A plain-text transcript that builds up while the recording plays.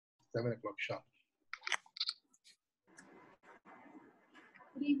7 o'clock sharp.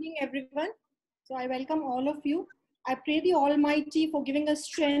 Good evening, everyone. So I welcome all of you. I pray the Almighty for giving us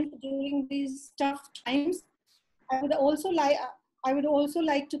strength during these tough times. I would also like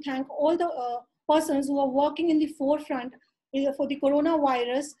to thank all the persons who are working in the forefront for the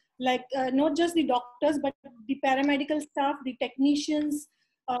coronavirus, like not just the doctors, but the paramedical staff, the technicians,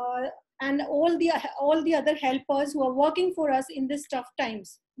 and all the other helpers who are working for us in these tough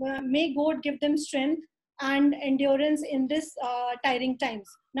times. May God give them strength and endurance in this tiring times.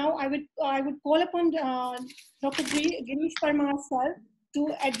 Now I would call upon Dr. Girish Parmar sir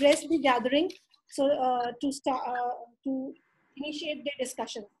to address the gathering, so to initiate the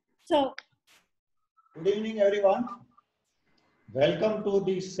discussion. So, good evening, everyone. Welcome to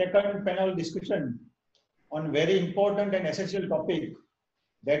the second panel discussion on very important and essential topic,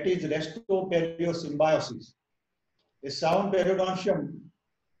 that is Resto-Perio symbiosis. A sound periodontium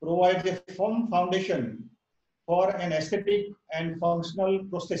provides a firm foundation for an aesthetic and functional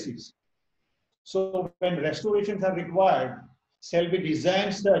prosthesis. So when restorations are required, shall be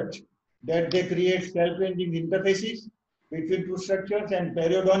designed such that they create self-ranging interfaces between two structures and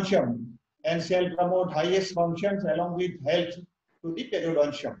periodontium and shall promote highest functions along with health to the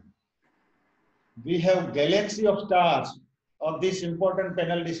periodontium. We have galaxy of stars of this important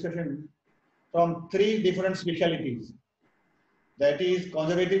panel discussion from 3 different specialties, that is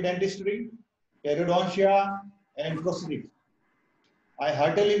conservative dentistry, periodontia, and prosthetics. I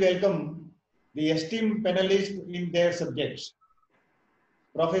heartily welcome the esteemed panelists in their subjects.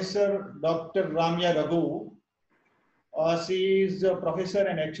 Professor Dr. Ramya Raghu, she is a professor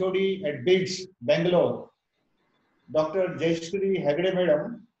and HOD at BIDS, Bangalore. Dr. Jayashree Hegde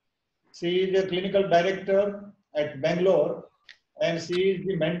Madam, she is a clinical director at Bangalore, and she is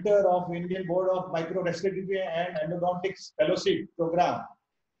the mentor of Indian Board of Micro-Respiratory and Endodontics Fellowship Program.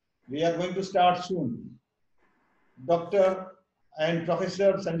 We are going to start soon. Dr. and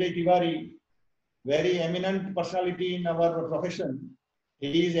Professor Sanjay Tiwari, very eminent personality in our profession.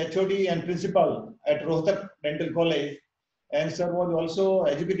 He is HOD and principal at Rohtak Dental College, and sir was also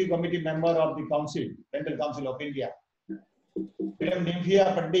executive committee member of the Council, Dental Council of India. Madam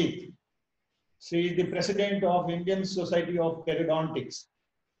Nymphia Pandit, she is the president of Indian Society of Periodontics,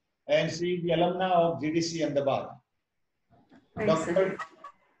 and she is the alumna of GDC Ahmedabad.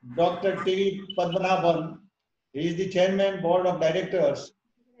 Dr. T. Padmanabhan, he is the chairman board of directors,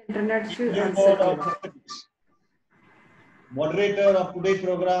 Indian Board of Prosthetics. Moderator of today's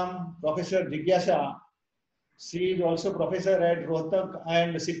program, Professor Jigyasa. She is also professor at Rohtak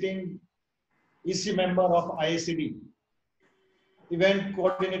and sitting EC member of IACDE. Event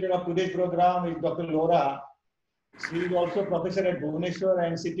coordinator of today's program is Dr. Laura. She is also professor at Bhubaneswar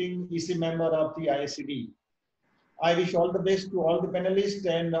and sitting EC member of the IACDE. I wish all the best to all the panelists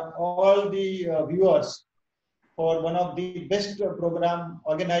and all the viewers for one of the best program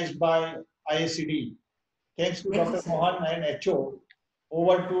organized by IACDE. Thanks to Dr. Mohan and HO.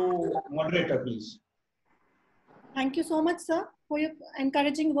 Over to moderator, please. Thank you so much, sir, for your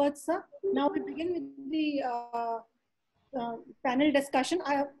encouraging words, sir. Now we begin with the panel discussion.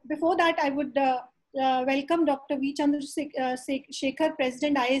 Before that, I would welcome Dr. V. Chandrasekhar,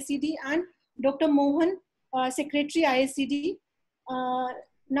 President IACDE, and Dr. Mohan, Secretary IACDE.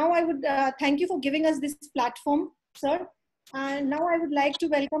 Now I would thank you for giving us this platform, sir. And now I would like to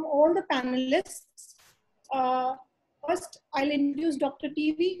welcome all the panelists. First, I'll introduce Dr.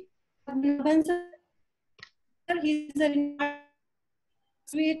 T.V. He's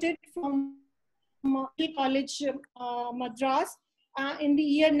graduated from College Madras in the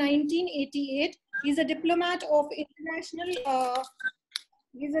year 1988. He's a diplomat of International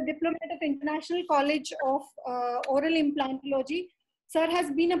College of Oral Implantology. Sir has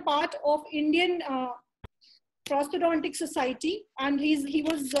been a part of Indian Prosthodontic Society, and he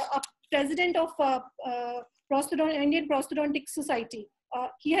was a president of Indian Prosthodontic Society.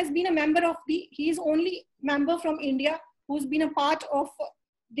 He has been a member of he is only member from India who's been a part of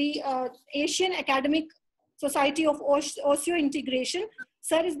the Asian Academic Society of Osseointegration.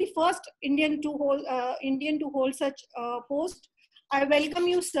 Sir is the first Indian to hold such post. I welcome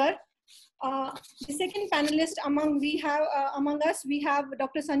you, sir. The second panelist among us, we have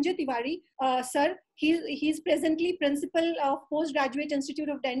Dr. Sanjay Tiwari. Sir, he's presently principal of Postgraduate Institute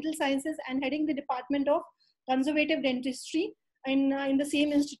of Dental Sciences and heading the Department of Conservative Dentistry in the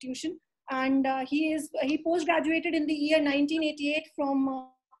same institution. And he post-graduated in the year 1988 from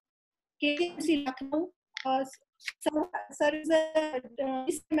KMC Lucknow. Sir is a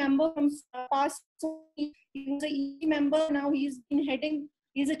member from past. He was a E member. Now he's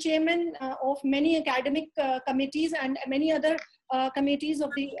a chairman of many academic committees and many other committees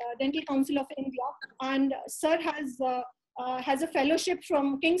of the Dental Council of India, and Sir has a fellowship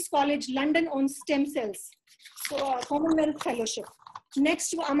from King's College London on stem cells, so Commonwealth Fellowship.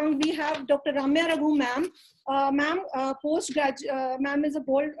 Next among we have Dr. Ramya Raghu ma'am. Ma'am is a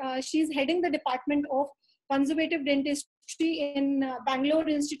bold, she's heading the Department of Conservative Dentistry in Bangalore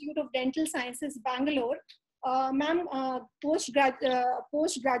Institute of Dental Sciences, Bangalore. Ma'am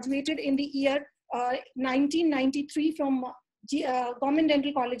post-graduated in the year 1993 from Government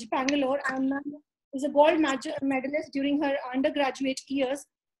Dental College, Bangalore, and ma'am is a gold medalist during her undergraduate years.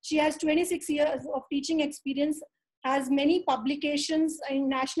 She has 26 years of teaching experience, has many publications in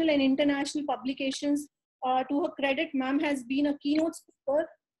national and international publications. To her credit, ma'am has been a keynote speaker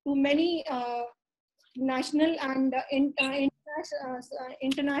to many national and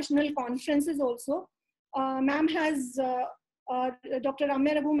international conferences also. Ma'am has, Dr.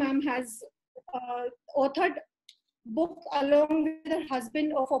 Ramya Raghu ma'am has authored book along with her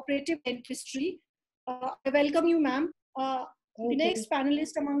husband of operative dentistry. I welcome you, ma'am. The next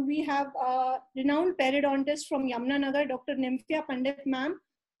panelist among we have renowned periodontist from Yamunanagar, Dr. Nymphia Pandit ma'am.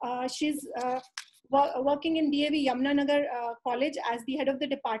 She's working in DAV Yamunanagar College as the head of the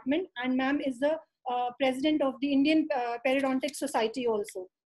department, and ma'am is the president of the Indian Periodontic Society also.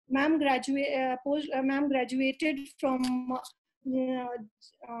 Ma'am graduated from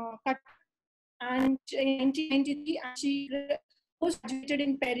and in 1993, and she graduated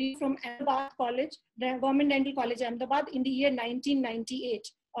in Peri from Ahmedabad College, the Government Dental College, Ahmedabad, in the year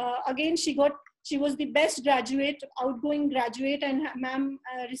 1998. Again, she was the best graduate, outgoing graduate, and ma'am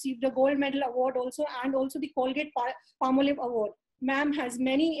received a gold medal award also, and also the Colgate Palmolive Award. Ma'am has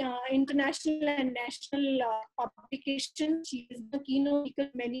many international and national publications. She is the keynote speaker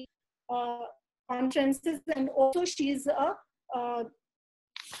at many conferences, and also she has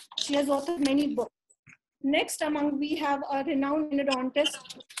authored many books. Next among we have a renowned endodontist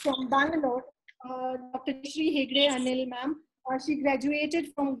from Bangalore, Dr. Shri Hegde Anil ma'am. She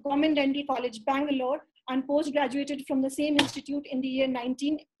graduated from Government Dental College, Bangalore, and post-graduated from the same institute in the year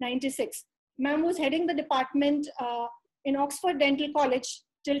 1996. Ma'am was heading the department in Oxford Dental College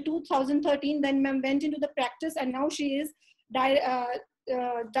till 2013. Then ma'am went into the practice, and now she is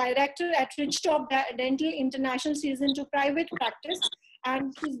director at Resto-Perio Dental International. She is into private practice,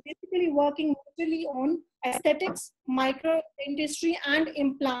 and she's basically working mostly on aesthetics, micro dentistry, and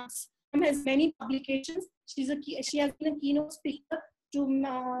implants. Ma'am has many publications. She has been a keynote speaker to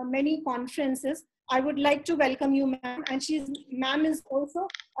many conferences. I would like to welcome you, ma'am. And ma'am is also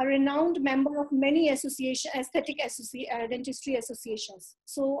a renowned member of many aesthetic dentistry associations.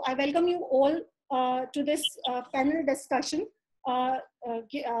 So I welcome you all to this panel discussion of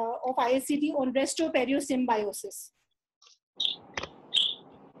IACDE on Resto-Perio symbiosis.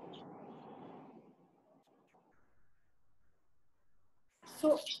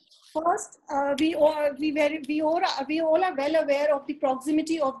 So first, we all are well aware of the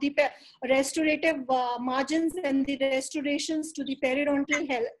proximity of the restorative margins and the restorations to the periodontal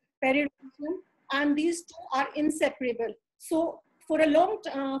periodontium, and these two are inseparable. So for a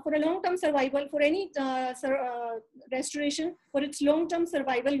long-term survival, for any restoration, for its long-term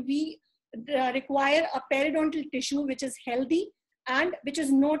survival, we require a periodontal tissue which is healthy and which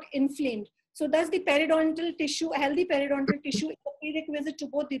is not inflamed. So thus the periodontal tissue, a healthy periodontal tissue, is a prerequisite to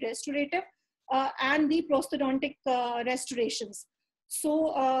both the restorative and the prosthodontic restorations.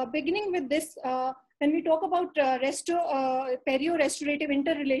 So beginning with this, when we talk about perio restorative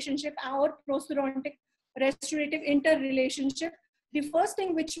interrelationship or prosthodontic restorative interrelationship, the first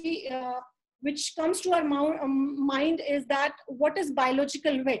thing which comes to our mind is that what is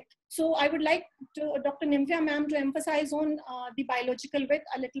biological width. So I would like Dr. Nymphia ma'am to emphasize on the biological width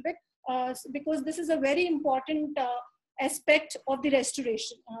a little bit, because this is a very important aspect of the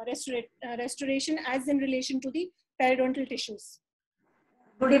restoration as in relation to the periodontal tissues.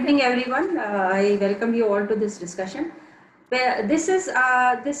 Good evening, everyone. I welcome you all to this discussion. This is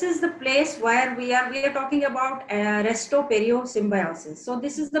the place where we are talking about Resto-Perio symbiosis. So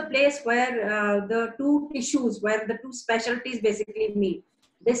this is the place where the two tissues, where the two specialties basically meet.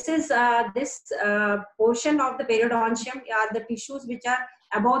 This is this portion of the periodontium are the tissues which are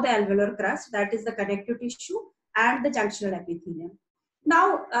above the alveolar crust, that is the connective tissue, and the junctional epithelium.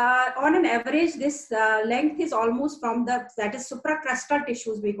 Now, on an average, this length is almost from that is supracrustal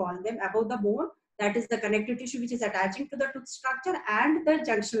tissues, we call them, above the bone, that is the connective tissue which is attaching to the tooth structure, and the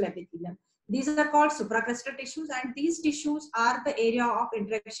junctional epithelium. These are called supracrustal tissues, and these tissues are the area of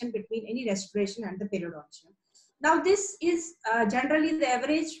interaction between any restoration and the periodontium. Now, this is generally the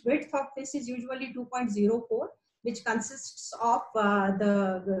average width of this is usually 2.04. which consists of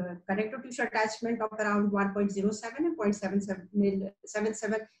the connective tissue attachment of around 1.07 and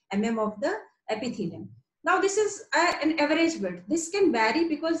 0.77 mm of the epithelium. Now this is an average width. This can vary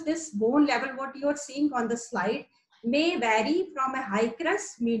because this bone level, what you are seeing on the slide, may vary from a high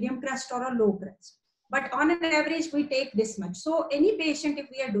crest, medium crest, or a low crest. But on an average, we take this much. So any patient, if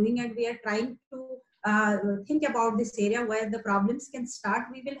we are doing and we are trying to think about this area where the problems can start,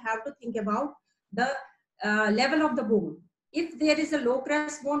 we will have to think about the level of the bone. If there is a low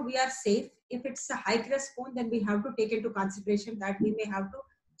crest bone, we are safe. If it's a high crest bone, then we have to take into consideration that we may have to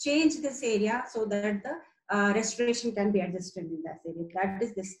change this area so that the restoration can be adjusted in that area. That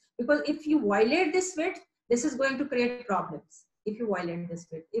is this. Because if you violate this width, this is going to create problems. If you violate this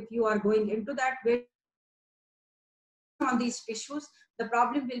width, if you are going into that width on these tissues, the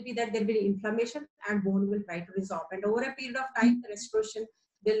problem will be that there will be inflammation and bone will try to resolve. And over a period of time, the restoration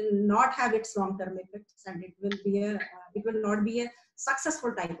will not have its long-term effects, and it will not be a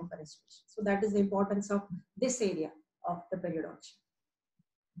successful type of a restoration. So that is the importance of this area of the periodontia.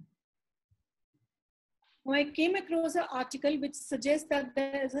 I came across an article which suggests that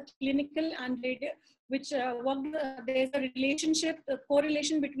there is a clinical and there is a relationship, a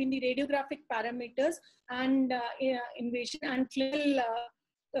correlation between the radiographic parameters and invasion and clinical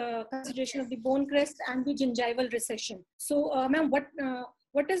consideration of the bone crest and the gingival recession. So, ma'am, what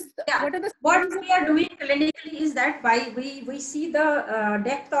we are doing clinically is that we see the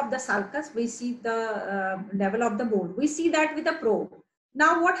depth of the sulcus, we see the level of the bone, we see that with a probe.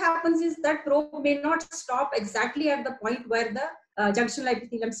 Now what happens is that probe may not stop exactly at the point where the junctional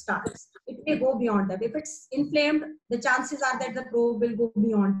epithelium starts. It may go beyond that. If it's inflamed, the chances are that the probe will go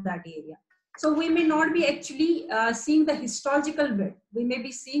beyond that area. So we may not be actually seeing the histological width. We may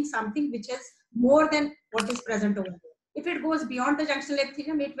be seeing something which is more than what is present over there. If it goes beyond the junctional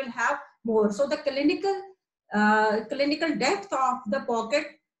epithelium, it will have more. So the clinical depth of the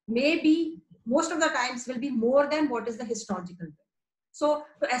pocket may be, most of the times, will be more than what is the histological width. So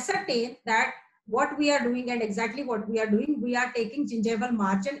to ascertain that what we are doing and exactly what we are doing, we are taking gingival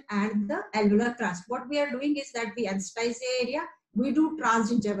margin and the alveolar crust. What we are doing is that we anesthetize the area, we do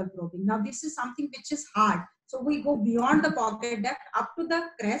transgingival probing. Now this is something which is hard. So we go beyond the pocket depth up to the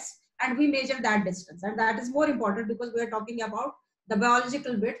crest and we measure that distance. And that is more important because we are talking about the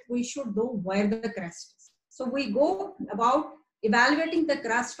biological width. We should know where the crest is. So we go about evaluating the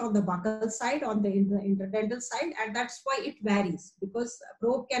crust on the buccal side, on the interdental side, and that's why it varies, because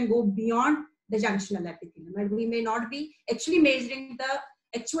probe can go beyond the junctional epithelium and we may not be actually measuring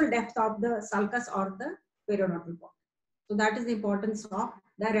the actual depth of the sulcus or the periodontal pocket. So that is the importance of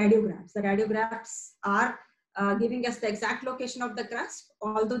the radiographs. The radiographs are giving us the exact location of the crust,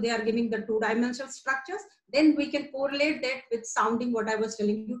 although they are giving the two-dimensional structures. Then we can correlate that with sounding, what I was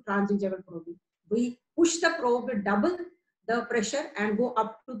telling you, transgingival probing. We push the probe with double the pressure and go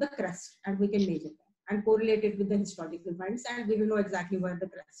up to the crest, and we can measure that and correlate it with the histological findings, and we will know exactly where the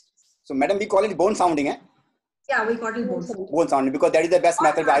crest is. So, madam, we call it bone sounding, eh? Yeah, we call it bone sounding. Bone sounding, because that is the best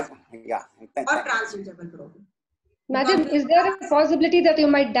method. Yeah. Or transgingival probing. Madam, is there a possibility that you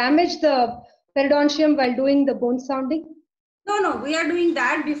might damage the periodontium while doing the bone sounding? No, we are doing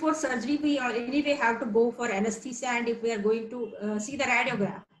that before surgery. We anyway have to go for anesthesia, and if we are going to see the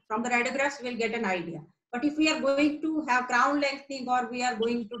radiograph, from the radiographs we will get an idea. But if we are going to have crown lengthening or we are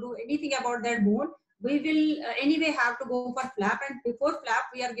going to do anything about that bone, we will anyway have to go for flap, and before flap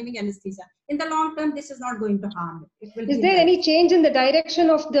we are giving anesthesia. In the long term, this is not going to harm it. Is there any change in the direction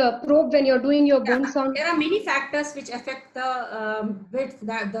of the probe when you're doing your bone sound? There are many factors which affect the width,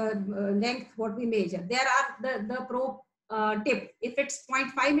 the length, what we measure. There are the probe tip. If it's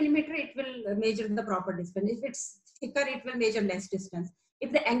 0.5 millimeter, it will measure the proper distance. If it's thicker, it will measure less distance.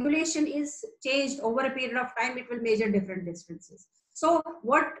 If the angulation is changed over a period of time, it will measure different distances. So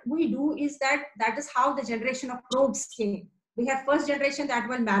what we do is that is how the generation of probes came. We had first generation that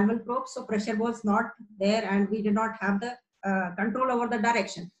were manual probes, so pressure was not there and we did not have the control over the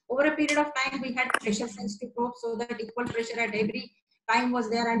direction. Over a period of time, we had pressure sensitive probes so that equal pressure at every time was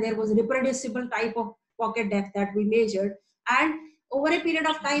there and there was reproducible type of pocket depth that we measured. And over a period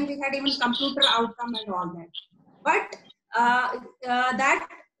of time, we had even computer outcome and all that. But that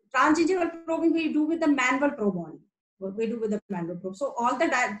transgingival probing we do with the manual probe only. What we do with the manual probe. So all the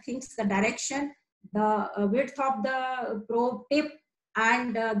things, the direction, the width of the probe tip,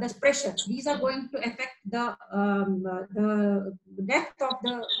 and the pressure, these are going to affect the depth of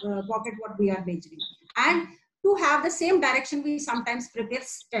the pocket what we are measuring. And to have the same direction, we sometimes prepare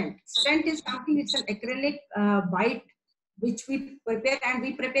stent. Stent is something, it's an acrylic bite which we prepare, and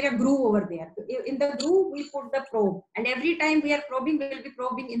we prepare a groove over there. In the groove, we put the probe, and every time we are probing, we will be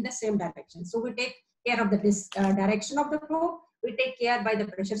probing in the same direction. So we take care of the direction of the probe. We take care by the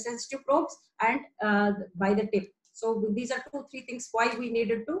pressure sensitive probes and by the tip. So these are 2-3 things why we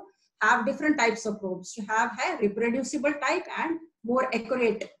needed to have different types of probes to have a reproducible type and more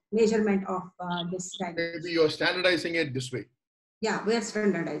accurate measurement of this dimension. Maybe you're standardizing it this way. Yeah, we are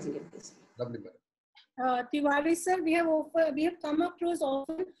standardizing it this way. Lovely, madam. Tiwari sir, we have come across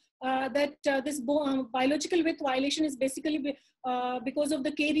often that this biological width violation is basically because of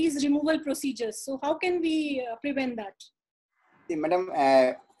the caries removal procedures. So how can we prevent that? See, madam,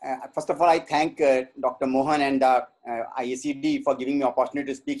 first of all, I thank Dr. Mohan and IACDE for giving me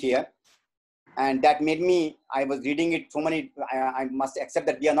opportunity to speak here. And that made me, I was reading it so many, I must accept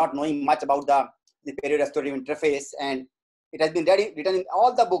that we are not knowing much about the perio-restorative interface. And it has been written in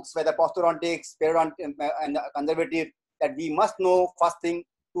all the books, whether postodontics, periodontics, and conservative, that we must know first thing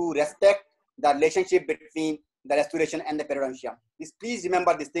to respect the relationship between the restoration and the periodontium. Please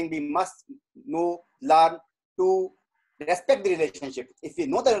remember this thing. We must learn to respect the relationship. If we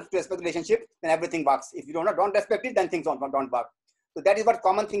know the respect the relationship, then everything works. If you don't respect it, then things don't work. So that is what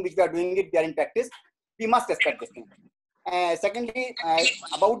common thing which we are doing it. We are in practice. We must respect this thing. Secondly,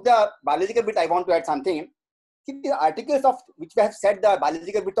 about the biological bit, I want to add something. See, the articles of which we have said the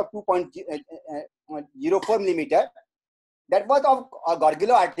biological width of 2.04 millimeter, that was of a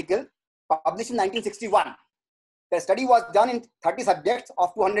Gorgillo article published in 1961. The study was done in 30 subjects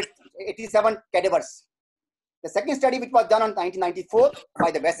of 287 cadavers. The second study, which was done in 1994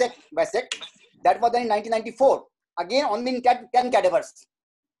 by the Vesek, that was done in 1994, again only in 10 cadavers.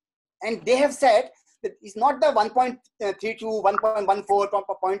 And they have said that it's not the 1.32, 1.14,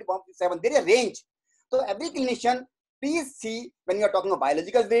 0.7, there is a range. So every clinician, please see, when you are talking about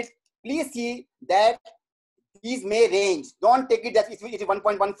biological weight, please see that these may range. Don't take it that it's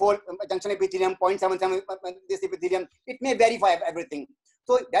 1.14 junction epithelium, 0.77 this epithelium. It may vary for everything.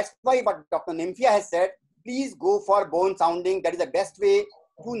 So that's why what Dr. Nymphia has said, please go for bone sounding. That is the best way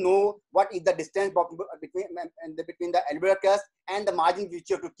to know what is the distance between the alveolar crest and the margin which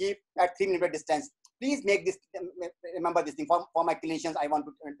you have to keep at 3 millimeter distance. Please make this, remember this thing for my clinicians. I want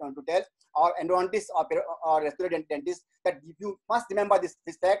to tell our endodontists or restorative dentists that you must remember this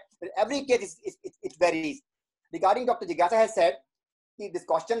fact. That every case it varies. Regarding Dr. Jigasa has said this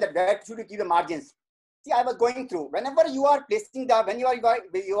question that where should you keep the margins? See, I was going through whenever you are placing when you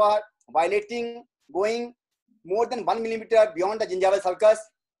are violating going more than 1 millimeter beyond the gingival sulcus,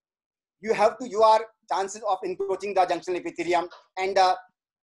 your chances of encroaching the junctional epithelium and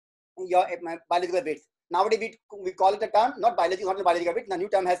your biological weight. Nowadays we call it a term, not biological weight. The new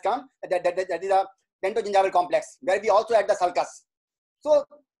term has come that is a dentogingival complex, where we also add the sulcus. So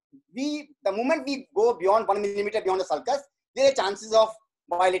the moment we go beyond 1 millimeter beyond the sulcus, there are chances of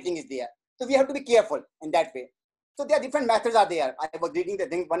violating is there. So we have to be careful in that way. So there are different methods are there. I was reading the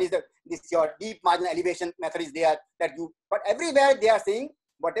thing. One is your deep marginal elevation method is there but everywhere they are saying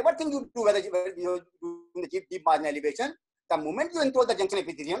whatever thing you do, whether you do the deep marginal elevation, the moment you encroach the junction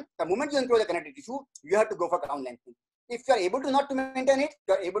epithelium, the moment you encroach the connective tissue, you have to go for crown lengthening. If you are able to not to maintain it,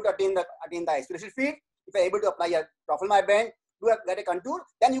 you are able to attain the exponential field. If you are able to apply a trophel band, get a contour,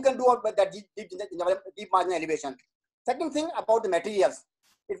 then you can do that deep marginal elevation. Second thing about the materials.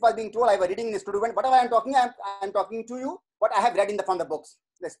 It was being told, I was reading in the student, whatever I am talking, I am talking to you, what I have read from the books.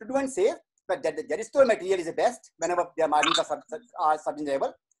 The student says that the Resto material is the best whenever their margins are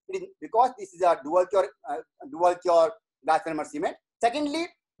subgingival. It is because this is a dual cure glass polymer cement. Secondly,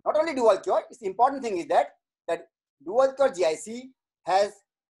 not only dual cure, its important thing is that dual cure GIC has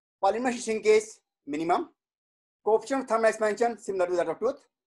polymer shrinkage minimum, coefficient of thermal expansion similar to that of tooth.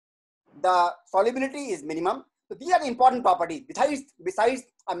 The solubility is minimum. So these are the important properties. Besides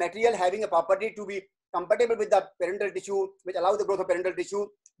a material having a property to be compatible with the parental tissue, which allows the growth of parental tissue,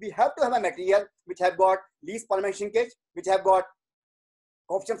 we have to have a material which have got least polymer shrinkage, which have got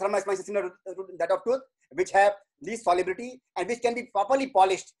coefficient of thermal expansion similar to that of tooth, which have least solubility, and which can be properly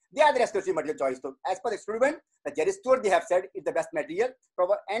polished. They are the restorative material choice. So as per the student, the Geristor they have said is the best material.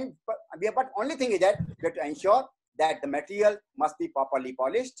 But only thing is that we have to ensure that the material must be properly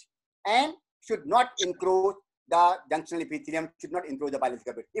polished and should not encroach the junctional epithelium, should not encroach the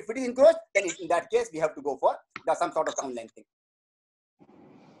biological bit. If it is encroached, then in that case, we have to go for some sort of crown lengthening.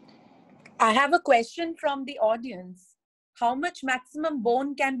 I have a question from the audience. How much maximum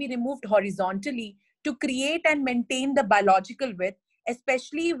bone can be removed horizontally to create and maintain the biological width,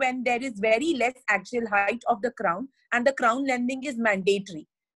 especially when there is very less axial height of the crown and the crown lengthening is mandatory?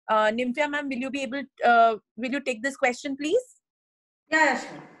 Nymphia ma'am, will you take this question, please? Yeah,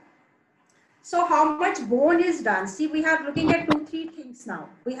 sure. So how much bone is done? See, we are looking at 2-3 things now.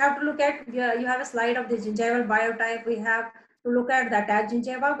 We have to look at, you have a slide of the gingival biotype. We have to look at the attached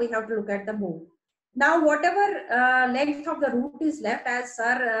gingiva. We have to look at the bone. Now, whatever length of the root is left, as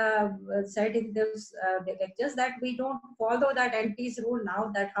sir said in those the lectures, that we don't follow that NT's rule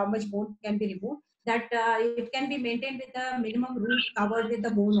now, that how much bone can be removed, that it can be maintained with the minimum root covered with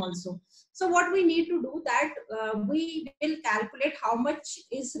the bone also. So what we need to do that we will calculate how much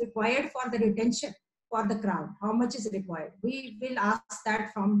is required for the retention for the crown, how much is required. We will ask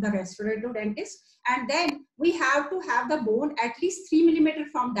that from the restorative dentist, and then we have to have the bone at least 3 millimeter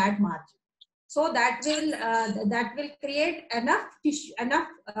from that margin. So that will create enough tissue, enough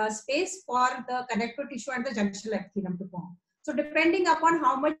space for the connective tissue and the junctional epithelium to form. So depending upon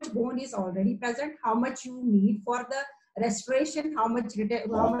how much bone is already present, how much you need for the restoration, how much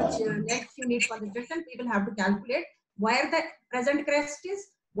length you need for the retention, we will have to calculate where the present crest is,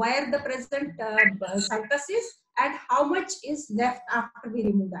 where the present sulcus is, and how much is left after we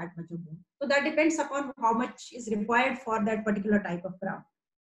remove that much of bone. So that depends upon how much is required for that particular type of crown.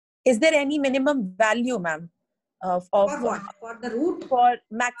 Is there any minimum value, ma'am, for what? For the root? For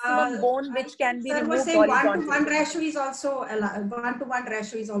maximum bone which can be removed horizontally. 1:1 ratio is also 1:1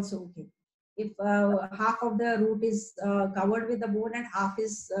 ratio is also okay. If half of the root is covered with the bone and half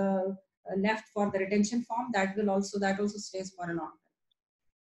is left for the retention form, that also stays for a long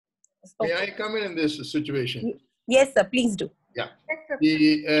time. May I come in this situation? Yes, sir. Please do. Yeah.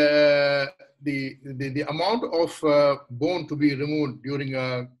 The amount of bone to be removed during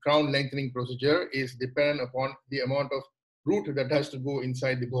a crown lengthening procedure is dependent upon the amount of root that has to go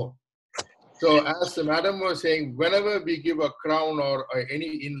inside the bone. So as the madam was saying, whenever we give a crown or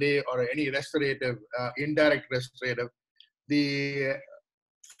any inlay or any restorative, indirect restorative, the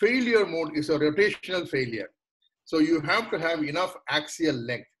failure mode is a rotational failure. So you have to have enough axial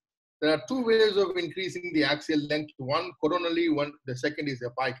length. There are two ways of increasing the axial length. One coronally, the second is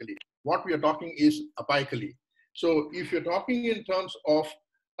apically. What we are talking is apically. So if you're talking in terms of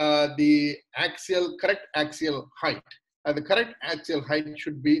the correct axial height, the correct axial height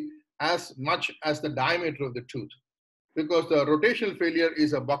should be as much as the diameter of the tooth, because the rotational failure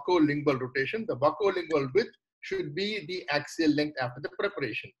is a buccolingual rotation. The buccolingual width should be the axial length after the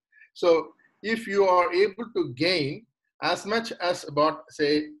preparation. So if you are able to gain as much as about,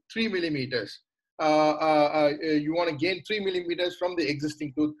 say, 3 millimeters, you want to gain 3 millimeters from the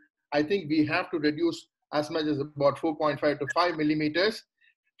existing tooth, I think we have to reduce as much as about 4.5 to 5 millimeters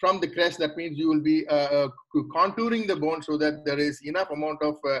from the crest. That means you will be contouring the bone so that there is enough amount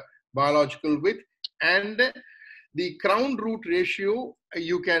of biological width. And the crown root ratio,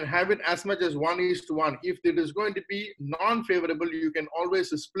 you can have it as much as 1:1. If it is going to be non-favorable, you can always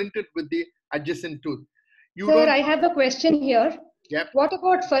splint it with the adjacent tooth. Sir, I have a question here. Yep. What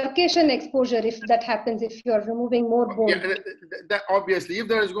about furcation exposure if that happens, if you're removing more bone? Yeah, that obviously, if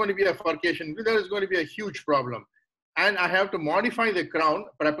there is going to be a furcation, there is going to be a huge problem. And I have to modify the crown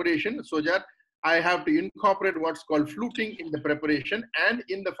preparation so that I have to incorporate what's called fluting in the preparation and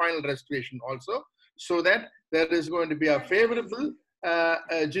in the final restoration also, so that there is going to be a favorable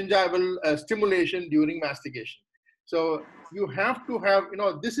gingival stimulation during mastication. So you have to have,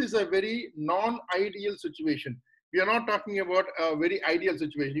 this is a very non-ideal situation. We are not talking about a very ideal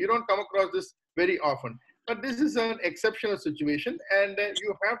situation. You don't come across this very often. But this is an exceptional situation, and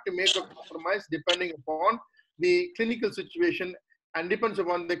you have to make a compromise depending upon the clinical situation and depends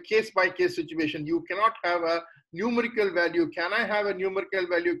upon the case-by-case situation. You cannot have a numerical value. Can I have a numerical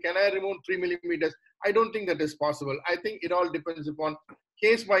value? Can I remove 3 millimeters? I don't think that is possible. I think it all depends upon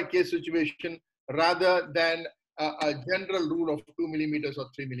case-by-case situation rather than a general rule of 2 millimeters or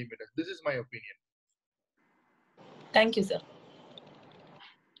 3 millimeters. This is my opinion. Thank you, sir.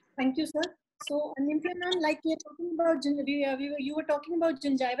 Thank you, sir. So, Anindya ma'am, like you were talking about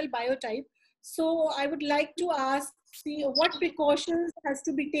gingival biotype. So, I would like to ask, what precautions has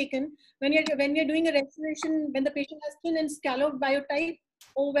to be taken when you're doing a restoration, when the patient has thin and scalloped biotype,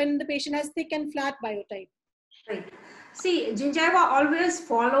 or when the patient has thick and flat biotype? Right. See, gingiva always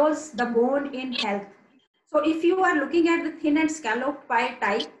follows the bone in health. So if you are looking at the thin and scalloped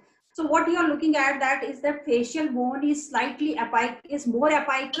biotype, so what you are looking at that is the facial bone is slightly more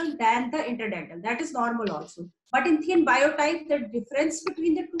apical than the interdental. That is normal also. But in thin biotype, the difference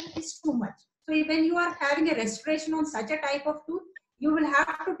between the two is too much. So when you are having a restoration on such a type of tooth, you will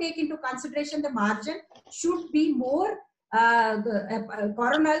have to take into consideration the margin should be more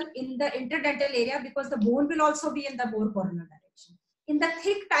coronal in the interdental area, because the bone will also be in the more coronal direction. In the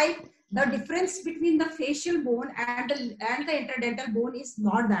thick type, the difference between the facial bone and the interdental bone is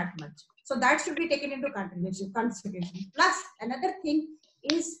not that much. So that should be taken into consideration. Plus, another thing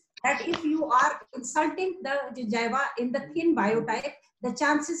is that if you are insulting the gingiva in the thin biotype, the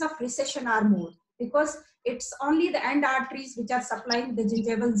chances of recession are more, because it's only the end arteries which are supplying the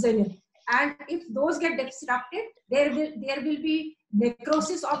gingival xylem. And if those get disrupted, there will be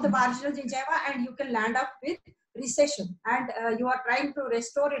necrosis of the marginal gingiva, and you can land up with recession. And you are trying to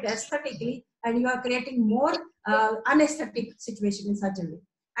restore it aesthetically, and you are creating more unaesthetic situation in such a way.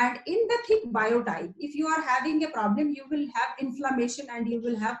 And in the thick biotype, if you are having a problem, you will have inflammation and you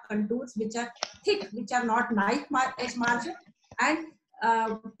will have contours which are thick, which are not knife edge margin. And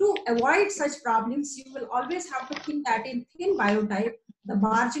to avoid such problems, you will always have to think that in thin biotype, the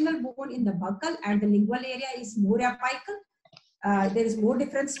marginal bone in the buccal and the lingual area is more apical. There is more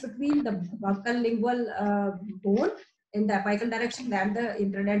difference between the buccal lingual bone in the apical direction than the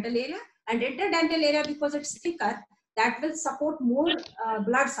interdental area. And interdental area, because it's thicker, that will support more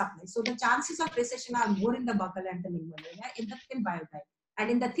blood supply. So the chances of recession are more in the buccal and the lingual area in the thin biotype.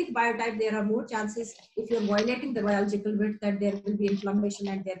 And in the thick biotype, there are more chances, if you're violating the biological width, that there will be inflammation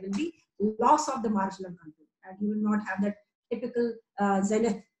and there will be loss of the marginal contour. And you will not have that typical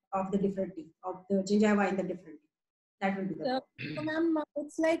zenith of the different teeth, of the gingiva in the different teeth. That will be the So ma'am,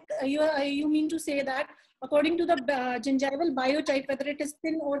 it's like you mean to say that according to the gingival biotype, whether it is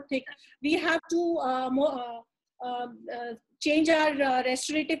thin or thick, we have to change our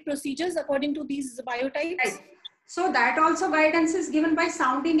restorative procedures according to these biotypes? Right. So that also guidance is given by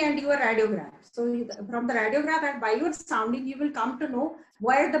sounding and your radiograph. So from the radiograph and by your sounding, you will come to know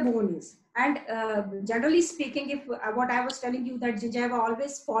where the bone is. And generally speaking, if what I was telling you, that gingiva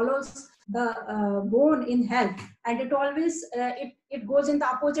always follows the bone in health, and it always it goes in the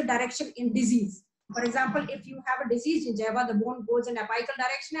opposite direction in disease. For example, if you have a diseased gingiva, the bone goes in apical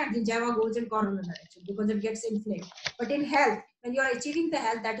direction and gingiva goes in coronal direction because it gets inflamed. But in health, when you are achieving the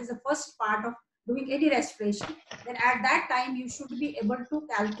health, that is the first part of doing any restoration, then at that time you should be able to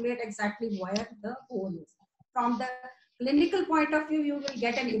calculate exactly where the bone is. From the clinical point of view, you will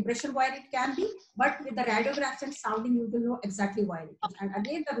get an impression where it can be, but with the radiographs and sounding, you will know exactly where it is. And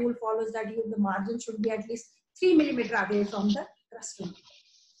again, the rule follows that the margin should be at least 3 millimeter away from the crustum.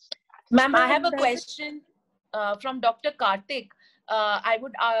 Ma'am, I have a question from Dr. Karthik. I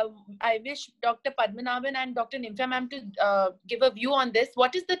wish Dr. Padmanabhan and Dr. Nimfa ma'am to give a view on this.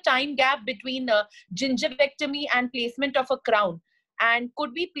 What is the time gap between gingivectomy and placement of a crown? And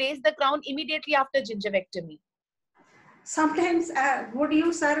could we place the crown immediately after gingivectomy? Sometimes, would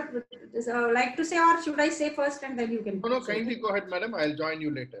you, sir, like to say, or should I say first and then you can? No, kindly go ahead, madam. I'll join you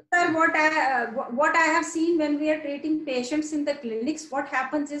later. Sir, what I have seen when we are treating patients in the clinics, what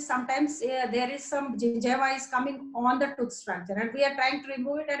happens is sometimes there is some gingiva is coming on the tooth structure, and we are trying to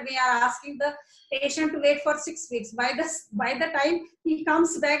remove it, and we are asking the patient to wait for 6 weeks. By the time he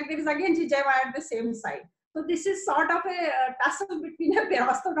comes back, there is again gingiva at the same side. So this is sort of a tussle between a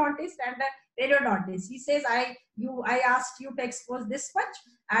periodontist and a periodontist. He says, I asked you to expose this much,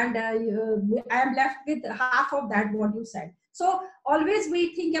 and I am left with half of that what you said. So always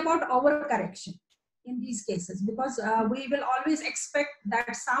we think about overcorrection in these cases, because we will always expect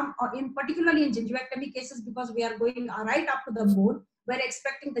that some, particularly in gingivectomy cases, because we are going right up to the bone, we're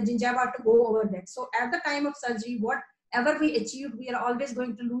expecting the gingiva to go over that. So at the time of surgery, whatever we achieve, we are always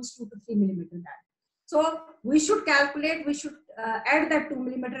going to lose 2 to 3 millimeter that. So we should calculate, we should add that 2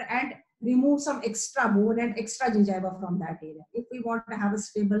 millimeter and remove some extra bone and extra gingiva from that area if we want to have a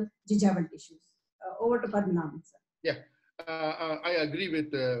stable gingival tissues. Over to Padmanabhan, sir. Yeah, I agree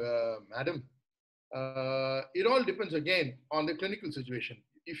with madam. It all depends again on the clinical situation.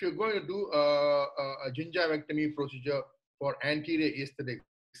 If you're going to do a gingivectomy procedure for anterior aesthetics,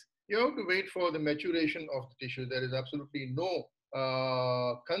 you have to wait for the maturation of the tissue. There is absolutely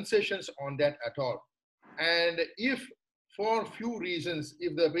no concessions on that at all. And if for few reasons,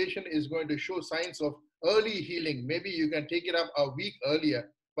 if the patient is going to show signs of early healing, maybe you can take it up a week earlier,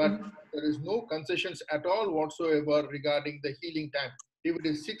 but there is no concessions at all whatsoever regarding the healing time. If it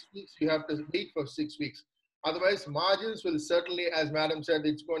is 6 weeks, you have to wait for 6 weeks. Otherwise, margins will certainly, as madam said,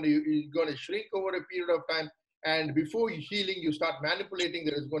 it's going to shrink over a period of time. And before healing, you start manipulating,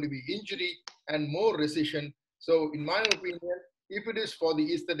 there is going to be injury and more recession. So in my opinion, if it is for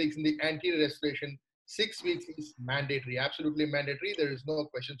the aesthetics in the anterior restoration, 6 weeks is mandatory, absolutely mandatory. There is no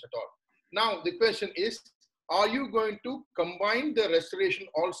questions at all. Now, the question is, are you going to combine the restoration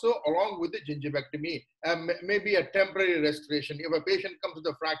also along with the gingivectomy? Maybe a temporary restoration. If a patient comes with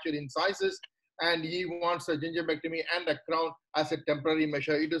a fracture incisors and he wants a gingivectomy and a crown as a temporary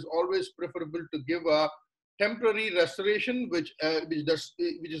measure, it is always preferable to give a temporary restoration which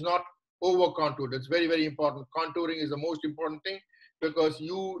is not over contoured. It's very, very important. Contouring is the most important thing, because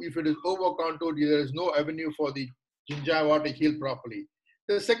if it is over contoured, there is no avenue for the gingiva to heal properly.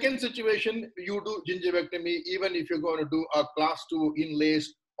 The second situation, you do gingivectomy, even if you're going to do a class 2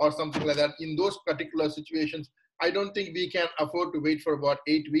 inlays or something like that. In those particular situations, I don't think we can afford to wait for about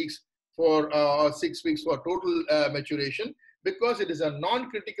 8 weeks. for 6 weeks for total maturation, because it is a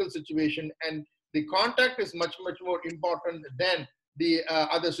non-critical situation and the contact is much more important than the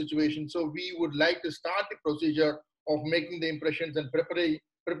other situation. So we would like to start the procedure of making the impressions and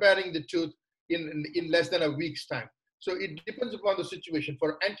preparing the tooth in less than a week's time. So it depends upon the situation.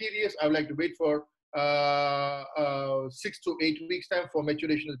 For anteriors, I would like to wait for 6 to 8 weeks time for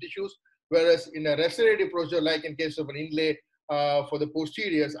maturation of tissues. Whereas in a restorative procedure, like in case of an inlay for the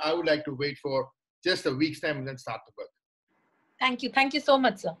posteriors, I would like to wait for just a week's time and then start the work. Thank you. Thank you so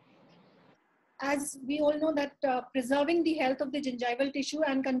much, sir. As we all know that preserving the health of the gingival tissue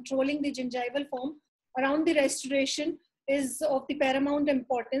and controlling the gingival form around the restoration is of the paramount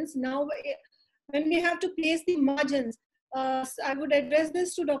importance. Now, when we have to place the margins, I would address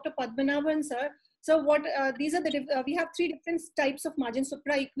this to Dr. Padmanabhan, sir. So what these are the, we have 3 different types of margins,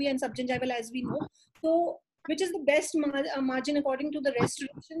 supraequi and subgingival, as we know. So which is the best margin according to the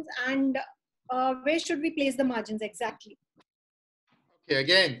restorations, and where should we place the margins exactly? Okay,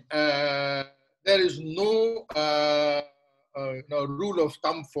 again, there is no, no rule of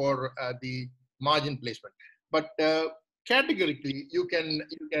thumb for the margin placement, but categorically you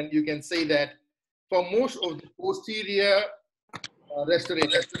can say that for most of the posterior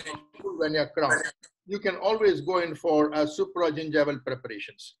restoration when you're crown, you can always go in for supragingival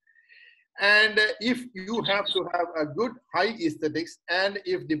preparations. And if you have to have a good high aesthetics, and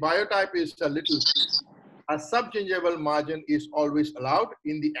if the biotype is a little, a subgingival margin is always allowed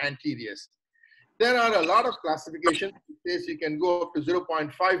in the anteriors. There are a lot of classifications. It says you can go up to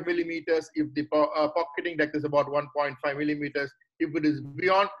 0.5 millimeters if the pocketing duct is about 1.5 millimeters. If it is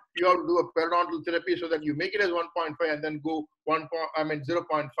beyond, you have to do a periodontal therapy so that you make it as 1.5 and then go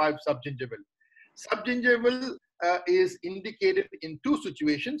 0.5 subgingival. Subgingival is indicated in 2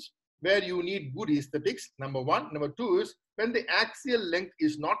 situations where you need good aesthetics, number 1. Number 2 is when the axial length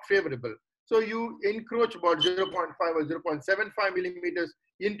is not favorable. So you encroach about 0.5 or 0.75 millimeters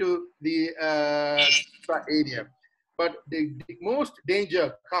into the area. But the most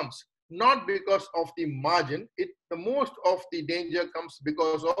danger comes not because of the margin. The most of the danger comes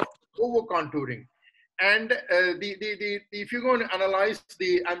because of over contouring. And if you're going to analyze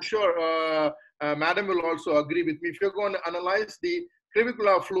the, I'm sure Madam will also agree with me, if you're going to analyze the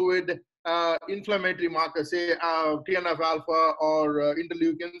crevicular fluid inflammatory markers, say TNF alpha or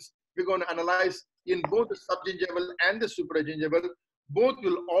interleukins, we're going to analyze in both the subgingival and the supragingival. Both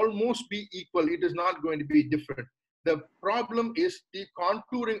will almost be equal. It is not going to be different. The problem is the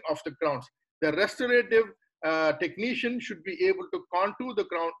contouring of the crowns. The restorative technician should be able to contour the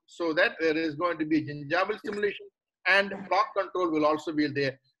crown so that there is going to be gingival stimulation, and block control will also be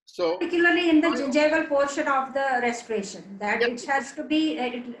there. So particularly in the gingival portion of the restoration, that it has to be,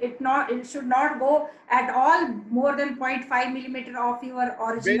 it should not go at all more than 0.5 millimeter of your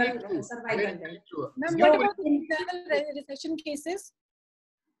original cervical. Ma'am, what about the gingival recession cases?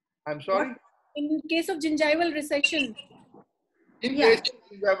 I'm sorry? What, in case of gingival recession? In case of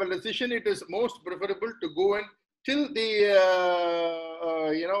gingival recession, it is most preferable to go in till the,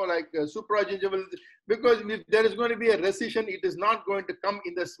 you know, like supragingival, because if there is going to be a recession, it is not going to come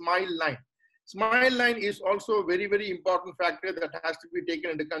in the smile line. Smile line is also a very important factor that has to be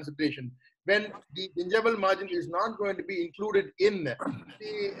taken into consideration. When the gingival margin is not going to be included in the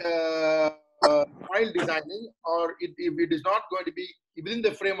smile designing, or if it is not going to be within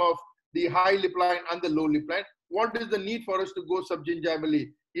the frame of the high lip line and the low lip line, what is the need for us to go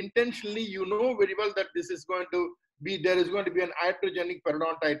subgingivally? Intentionally, you know very well that this is going to be, there is going to be an iatrogenic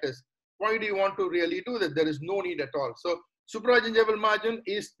periodontitis. Why do you want to really do that? There is no need at all. So supragingival margin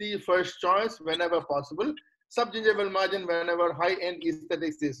is the first choice whenever possible. Subgingival margin whenever high-end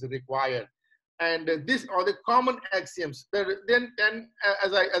aesthetics is required. And these are the common axioms. Then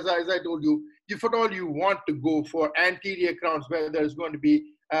as I told you, if at all you want to go for anterior crowns where there is going to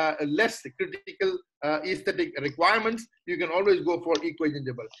be less critical aesthetic requirements, you can always go for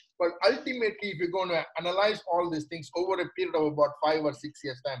equigingival. But ultimately, if you're going to analyze all these things over a period of about 5 or 6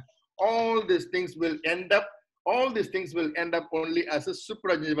 years time, all these things will end up only as a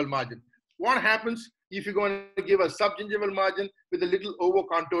supragingival margin. What happens if you're going to give a subgingival margin with a little over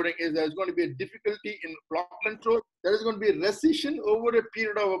contouring is there's going to be a difficulty in block control. There is going to be a recession over a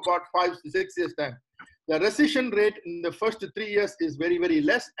period of about 5 to 6 years time. The recession rate in the first 3 years is very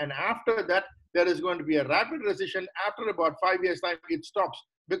less, and after that there is going to be a rapid recession. After about 5 years time it stops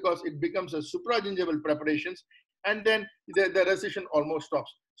because it becomes a supragingival preparations, and then the recession almost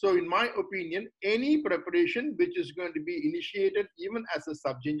stops. So in my opinion, any preparation which is going to be initiated even as a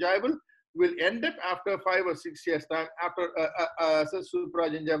subgingival will end up after 5 or 6 years time after as a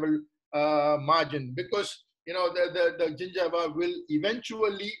supragingival margin, because you know the gingiva will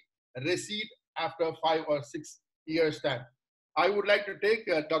eventually recede after 5 or 6 years' time. I would like to take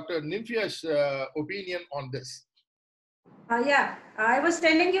Dr. Nymphia's opinion on this. Yeah, I was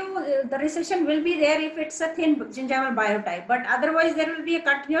telling you the recession will be there if it's a thin gingival biotype, but otherwise there will be a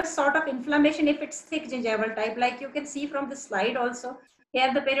continuous sort of inflammation if it's thick gingival type. Like you can see from the slide also,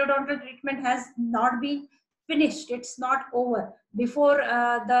 here the periodontal treatment has not been finished. It's not over. Before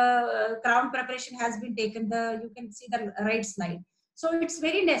the crown preparation has been taken, you can see the right slide. So it's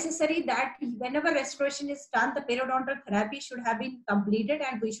very necessary that whenever restoration is done, the periodontal therapy should have been completed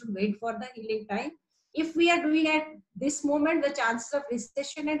and we should wait for the healing time. If we are doing at this moment, the chances of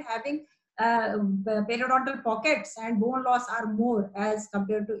recession and having periodontal pockets and bone loss are more as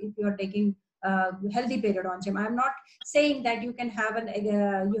compared to if you are taking healthy periodontium. I'm not saying that you can have an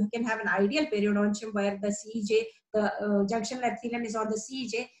ideal periodontium where the CEJ, the junctional epithelium is on the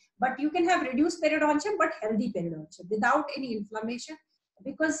CEJ, but you can have reduced periodontium but healthy periodontium without any inflammation,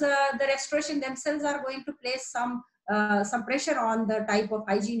 because the restoration themselves are going to place some pressure on the type of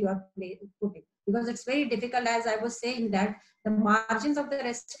hygiene you are putting, because it's very difficult. As I was saying, that the margins of the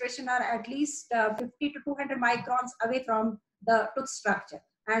restoration are at least 50 to 200 microns away from the tooth structure,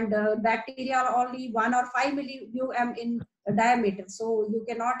 and bacteria are only 1 or 5 millum in diameter, so you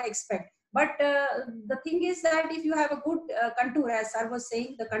cannot expect. But the thing is that if you have a good contour, as I was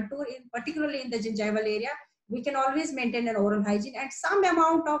saying, the contour particularly in the gingival area, we can always maintain an oral hygiene, and some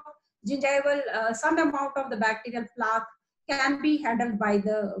amount of gingival, some amount of the bacterial plaque can be handled by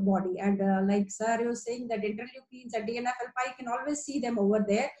the body. And like sir was saying, that interleukins and DNF-alpha, you can always see them over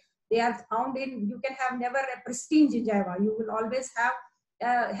there. They are found in, you can have never a pristine gingiva. You will always have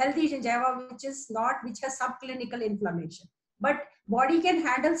healthy gingiva which has subclinical inflammation. But body can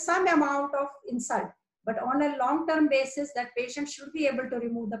handle some amount of insult. But on a long-term basis, that patient should be able to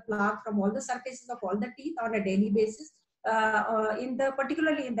remove the plaque from all the surfaces of all the teeth on a daily basis,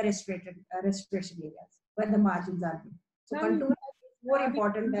 particularly in the restoration areas where the margins are big. So contour is more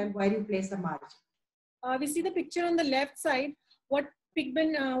important than where you place the margin. We see the picture on the left side. What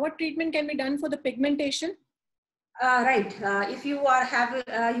treatment can be done for the pigmentation? Right. If you are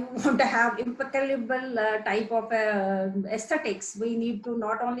you want to have impeccable type of aesthetics, we need to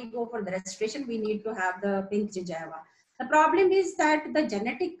not only go for the restoration, we need to have the pink gingiva. The problem is that the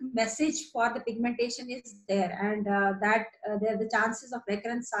genetic message for the pigmentation is there, and the chances of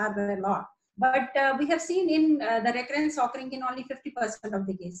recurrence are a lot. But we have seen in the recurrence occurring in only 50% of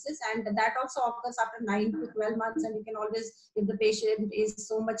the cases, and that also occurs after 9 to 12 months. And you can always, if the patient is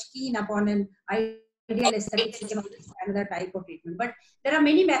so much keen upon an ideal aesthetics, you can always find another type of treatment. But there are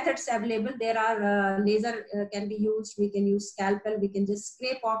many methods available. There are laser can be used. We can use scalpel. We can just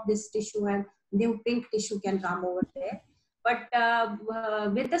scrape off this tissue and new pink tissue can come over there. But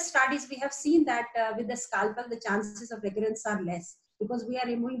with the studies, we have seen that with the scalpel, the chances of recurrence are less, because we are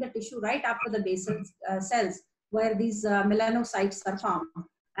removing the tissue right after the basal cells where these melanocytes are found.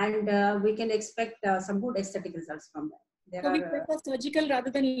 And we can expect some good aesthetic results from that. So we prefer surgical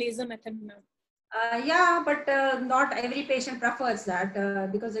rather than laser method now. Yeah, but not every patient prefers that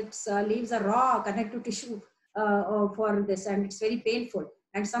because it leaves a raw connective tissue for this, and it's very painful.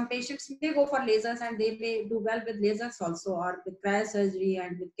 And some patients may go for lasers, and they may do well with lasers also, or with cryosurgery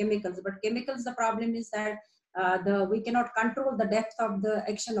and with chemicals. But chemicals, the problem is that we cannot control the depth of the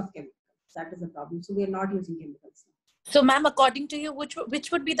action of chemicals. That is the problem. So we are not using chemicals. So, ma'am, according to you, which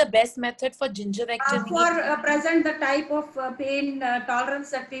would be the best method for gingivectomy? For present, the type of pain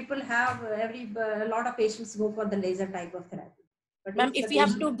tolerance that people have, a lot of patients go for the laser type of therapy. But ma'am, if we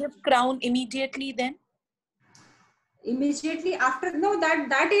have to give crown immediately, then? Immediately after, no,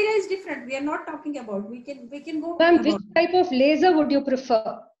 that area is different. We are not talking about. We can go. Ma'am, which type of laser would you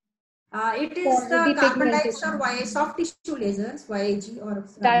prefer? It is the carbon dioxide or soft tissue lasers, YAG or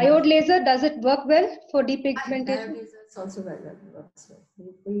diode laser. Does it work well for depigmentation? Diode lasers also works well.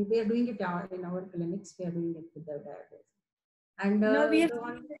 We are doing it in our clinics. We are doing it with the diode laser. And no, we have,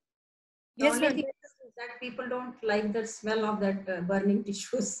 the only thing is that people don't like the smell of that burning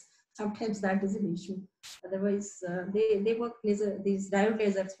tissues. Sometimes that is an issue. Otherwise, they work these diode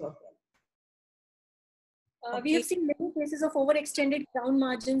lasers work well. We have seen many cases of overextended crown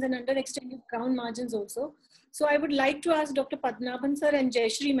margins and underextended crown margins also. So I would like to ask Dr. Padmanabhan sir and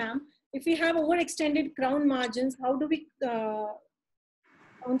Jayashree ma'am, if we have overextended crown margins, how do we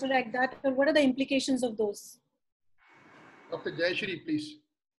counteract that, or what are the implications of those? Dr. Jayashree, please.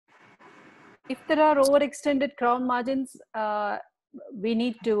 If there are overextended crown margins, we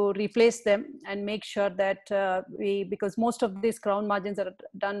need to replace them and make sure that because most of these crown margins are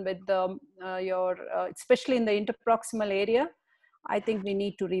done with especially in the interproximal area, I think we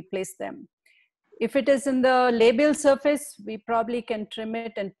need to replace them. If it is in the labial surface, we probably can trim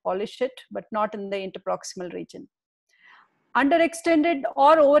it and polish it, but not in the interproximal region. Underextended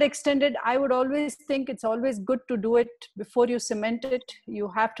or overextended, I would always think it's always good to do it before you cement it. You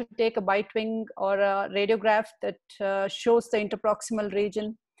have to take a bite wing or a radiograph that shows the interproximal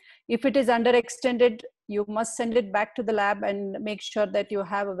region. If it is underextended, you must send it back to the lab and make sure that you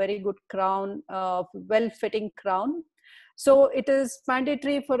have a very good crown, well-fitting crown. So it is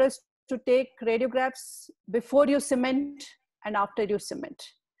mandatory for us to take radiographs before you cement and after you cement.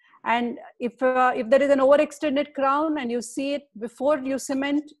 And if there is an overextended crown and you see it before you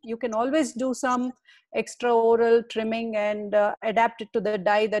cement, you can always do some extraoral trimming and adapt it to the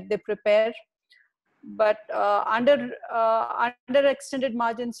dye that they prepare. But under extended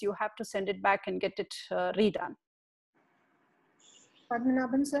margins, you have to send it back and get it redone.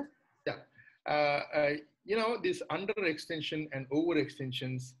 Padmanabhan, sir? Yeah. You know, this underextension and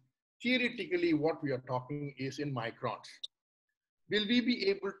overextensions, theoretically what we are talking is in microns. Will we be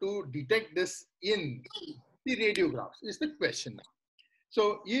able to detect this in the radiographs is the question.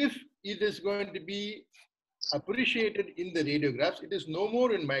 So if it is going to be appreciated in the radiographs, it is no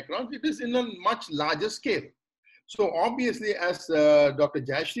more in microns, it is in a much larger scale. So obviously, as Dr.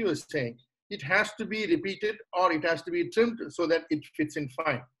 Jayashree was saying, it has to be repeated or it has to be trimmed so that it fits in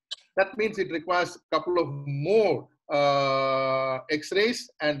fine. That means it requires a couple of more X-rays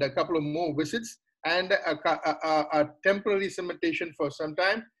and a couple of more visits and a temporary cementation for some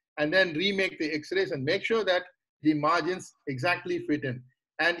time, and then remake the X-rays and make sure that the margins exactly fit in.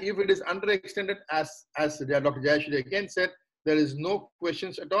 And if it is underextended, as Dr. Jayashree again said, there is no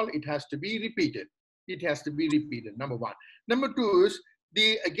questions at all. It has to be repeated. It has to be repeated, number one. Number two is,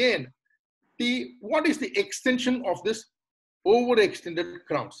 what is the extension of this overextended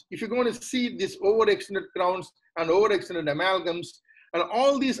crowns? If you're going to see these overextended crowns and overextended amalgams, and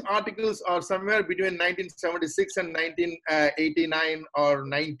all these articles are somewhere between 1976 and 1989 or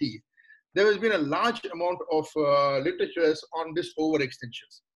 90. There has been a large amount of literatures on this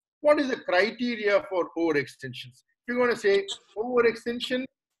overextensions. What is the criteria for overextensions? If you're going to say overextension,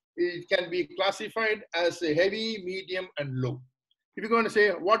 it can be classified as a heavy, medium, and low. If you're going to say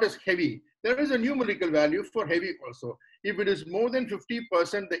what is heavy, there is a numerical value for heavy also. If it is more than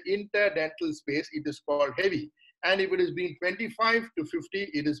 50% the interdental space, it is called heavy. And if it is between 25 to 50,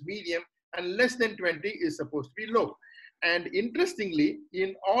 it is medium, and less than 20 is supposed to be low. And interestingly,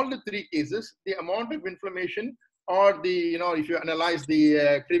 in all the three cases, the amount of inflammation or the, if you analyze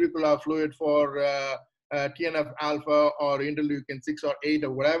the crevicular fluid for TNF alpha or interleukin 6 or 8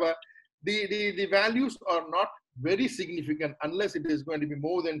 or whatever, the values are not very significant unless it is going to be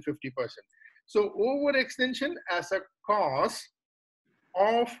more than 50%. So overextension as a cause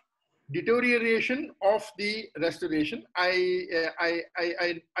of deterioration of the restoration, I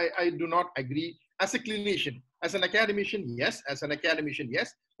do not agree. As a clinician, as an academician, yes. As an academician,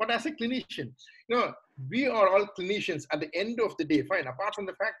 yes. But as a clinician, we are all clinicians at the end of the day. Fine. Apart from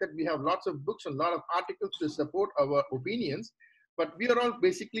the fact that we have lots of books and a lot of articles to support our opinions, but we are all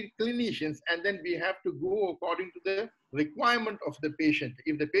basically clinicians, and then we have to go according to the requirement of the patient.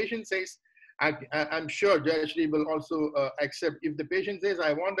 If the patient says, I'm sure Jayashree will also accept, if the patient says,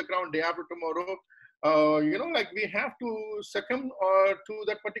 I want the crown day after tomorrow, we have to succumb to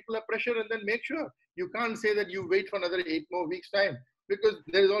that particular pressure and then make sure. You can't say that you wait for another 8 more weeks time, because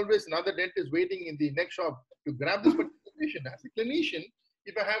there is always another dentist waiting in the next shop to grab this particular patient. As a clinician,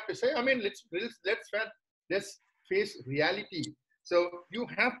 if I have to say, let's face reality. So you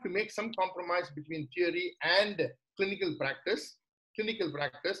have to make some compromise between theory and clinical practice,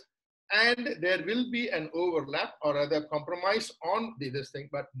 and there will be an overlap or other compromise on this thing.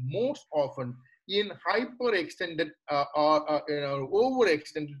 But most often in hyperextended or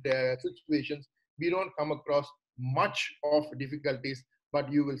overextended situations, we don't come across much of difficulties, but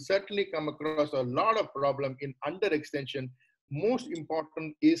you will certainly come across a lot of problem in underextension. Most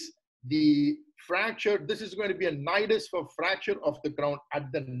important is the fracture. This is going to be a nidus for fracture of the crown at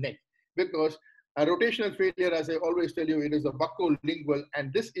the neck, because a rotational failure, as I always tell you, it is a buccolingual,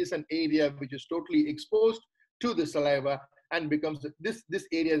 and this is an area which is totally exposed to the saliva, and becomes this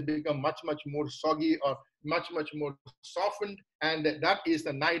area has become much more soggy or much more softened, and that is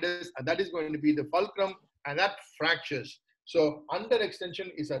the nidus, and that is going to be the fulcrum, and that fractures. So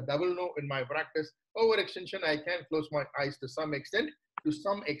underextension is a double no in my practice. Overextension, I can close my eyes to some extent,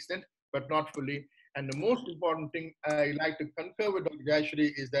 but not fully. And the most important thing I like to concur with Dr.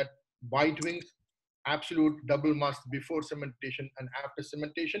 Jayashree is that bite wings, absolute double must before cementation and after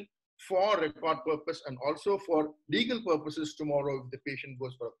cementation, for record purpose and also for legal purposes tomorrow if the patient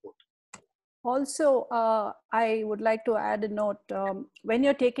goes for a court. Also, I would like to add a note. When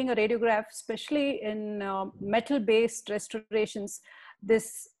you're taking a radiograph, especially in metal-based restorations,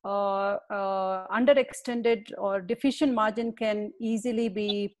 this underextended or deficient margin can easily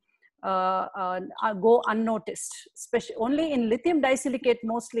be go unnoticed. Especially only in lithium disilicate,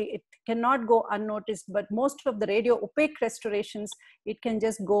 mostly it cannot go unnoticed, but most of the radio opaque restorations, it can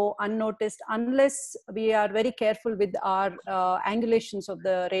just go unnoticed unless we are very careful with our angulations of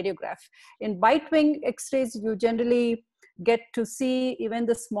the radiograph. In bite wing X-rays, you generally get to see even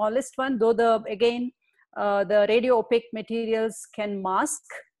the smallest one, though the radio opaque materials can mask,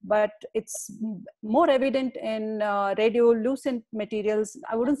 but it's more evident in radiolucent materials.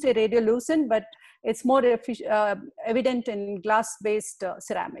 I wouldn't say radiolucent, but it's more evident in glass-based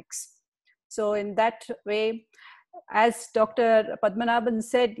ceramics. So in that way, as Dr. Padmanabhan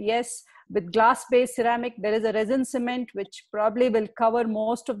said, yes, with glass-based ceramic, there is a resin cement which probably will cover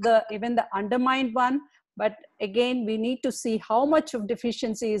most of even the undermined one. But again, we need to see how much of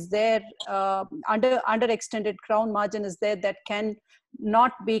deficiency is there, underextended crown margin is there that can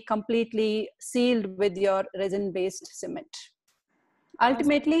not be completely sealed with your resin-based cement.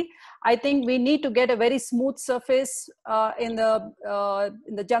 Ultimately, I think we need to get a very smooth surface in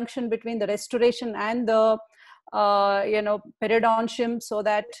the junction between the restoration and the periodontium, so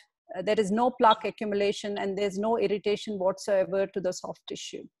that there is no plaque accumulation and there's no irritation whatsoever to the soft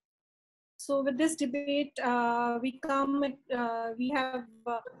tissue. So with this debate, we have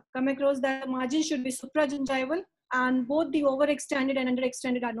come across that the margin should be supragingival, and both the overextended and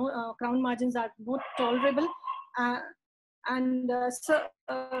underextended are crown margins are not tolerable.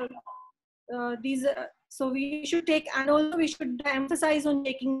 So we should take, and also we should emphasize on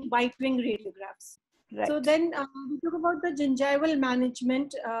taking bite wing radiographs. Right. So then we talk about the gingival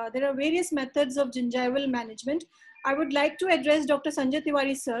management. There are various methods of gingival management. I would like to address Dr. Sanjay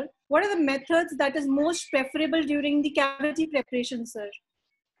Tiwari, sir. What are the methods that is most preferable during the cavity preparation, sir?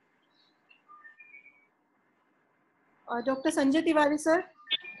 Dr. Sanjay Tiwari, sir.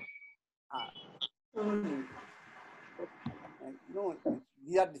 No,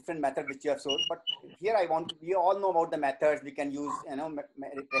 these are different methods which you have shown, but here we all know about the methods we can use,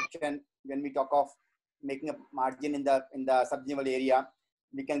 retraction. When we talk of making a margin in the subgingival area,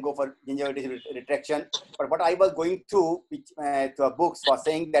 we can go for gingival retraction. But what I was going through books was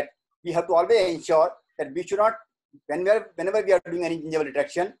saying that we have to always ensure that we should not, whenever we are doing any gingival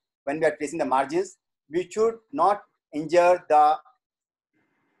retraction, when we are placing the margins, we should not injure the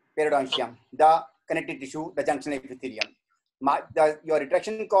periodontium, the connective tissue, the junction epithelium. Your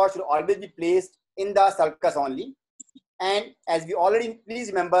retraction cord should always be placed in the sulcus only. And as we already, please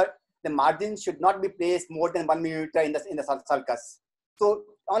remember, the margin should not be placed more than 1 millimeter in the sulcus. So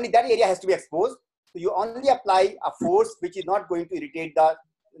only that area has to be exposed. So you only apply a force which is not going to irritate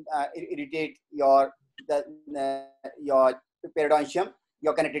your periodontium,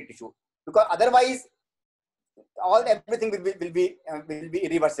 your connective tissue, because otherwise everything will be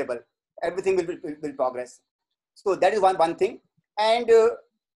irreversible. Everything will progress. So that is one thing. And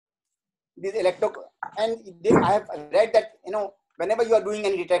this I have read that whenever you are doing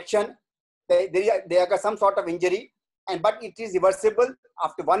any retraction, there are some sort of injury, but it is reversible.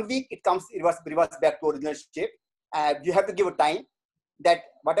 After 1 week, it comes reverse back to original shape. You have to give a time that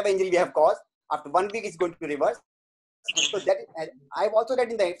whatever injury we have caused, after 1 week, it's going to reverse. So that I've also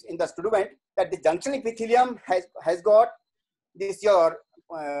read in the student that the junction epithelium has got this, your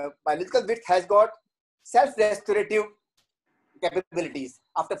biological width has got self-restorative capabilities.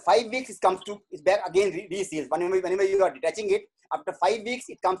 After 5 weeks, it's back again, reseals. Whenever you are detaching it, after 5 weeks,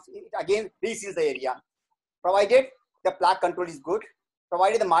 it again reseals the area. Provided the plaque control is good,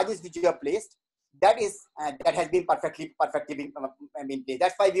 provided the margins which you have placed, that has been perfectly been placed.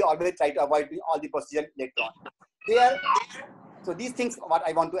 That's why we always try to avoid all the procedure later on. So these things, what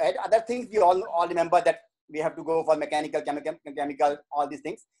I want to add. Other things we all remember that we have to go for mechanical, chemical, all these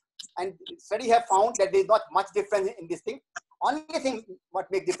things. And study have found that there is not much difference in this thing. Only thing what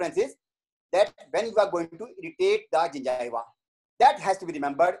makes difference is that when you are going to irritate the gingiva, that has to be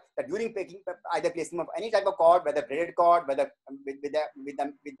remembered, that during either placement of any type of cord, whether braided cord, whether with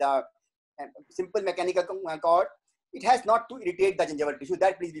the simple mechanical cord, it has not to irritate the gingival tissue.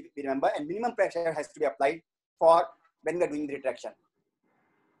 That please be remember, and minimum pressure has to be applied for when we are doing the retraction.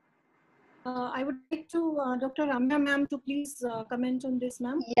 I would like to Dr. Ramya ma'am to please comment on this,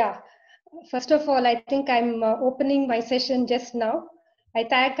 ma'am. Yeah. First of all, I think I'm opening my session just now. I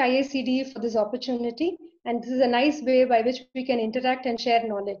thank IACDE for this opportunity, and this is a nice way by which we can interact and share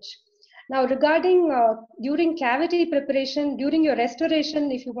knowledge. Now, regarding during cavity preparation, during your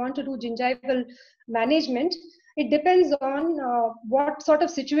restoration, if you want to do gingival management, It depends on what sort of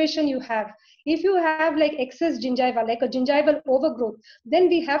situation you have. If you have like excess gingiva, like a gingival overgrowth, then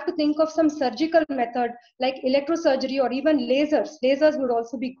we have to think of some surgical method like electrosurgery or even lasers. Lasers would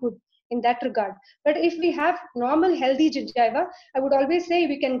also be good in that regard. But if we have normal healthy gingiva, I would always say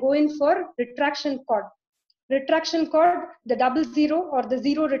we can go in for retraction cord. Retraction cord, the 00 or the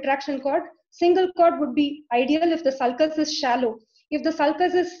 0 retraction cord. Single cord would be ideal if the sulcus is shallow. If the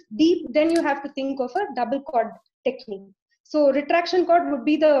sulcus is deep, then you have to think of a double cord technique. So retraction cord would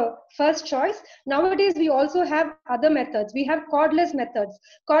be the first choice. Nowadays, we also have other methods. We have cordless methods.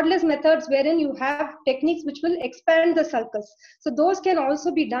 Cordless methods wherein you have techniques which will expand the sulcus. So those can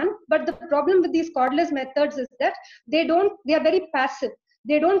also be done. But the problem with these cordless methods is that they are very passive.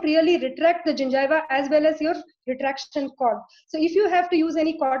 They don't really retract the gingiva as well as your retraction cord. So if you have to use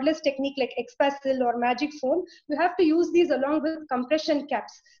any cordless technique like Expasil or magic foam, you have to use these along with compression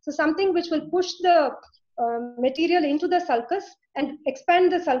caps. So something which will push the material into the sulcus and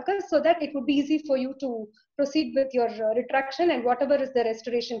expand the sulcus so that it would be easy for you to proceed with your retraction and whatever is the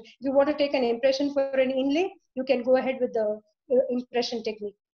restoration. If you want to take an impression for an inlay, you can go ahead with the impression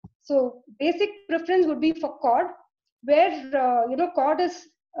technique. So basic preference would be for cord, where cord is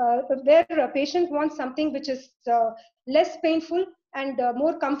where a patient wants something which is less painful and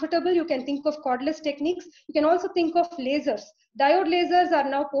more comfortable. You can think of cordless techniques. You can also think of lasers. Diode lasers are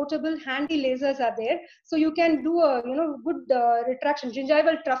now portable, handy lasers are there. So you can do a good retraction,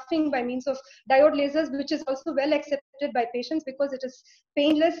 gingival troughing by means of diode lasers, which is also well accepted by patients because it is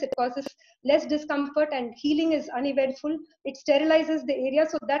painless, it causes less discomfort and healing is uneventful. It sterilizes the area,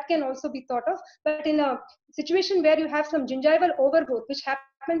 so that can also be thought of. But in a situation where you have some gingival overgrowth, which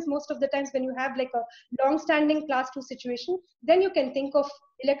happens most of the times when you have like a long-standing class 2 situation, then you can think of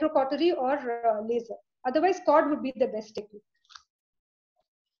electrocautery or laser. Otherwise, cord would be the best technique.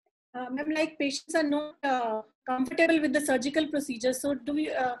 Ma'am, like patients are not comfortable with the surgical procedure, so do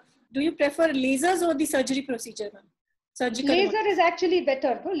you prefer lasers or the surgery procedure, ma'am? Surgical laser one. is actually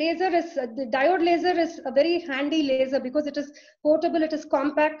better. Laser is the diode laser is a very handy laser because it is portable, it is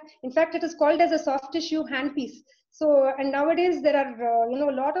compact. In fact, it is called as a soft tissue handpiece. So, and nowadays there are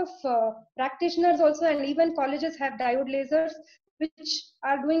a lot of practitioners also, and even colleges have diode lasers which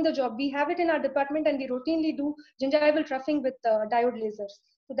are doing the job. We have it in our department, and we routinely do gingival troughing with diode lasers.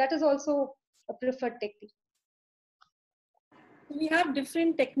 So that is also a preferred technique. We have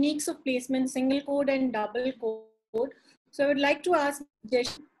different techniques of placement, single code and double code. So I would like to ask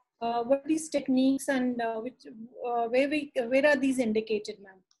Jason, what are these techniques and where are these indicated,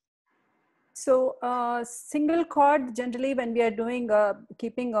 ma'am? So single cord, generally when we are doing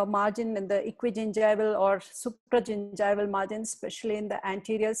keeping a margin in the equigingival or supragingival margin, especially in the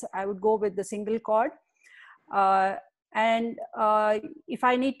anteriors, I would go with the single cord. And if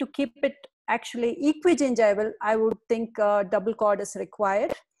I need to keep it actually equigingival, I would think double cord is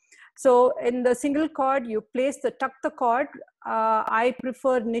required. So in the single cord, you tuck the cord. I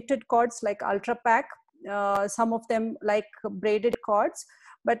prefer knitted cords like Ultra Pack. Some of them like braided cords.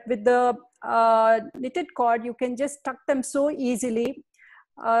 But with the knitted cord, you can just tuck them so easily.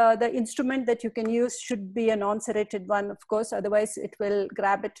 The instrument that you can use should be a non-serrated one, of course, otherwise it will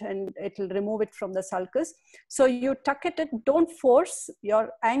grab it and it will remove it from the sulcus. So you tuck it and don't force.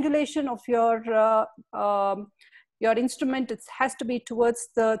 Your angulation of your instrument, it has to be towards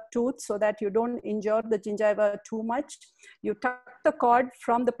the tooth so that you don't injure the gingiva too much. You tuck the cord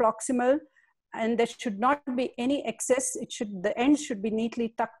from the proximal, and there should not be any excess. The end should be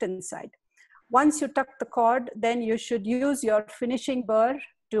neatly tucked inside. Once you tuck the cord, then you should use your finishing burr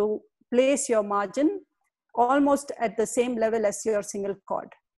to place your margin almost at the same level as your single cord.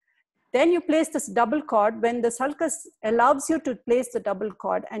 Then you place this double cord. When the sulcus allows you to place the double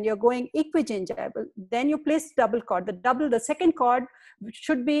cord and you're going equigingival, then you place double cord. The second cord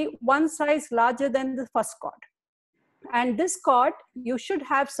should be one size larger than the first cord. And this cord, you should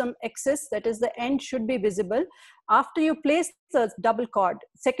have some excess, that is the end should be visible. After you place the double cord,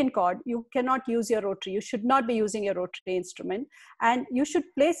 second cord, you cannot use your rotary. You should not be using your rotary instrument. And you should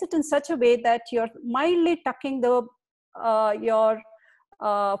place it in such a way that you're mildly tucking your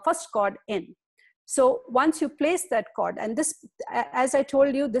first cord in. So once you place that cord, and this, as I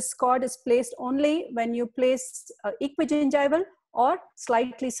told you, this cord is placed only when you place equigingival or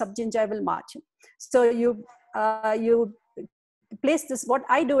slightly subgingival margin. So you place this. What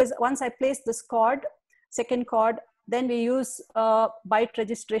I do is, once I place this cord, second cord, then we use bite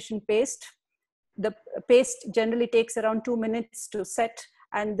registration paste. The paste generally takes around 2 minutes to set,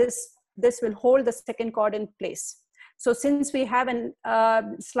 and this will hold the second cord in place. So since we have a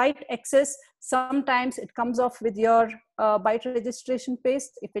slight excess, sometimes it comes off with your bite registration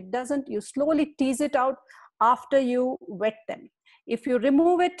paste. If it doesn't, you slowly tease it out after you wet them. If you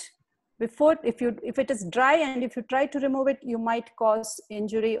remove it before, if it is dry and if you try to remove it, you might cause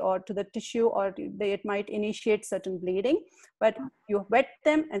injury or to the tissue, or it might initiate certain bleeding. But you wet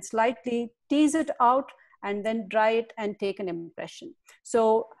them and slightly tease it out and then dry it and take an impression.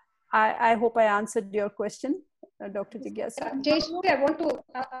 So I hope I answered your question, Dr. Jigyasa. Jayashree, I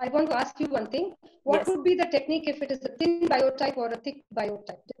want to ask you one thing. What Yes. would be the technique if it is a thin biotype or a thick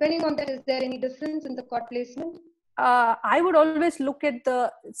biotype? Depending on that, is there any difference in the cord placement? I would always look at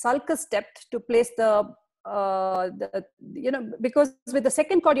the sulcus depth to place because with the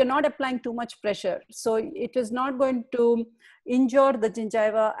second cord, you're not applying too much pressure. So it is not going to injure the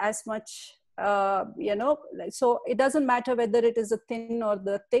gingiva as much, so it doesn't matter whether it is a thin or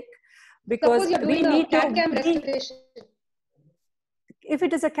the thick, because Suppose you're we doing need a CAD-CAM restoration. If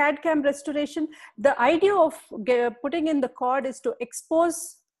it is a CAD-CAM restoration, the idea of putting in the cord is to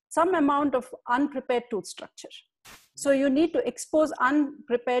expose some amount of unprepared tooth structure. So you need to expose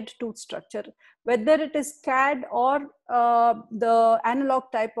unprepared tooth structure, whether it is CAD or the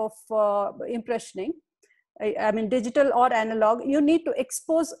analog type of impressioning. I mean, digital or analog, you need to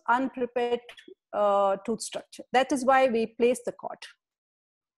expose unprepared tooth structure. That is why we place the cord.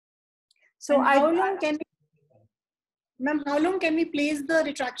 So how long can we place the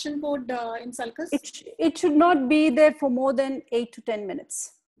retraction cord in sulcus? It should not be there for more than 8 to 10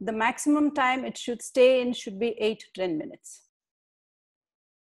 minutes. The maximum time it should stay in should be 8 to 10 minutes.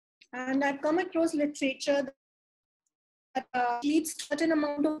 And I've come across literature that leads to a certain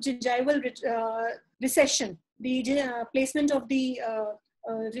amount of gingival recession, the placement of the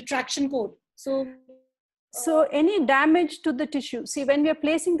retraction cord. So any damage to the tissue, see, when we are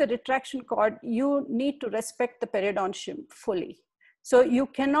placing the retraction cord, you need to respect the periodontium fully. So you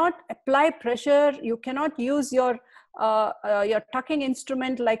cannot apply pressure, you cannot use your tucking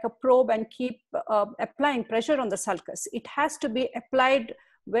instrument like a probe and keep applying pressure on the sulcus. It has to be applied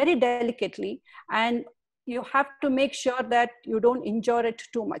very delicately, and you have to make sure that you don't injure it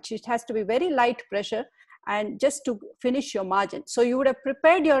too much. It has to be very light pressure and just to finish your margin. So you would have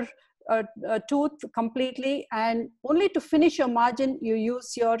prepared your tooth completely, and only to finish your margin you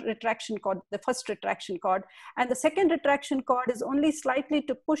use your retraction cord, the first retraction cord, and the second retraction cord is only slightly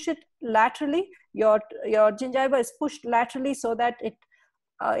to push it laterally. Your gingiva is pushed laterally so that it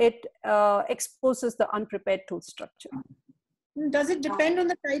exposes the unprepared tooth structure. Does it depend on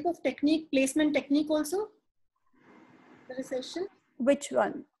the type of placement technique also? The recession? Which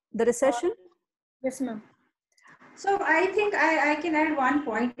one? The recession? Yes, ma'am. So I think I can add one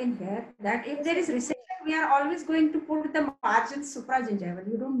point in here, that if there is recession, we are always going to put the margins supragingival.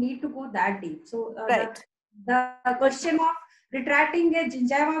 You don't need to go that deep. So right. the question of retracting a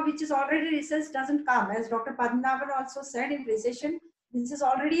gingiva which is already recessed doesn't come. As Dr. Padmanabhan also said, in recession, this is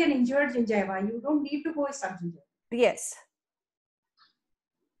already an injured gingiva. You don't need to go a subgingival. Yes.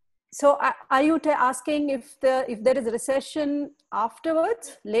 So are you asking if there is a recession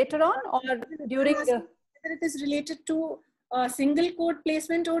afterwards, later on, or during the... Whether it is related to single cord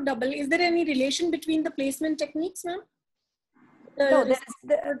placement or double. Is there any relation between the placement techniques, ma'am? No,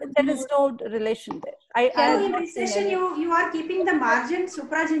 there is no relation there. So in recession, you are keeping the margin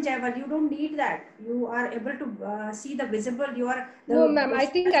supragingival. You don't need that. You are able to see the visible. No, ma'am. I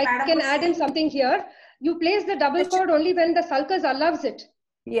think I can add in something here. You place the double cord only when the sulcus allows it.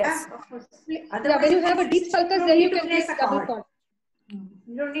 Yes. Yeah, of course. Yeah, when you have a deep sulcus, then you can place a double cord.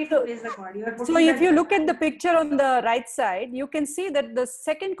 You don't need to place the cord. So if you look at the picture on the right side, you can see that the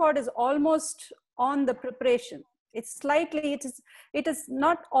second cord is almost on the preparation. It's slightly, it is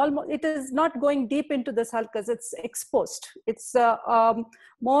not going deep into the sulcus. It's exposed. It's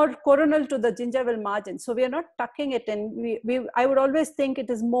more coronal to the gingival margin. So we are not tucking it in. I would always think it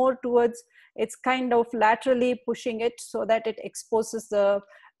is more towards, it's kind of laterally pushing it so that it exposes the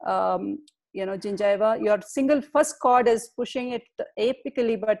gingiva. Your first cord is pushing it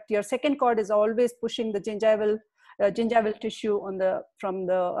apically, but your second cord is always pushing the gingival tissue on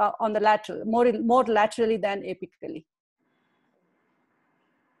the lateral, more laterally than apically.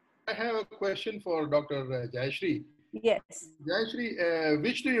 I have a question for Dr. Jayashree. Yes. Jayashree,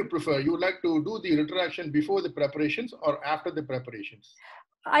 which do you prefer? You would like to do the retraction before the preparations or after the preparations?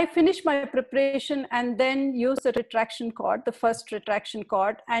 I finish my preparation and then use the retraction cord, the first retraction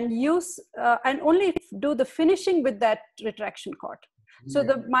cord, and only do the finishing with that retraction cord. So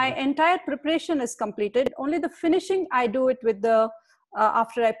my entire preparation is completed. Only the finishing I do it with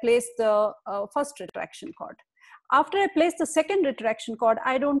after I place the first retraction cord. After I place the second retraction cord,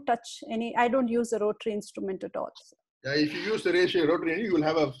 I don't use a rotary instrument at all. Yeah, if you use the rotary, you will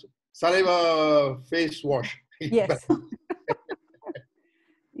have a saliva face wash. Yes.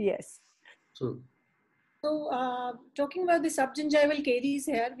 Yes. So, So talking about the subgingival caries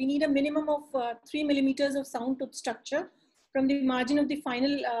here, we need a minimum of 3 millimeters of sound tooth structure from the margin of the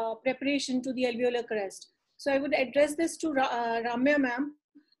final preparation to the alveolar crest. So I would address this to Ramya ma'am.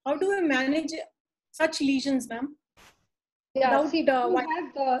 How do we manage such lesions, ma'am? Yeah, see, when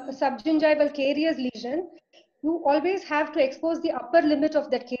you have a subgingival caries lesion, you always have to expose the upper limit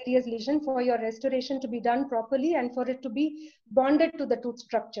of that caries lesion for your restoration to be done properly and for it to be bonded to the tooth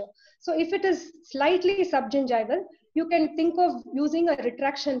structure. So if it is slightly subgingival, you can think of using a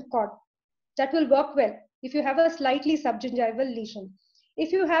retraction cord. That will work well if you have a slightly subgingival lesion.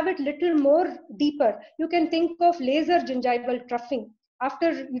 If you have it little more deeper, you can think of laser gingival troughing.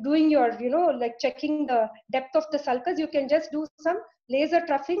 After doing your, like checking the depth of the sulcus, you can just do some laser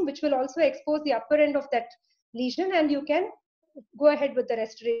troughing, which will also expose the upper end of that lesion, and you can go ahead with the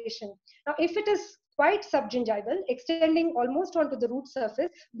restoration. Now, if it is quite subgingival, extending almost onto the root surface,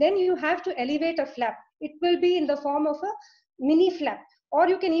 then you have to elevate a flap. It will be in the form of a mini flap. Or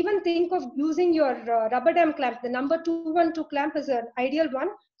you can even think of using your rubber dam clamp. The number 212 clamp is an ideal one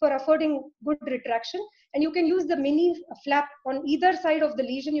for affording good retraction. And you can use the mini flap on either side of the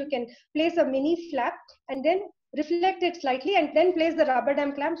lesion. You can place a mini flap and then reflect it slightly and then place the rubber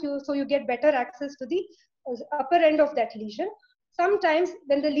dam clamp so you get better access to the upper end of that lesion. Sometimes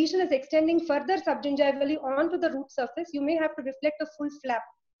when the lesion is extending further subgingivally onto the root surface, you may have to reflect a full flap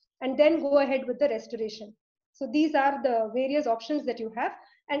and then go ahead with the restoration. So these are the various options that you have.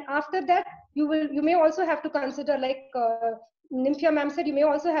 And after that, you may also have to consider, like Nymphia ma'am said, you may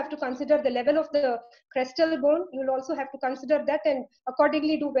also have to consider the level of the crestal bone. You will also have to consider that and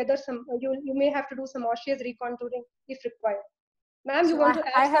accordingly do whether you may have to do some osseous recontouring if required. Ma'am, you want to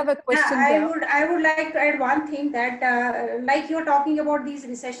add? I have a question Yeah, here. I would like to add one thing that like you're talking about these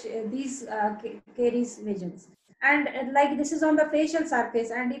caries lesions, and like this is on the facial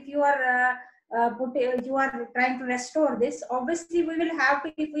surface, and if you are you are trying to restore this, obviously we will have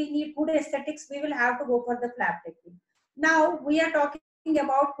to, if we need good aesthetics, we will have to go for the flap technique. Now we are talking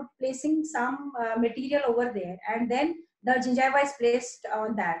about placing some material over there, and then the gingiva is placed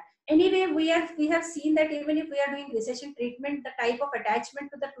on that. Anyway, we have seen that even if we are doing recession treatment, the type of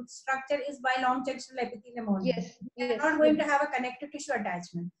attachment to the tooth structure is by long junctional epithelium only. Yes, we are not going to have a connective tissue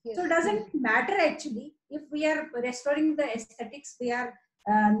attachment. Yes, so it doesn't matter actually if we are restoring the aesthetics, we are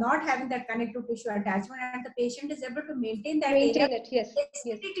not having that connective tissue attachment, and the patient is able to maintain that area. Yes.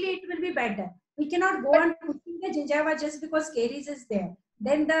 Aesthetically, it will be better. We cannot go on pushing the gingiva just because caries is there.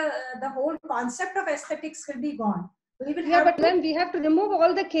 Then the whole concept of aesthetics will be gone. We will but then we have to remove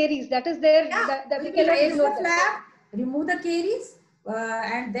all the caries. That is there. Yeah, that we cannot raise the ignore flap, remove the caries,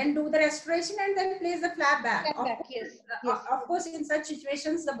 and then do the restoration, and then place the flap back. Of course, in such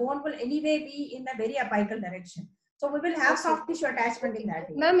situations, the bone will anyway be in a very apical direction. So we will have soft tissue attachment in that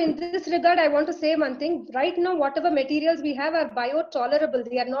area. Ma'am, in this regard, I want to say one thing. Right now, whatever materials we have are biotolerable.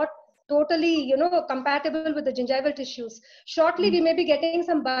 They are not totally, compatible with the gingival tissues. Shortly, we may be getting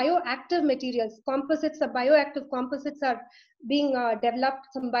some bioactive materials. Composites, the bioactive composites are being developed.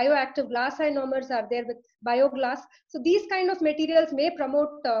 Some bioactive glass ionomers are there with bioglass. So these kind of materials may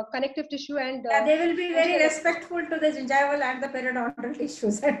promote connective tissue and they will be very respectful to the gingival and the periodontal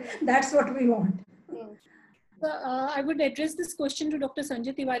tissues. That's what we want. I would address this question to Dr.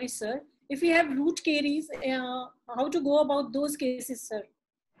 Sanjay Tiwari, sir. If we have root caries, how to go about those cases, sir?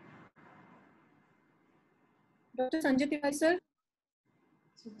 Dr. Sanjay Tiwari, sir?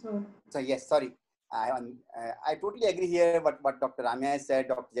 So yes, sorry. I totally agree here what Dr. Ramya has said,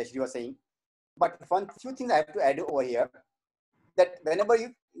 Dr. Jayashree was saying. But few things I have to add over here. That whenever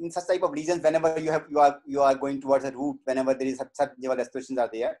you, in such type of lesions, whenever you are going towards a root, whenever there is subgingival restorations are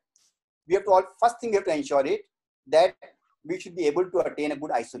there, we have to first thing we have to ensure it that we should be able to attain a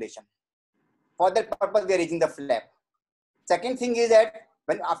good isolation. For that purpose, we are raising the flap. Second thing is that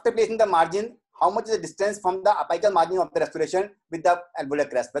when after placing the margin, how much is the distance from the apical margin of the restoration with the alveolar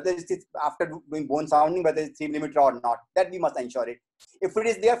crest, whether it is after doing bone sounding, whether it's 3 mm or not, that we must ensure it. If it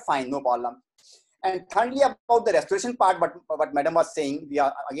is there, fine, no problem. And thirdly, about the restoration part, what Madam was saying,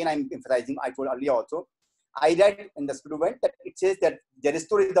 I'm emphasizing, I told earlier also, I read in the supplement that it says that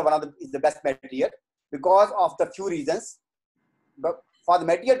Resto is the best material because of the few reasons. But for the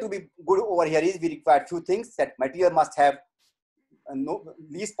material to be good over here we require few things. That material must have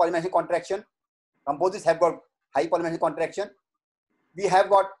least polymerization contraction. Composites have got high polymerization contraction. We have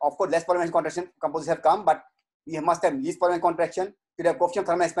got, of course, less polymerization contraction. Composites have come, but we must have least polymerization contraction. We have coefficient of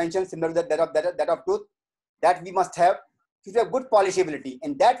thermal expansion similar to that of tooth. That we must have. If you have good polishability,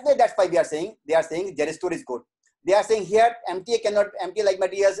 in that way, that's why they are saying Resto is good. They are saying here MTA like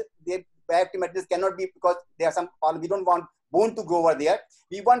materials, bioactive materials cannot be, because there are some, we don't want bone to grow over there.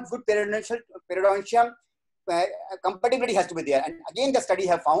 We want good periodontium compatibility has to be there. And again, the study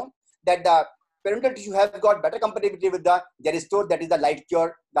have found that the parental tissue have got better compatibility with the Resto, that is the light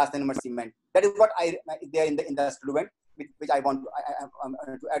cured glass ionomer cement. That is what I there in the student, which I want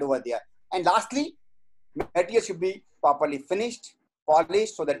to add over there. And lastly, material should be properly finished,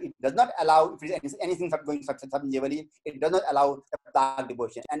 polished, so that it does not allow, if it is anything going subjectively, it does not allow the plaque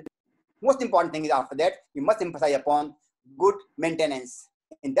deposition. And most important thing is, after that, we must emphasize upon good maintenance.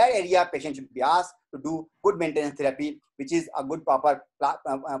 In that area, patient should be asked to do good maintenance therapy, which is a good proper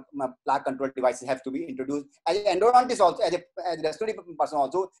plaque control devices have to be introduced. As an endodontist also, as a respiratory person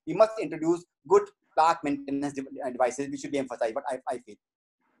also, we must introduce good plaque maintenance devices, which should be emphasized, but I feel.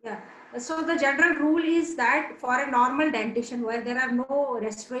 Yeah, so the general rule is that for a normal dentition where there are no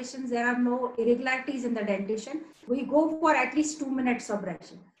restorations, there are no irregularities in the dentition, we go for at least 2 minutes of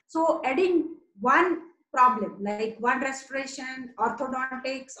brushing. So adding one problem like one restoration,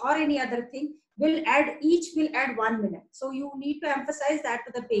 orthodontics, or any other thing each will add 1 minute. So you need to emphasize that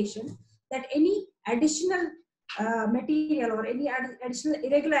to the patient, that any additional material or any additional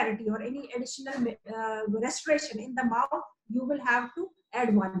irregularity or any additional restoration in the mouth, you will have to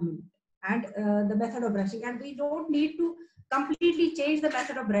add 1 minute. And the method of brushing, and we don't need to completely change the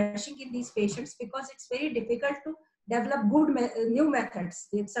method of brushing in these patients, because it's very difficult to develop good new methods.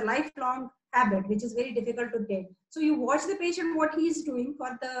 It's a lifelong habit which is very difficult to take. So you watch the patient what he is doing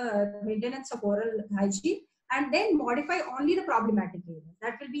for the maintenance of oral hygiene, and then modify only the problematic areas.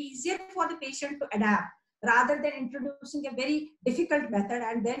 That will be easier for the patient to adapt, rather than introducing a very difficult method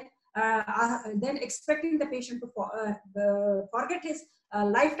and then expecting the patient to forget his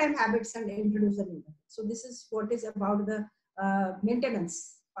lifetime habits and introduce a new method. So this is what is about the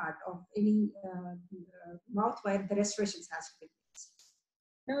maintenance part of any mouth where the restorations has to be.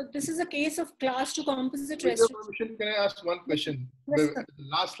 Now, this is a case of class 2 composite With your restoration. permission, can I ask one question? Yes, The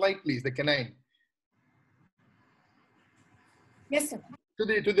last slide, please, the canine. Yes, sir.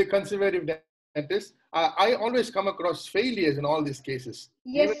 To the conservative dentist, I always come across failures in all these cases.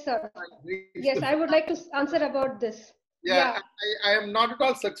 Yes, sir. Yes, I would like to answer about this. Yeah. I am not at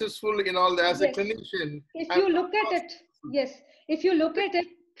all successful in all that. As a clinician, if you look at it, if you look at it,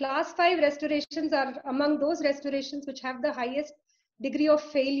 class 5 restorations are among those restorations which have the highest degree of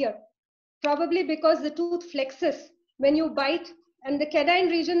failure, probably because the tooth flexes when you bite, and the canine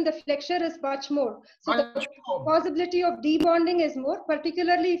region, the flexure is much more. So the possibility of debonding is more,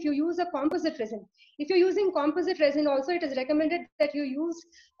 particularly if you use a composite resin. If you're using composite resin also, it is recommended that you use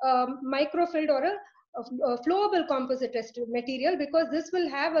microfilled or a flowable composite material, because this will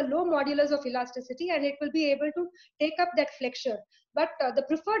have a low modulus of elasticity and it will be able to take up that flexure. But the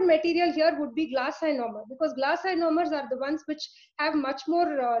preferred material here would be glass ionomer, because glass ionomers are the ones which have much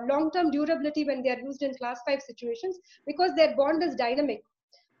more long-term durability when they are used in class 5 situations, because their bond is dynamic.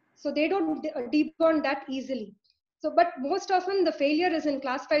 So they don't debond that easily. So, but most often the failure is in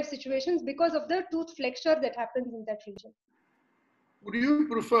class 5 situations because of the tooth flexure that happens in that region. Would you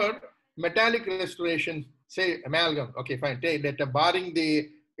prefer metallic restoration, say amalgam? Okay, fine. Take that, barring the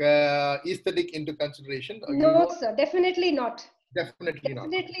aesthetic into consideration. No, sir, definitely not.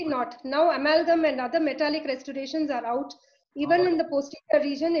 Definitely not. Now amalgam and other metallic restorations are out. Even in the posterior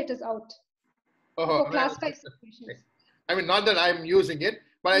region, it is out. For class 5 situations. I mean, not that I'm using it,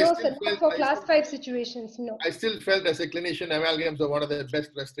 but no, I still sir, felt, not for class 5 situations, no. I still felt as a clinician, amalgams are one of the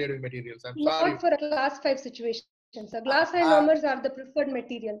best restorative materials. I'm sorry. Not for a class 5 situation. So glass ionomers are the preferred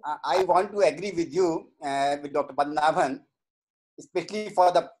material. I want to agree with you, with Dr. Padmanabhan, especially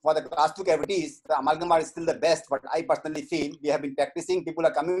for the class 2 cavities. The amalgam are still the best, but I personally feel we have been practicing. People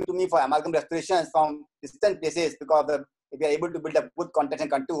are coming to me for amalgam restorations from distant places because if we are able to build up good contours and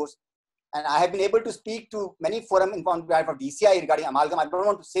contours. And I have been able to speak to many forums in front of DCI regarding amalgam. I don't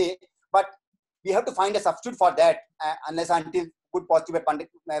want to say, but we have to find a substitute for that unless until good positive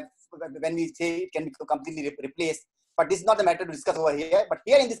when we say it can be completely replaced. But this is not the matter to discuss over here. But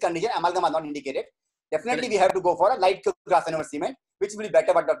here in this condition, amalgam are not indicated. Definitely, we have to go for a light glass ionomer cement, which will be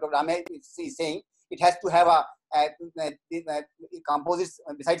better. But Dr. Rame is saying it has to have a composites.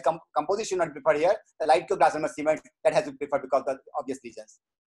 Besides composition, not preferred here. The light glass ionomer cement that has to be preferred because of the obvious reasons.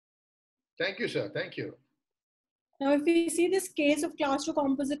 Thank you, sir. Thank you. Now, if we see this case of class 2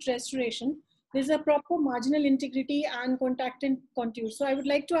 composite restoration, there's a proper marginal integrity and contact and contour. So I would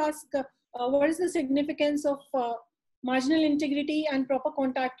like to ask, what is the significance of marginal integrity and proper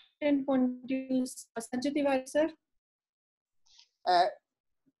contact and contours? Sanjay Tiwari, sir?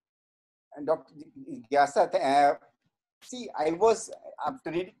 Dr. Gyasa, see, I was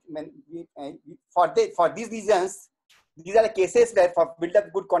after reading for these reasons. These are the cases where for build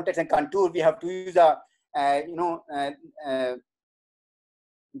up good context and contour, we have to use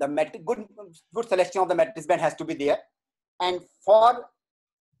good selection of the matrix band has to be there. And for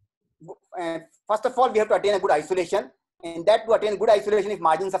first of all, we have to attain a good isolation. And that to attain good isolation, if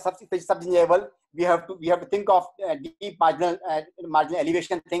margins are subgingival, we have to think of deep marginal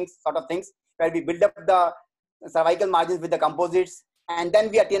elevation sort of things, where we build up the cervical margins with the composites, and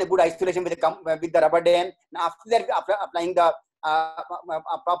then we attain a good isolation with the rubber dam. And after that, applying the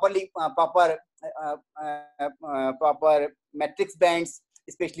proper matrix bands,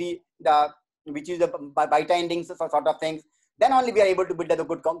 especially which is the bita endings sort of things. Then only we are able to build a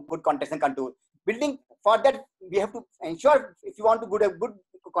good context and contour. Building for that, we have to ensure, if you want to build a good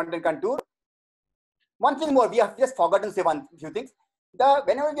content contour. One thing more, we have just forgotten to say few things.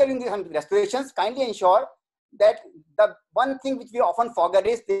 Whenever we are doing these restorations, kindly ensure that the one thing which we often forget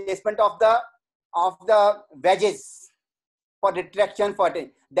is placement of the wedges for retraction, for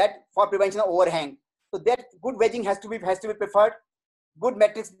prevention of overhang. So that good wedging has to be preferred. Good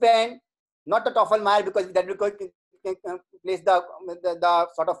matrix band, not the Toffelmayer, because that will place the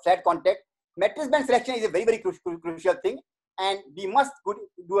sort of flat contact. Matrix band selection is a very, very crucial thing, and we must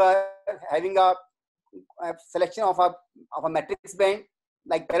having a selection of a matrix band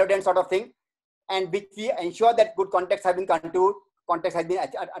like Pelodent sort of thing, and which we ensure that good contacts have been contoured, context has been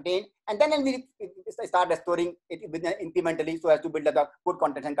attained, and then we start restoring it incrementally so as to build up the good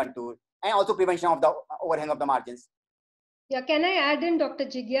context and contour, and also prevention of the overhang of the margins. Yeah, can I add in Dr.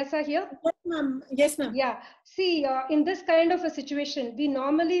 Jigyasa here? Yes, ma'am. Yes, ma'am. Yeah, see, in this kind of a situation, we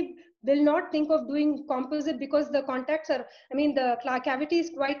normally will not think of doing composite because the contacts are, the cavity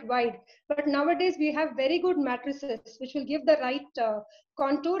is quite wide. But nowadays we have very good matrices which will give the right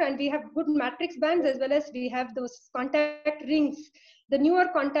contour, and we have good matrix bands, as well as we have those contact rings. The newer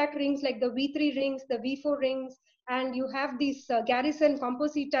contact rings like the V3 rings, the V4 rings, and you have these Garrison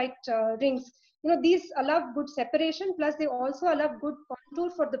compositite rings. These allow good separation, plus they also allow good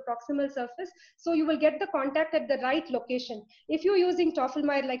contour for the proximal surface. So you will get the contact at the right location. If you're using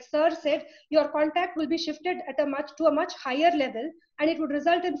Toffelmayer, like Sir said, your contact will be shifted to a much higher level, and it would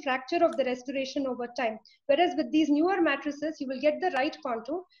result in fracture of the restoration over time. Whereas with these newer matrices, you will get the right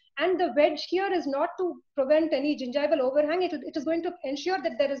contour, and the wedge here is not to prevent any gingival overhang. It is going to ensure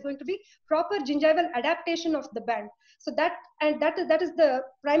that there is going to be proper gingival adaptation of the band. So that is the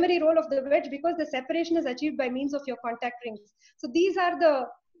primary role of the wedge, because the separation is achieved by means of your contact rings. So these are the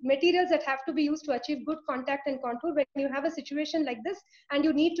materials that have to be used to achieve good contact and contour when you have a situation like this and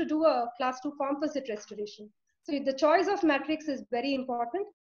you need to do a class 2 composite restoration. So the choice of matrix is very important,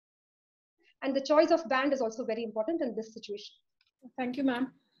 and the choice of band is also very important in this situation. Thank you,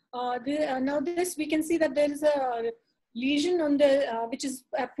 ma'am. Now we can see that there is a lesion on the which is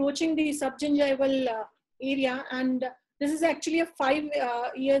approaching the subgingival area, and this is actually a 5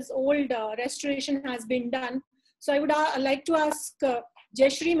 years old restoration has been done. So I would like to ask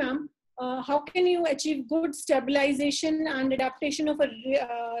Jayashree ma'am, how can you achieve good stabilization and adaptation of a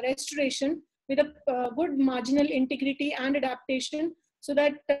restoration with a good marginal integrity and adaptation, so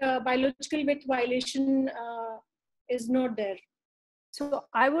that biological width violation is not there? So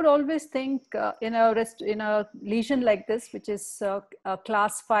I would always think in a lesion like this, which is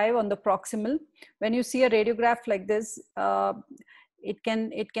class 5 on the proximal, when you see a radiograph like this, it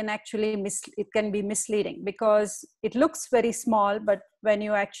can actually be misleading, because it looks very small, but when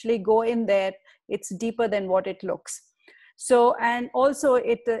you actually go in there, it's deeper than what it looks. So, and also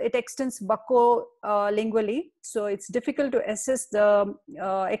it extends bucco-lingually, so it's difficult to assess the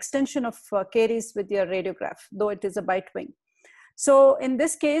extension of caries with your radiograph, though it is a bite wing. So in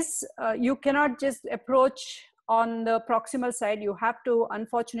this case, you cannot just approach on the proximal side. You have to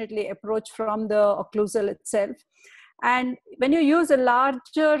unfortunately approach from the occlusal itself. And when you use a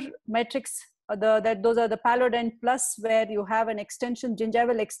larger matrix, those are the Pelodent plus, where you have an extension,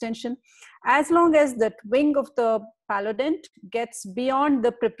 gingival extension, as long as that wing of the Pelodent gets beyond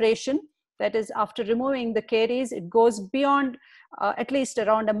the preparation, that is after removing the caries, it goes beyond at least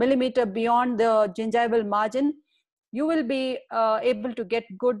around 1 millimeter beyond the gingival margin, you will be able to get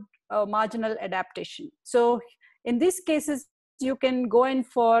good marginal adaptation. So in these cases, you can go in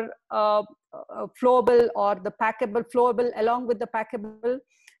for flowable or the packable. Flowable along with the packable,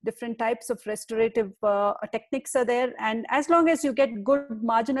 different types of restorative techniques are there. And as long as you get good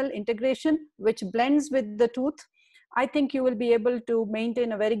marginal integration, which blends with the tooth, I think you will be able to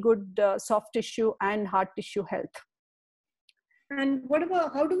maintain a very good soft tissue and hard tissue health. And what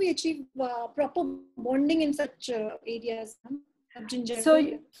about, how do we achieve proper bonding in such areas?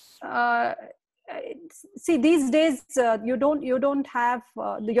 So see, these days you don't have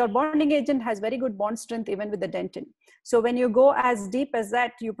your bonding agent has very good bond strength even with the dentin. So when you go as deep as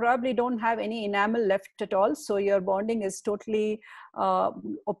that, you probably don't have any enamel left at all. So your bonding is totally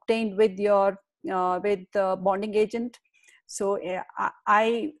obtained with your with the bonding agent. So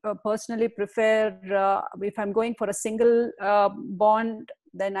I personally prefer, if I'm going for a single bond,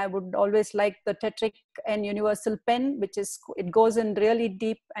 then I would always like the tetric and universal pen, which is, it goes in really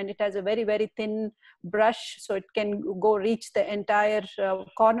deep and it has a very, very thin brush. So it can go reach the entire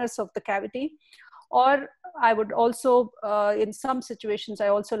corners of the cavity. Or I would also, in some situations, I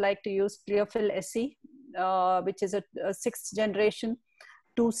also like to use Clearfill SE, which is a 6th generation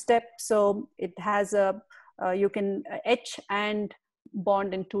 2-step. So it has a, you can etch and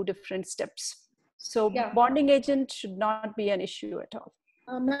bond in 2 different steps. So bonding agent should not be an issue at all.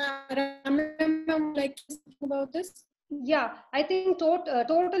 Madam, would like to speak about this? Yeah, I think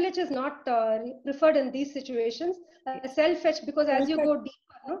total etch is not preferred in these situations. Self-etch, because as you go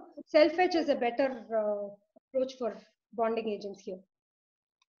deeper, no? Self-etch is a better approach for bonding agents here.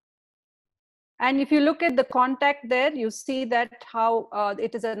 And if you look at the contact there, you see that how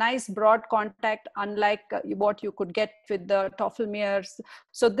it is a nice broad contact, unlike what you could get with the Toffelmeyers.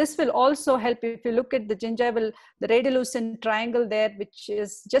 So this will also help. If you look at the gingival, the radiolucent triangle there, which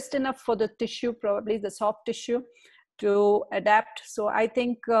is just enough for the tissue, probably the soft tissue, to adapt. So I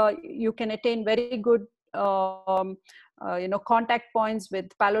think you can attain very good contact points with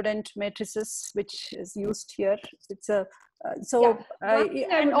pallodent matrices, which is used here. It's a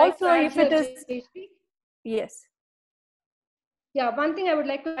and also if it is, yes. Yeah, one thing I would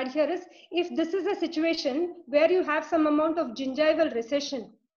like to add here is, if this is a situation where you have some amount of gingival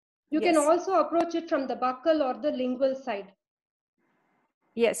recession, you can also approach it from the buccal or the lingual side.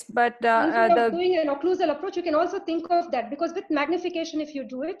 Yes, but instead of doing an occlusal approach, you can also think of that, because with magnification, if you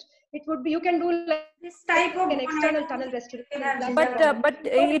do it, it would be, you can do like this type of an external tunnel restoration. But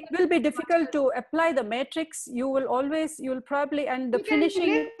it will be difficult to apply the matrix. You will always, you will probably, and the you finishing.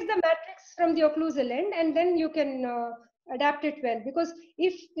 You can place the matrix from the occlusal end, and then you can adapt it well, because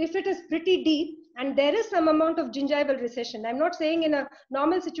if it is pretty deep and there is some amount of gingival recession, I'm not saying in a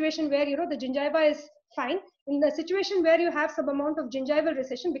normal situation where the gingiva is fine. In the situation where you have some amount of gingival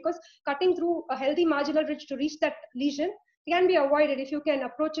recession, because cutting through a healthy marginal ridge to reach that lesion can be avoided if you can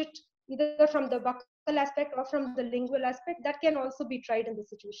approach it either from the buccal aspect or from the lingual aspect. That can also be tried in this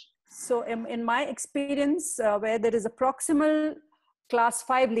situation. So in my experience, where there is a proximal class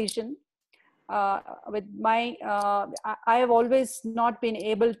 5 lesion, with my, I have always not been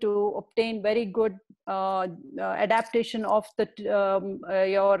able to obtain very good adaptation of the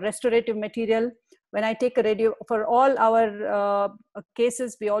your restorative material. When I take a radio, for all our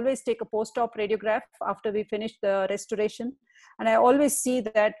cases, we always take a post-op radiograph after we finish the restoration. And I always see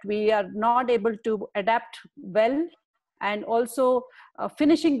that we are not able to adapt well. And also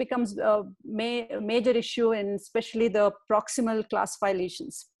finishing becomes a major issue in especially the proximal class 5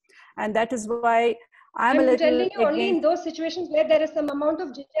 lesions. And that is why I'm a little telling you only in those situations where there is some amount of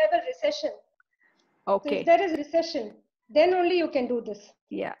gingival recession. Okay. So if there is recession, then only you can do this.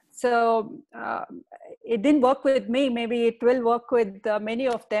 Yeah. So it didn't work with me. Maybe it will work with many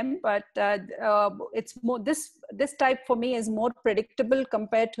of them, but it's more, this type for me is more predictable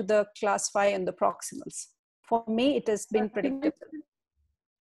compared to the class 5 and the proximals. For me, it has been predictable.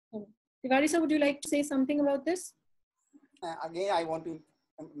 Tiwari sir, would you like to say something about this? Again, I want to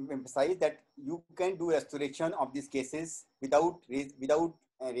emphasize that you can do restoration of these cases without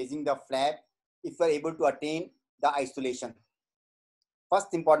raising the flap if you are able to attain the isolation.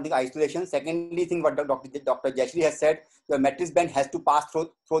 First important thing, isolation. Secondly thing, what Dr. Jayashree has said, your matrix band has to pass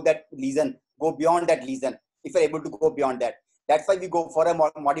through that lesion, go beyond that lesion, if you're able to go beyond that. That's why we go for a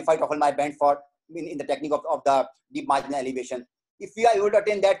modified Toffelmeyer band for in the technique of the deep marginal elevation. If we are able to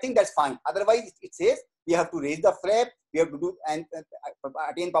attain that thing, that's fine. Otherwise, it says we have to raise the flap, we have to do and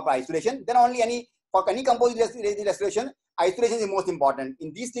attain proper isolation. Then only for any composite restoration, isolation is the most important.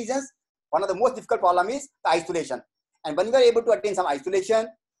 In these lesions, one of the most difficult problem is the isolation. And when we are able to attain some isolation,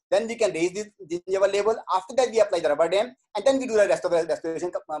 then we can raise this gingival level. After that, we apply the rubber dam, and then we do the rest of the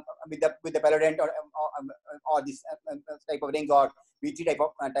restoration with the pallodent or this type of rings or V3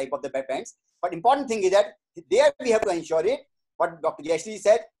 type of the bands. But important thing is that there we have to ensure it. What Dr. Jayashree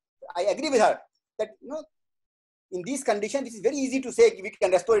said, I agree with her that in these conditions, it is very easy to say we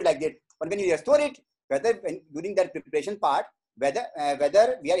can restore it like that. But when you restore it, during that preparation part, whether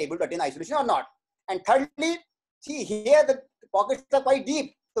we are able to attain isolation or not. And thirdly, see here the pockets are quite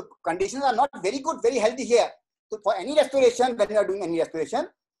deep. The conditions are not very good, very healthy here. So for any restoration, when you are doing any restoration,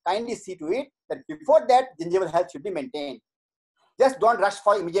 kindly see to it that before that gingival health should be maintained. Just don't rush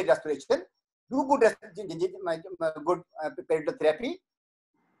for immediate restoration. do good periodic therapy,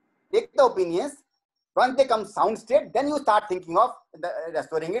 take the opinions. Once they come sound state, then you start thinking of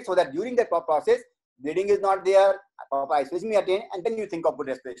restoring it, so that during the process, bleeding is not there, proper isolation is attained, and then you think of good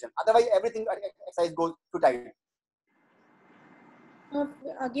respiration. Otherwise, everything exercise goes too tight.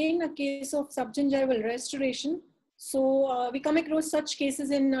 Again, a case of subgingival restoration. So we come across such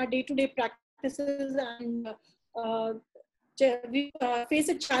cases in day-to-day practices, and we face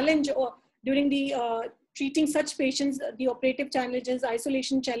a challenge during the treating such patients, the operative challenges,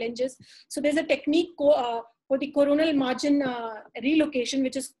 isolation challenges. So there's a technique for the coronal margin relocation,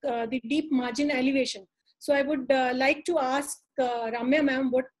 which is the deep margin elevation. So I would like to ask Ramya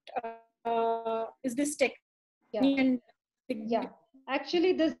ma'am, what is this technique? Yeah.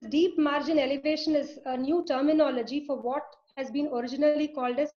 Actually, this deep margin elevation is a new terminology for what has been originally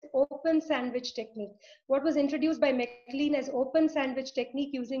called as open sandwich technique. What was introduced by McLean as open sandwich technique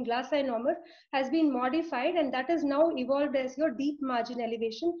using glass ionomer has been modified, and that is now evolved as your deep margin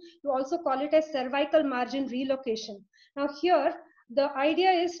elevation. You also call it as cervical margin relocation. Now here, the idea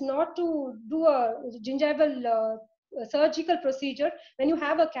is not to do a gingival surgical procedure when you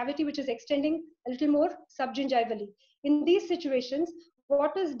have a cavity which is extending a little more subgingivally. In these situations,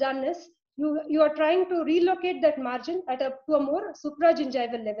 what is done is you are trying to relocate that margin to a more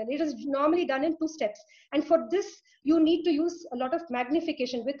supragingival level. It is normally done in 2 steps. And for this, you need to use a lot of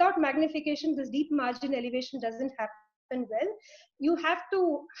magnification. Without magnification, this deep margin elevation doesn't happen well. You have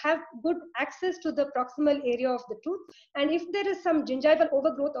to have good access to the proximal area of the tooth. And if there is some gingival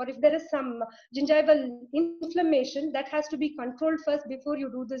overgrowth, or if there is some gingival inflammation, that has to be controlled first before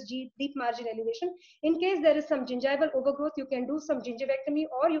you do this deep margin elevation. In case there is some gingival overgrowth, you can do some gingivectomy,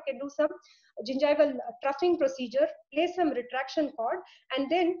 or you can do some gingival troughing procedure, place some retraction cord,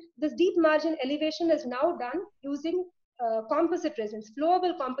 and then this deep margin elevation is now done using composite resins.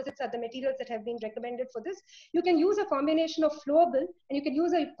 Flowable composites are the materials that have been recommended for this. You can use a combination of flowable, and you can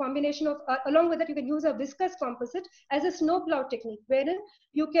use a combination of, along with that, you can use a viscous composite as a snowplow technique, wherein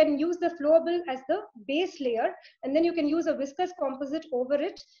you can use the flowable as the base layer, and then you can use a viscous composite over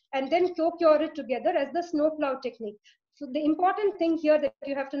it, and then co-cure it together as the snowplow technique. So the important thing here that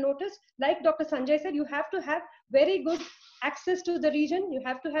you have to notice, like Dr. Sanjay said, you have to have very good access to the region. You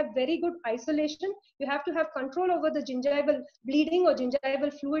have to have very good isolation. You have to have control over the gingival bleeding or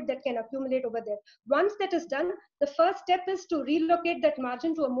gingival fluid that can accumulate over there. Once that is done, the first step is to relocate that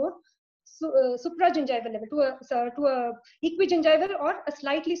margin to a more supragingival level, to a equigingival or a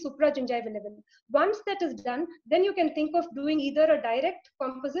slightly supragingival level. Once that is done, then you can think of doing either a direct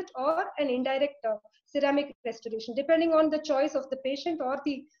composite or an indirect ceramic restoration. Depending on the choice of the patient or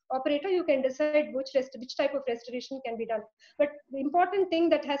the operator, you can decide which type of restoration can be done. But the important thing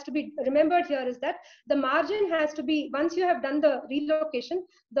that has to be remembered here is that the margin has to be, once you have done the relocation,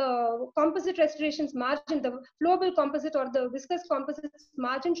 the composite restorations margin, the flowable composite or the viscous composite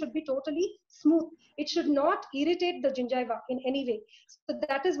margin should be totally smooth. It should not irritate the gingiva in any way. So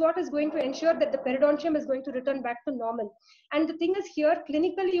that is what is going to ensure that the periodontium is going to return back to normal. And the thing is here,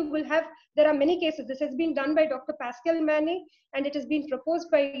 clinically, you will have, there are many cases. This has been done by Dr. Pascal Manet, and it has been proposed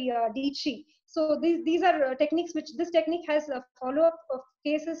by Dichi. So these are techniques which, this technique has a follow-up of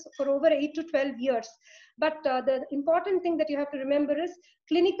cases for over 8 to 12 years. But the important thing that you have to remember is,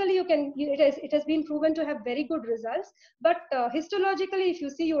 clinically, it has been proven to have very good results. But histologically, if you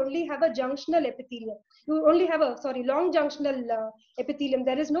see, you only have a junctional epithelium. You only have a, long junctional epithelium.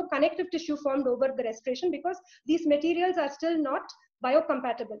 There is no connective tissue formed over the restoration, because these materials are still not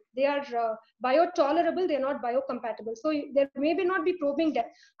biocompatible. They are biotolerable, they are not biocompatible. So there may not be probing depth.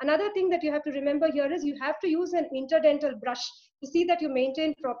 Another thing that you have to remember here is, you have to use an interdental brush to see that you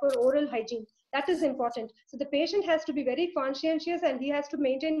maintain proper oral hygiene. That is important. So the patient has to be very conscientious, and he has to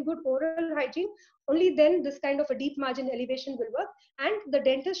maintain good oral hygiene. Only then this kind of a deep margin elevation will work. And the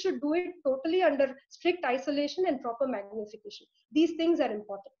dentist should do it totally under strict isolation and proper magnification. These things are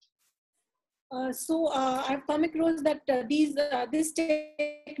important. I've come across that this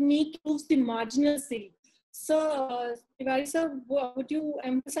technique improves the marginal seal. So, Tiwari sir, would you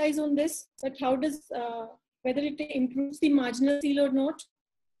emphasize on this? That how does, whether it improves the marginal seal or not?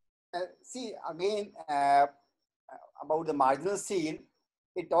 See, again, about the marginal seal,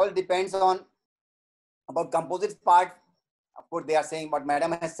 it all depends on about composites part. Of course, they are saying what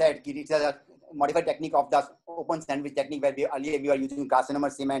Madam has said, it's a modified technique of the open sandwich technique, where earlier we were using glass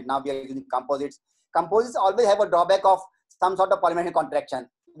ionomer cement, now we are using composites. Composites always have a drawback of some sort of polymetallic contraction.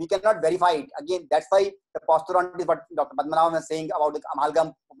 We cannot verify it. Again, that's why the posturodontist, what Dr. Padmanabhan was saying about the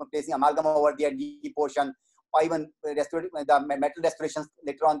amalgam, placing amalgam over the deep portion, or even the metal restorations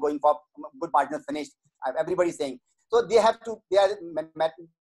later on going for good marginal finish. Everybody is saying. So they have to,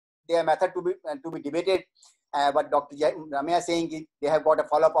 they their method to be debated. But Dr. Ramya is saying they have got a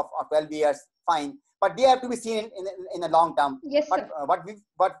follow-up of 12 years, fine. But they have to be seen in the long term. Yes, but what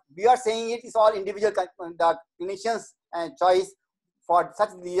we are saying it is all individual, the clinician's choice for such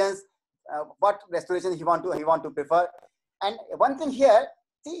reasons, what restoration he want to prefer. And one thing here,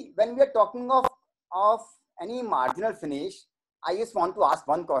 see, when we are talking of any marginal finish, I just want to ask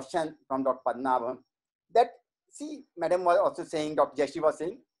one question from Dr. Padmanabhan, that, see, Madam was also saying, Dr. Jashi was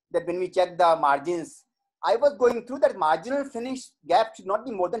saying, that when we check the margins, I was going through that marginal finish gap should not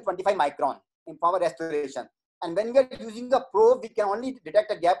be more than 25 micron in power restoration. And when we are using a probe, we can only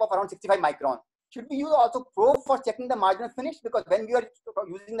detect a gap of around 65 micron. Should we use also probe for checking the marginal finish? Because when we are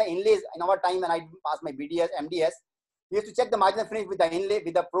using the inlays in our time, and I passed my BDS, MDS, we used to check the marginal finish with the inlay,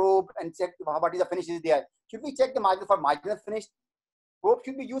 with the probe, and check what is the finish is there. Should we check the margin for marginal finish? Probe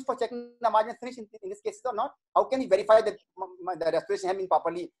should be used for checking the marginal finish in this case or not? How can we verify that the restoration has been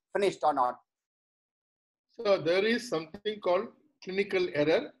properly finished or not? So there is something called clinical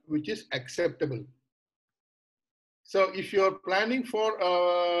error, which is acceptable. So if you're planning for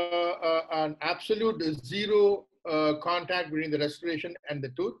an absolute zero contact between the restoration and the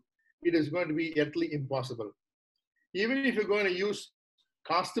tooth, it is going to be earthly impossible. Even if you're going to use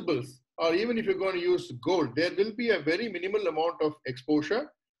castables, or even if you're going to use gold, there will be a very minimal amount of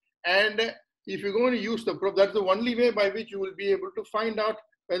exposure. And if you're going to use the probe, that's the only way by which you will be able to find out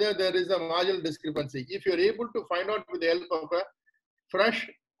whether there is a marginal discrepancy. If you're able to find out with the help of a fresh,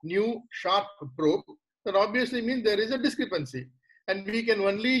 new, sharp probe, that obviously means there is a discrepancy. And we can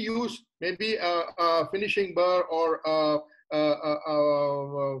only use maybe a finishing burr or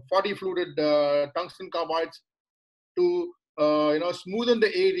 40 fluted tungsten carbides to smoothen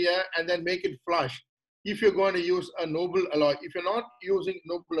the area and then make it flush. If you're going to use a noble alloy, if you're not using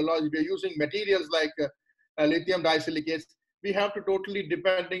noble alloys, if you're using materials like lithium disilicates, we have to totally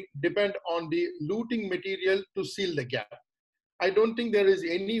depend on the luting material to seal the gap. I don't think there is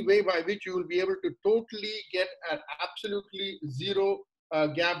any way by which you will be able to totally get an absolutely zero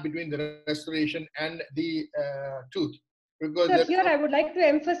gap between the restoration and the tooth. Because so here I would like to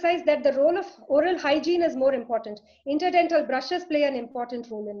emphasize that the role of oral hygiene is more important. Interdental brushes play an important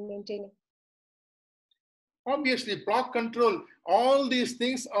role in maintaining. Obviously, plaque control, all these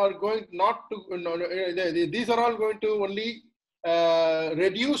things are going not to, these are all going to only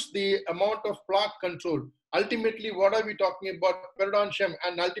reduce the amount of plaque control. Ultimately, what are we talking about? Periodontium,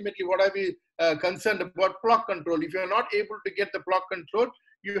 and ultimately, what are we concerned about? Plaque control. If you're not able to get the plaque control,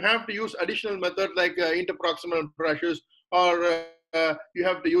 you have to use additional methods like interproximal brushes, or you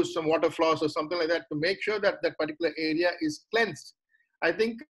have to use some water floss or something like that to make sure that that particular area is cleansed. I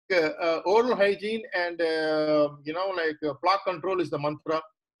think oral hygiene and plaque control is the mantra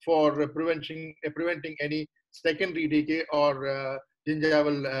for preventing any secondary decay or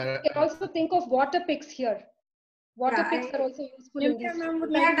gingival. You can also think of water picks here. Water picks are also useful in this.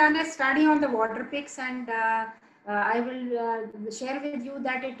 We have done a study on the water picks, and I will share with you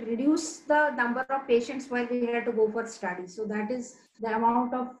that it reduced the number of patients where we had to go for study. So that is the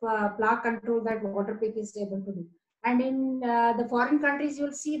amount of plaque control that water pick is able to do. And in the foreign countries, you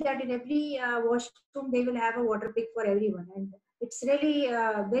will see that in every washroom, they will have a water pick for everyone. And it's really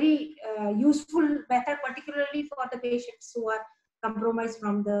very useful method, particularly for the patients who are compromised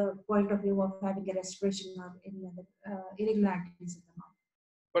from the point of view of having a restoration or any other irregularities in the mouth.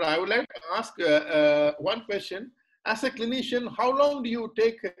 But I would like to ask one question. As a clinician, how long do you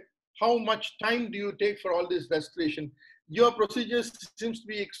take, how much time do you take for all this restoration? Your procedures seems to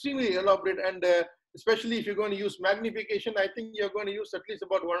be extremely elaborate, and especially if you're going to use magnification, I think you're going to use at least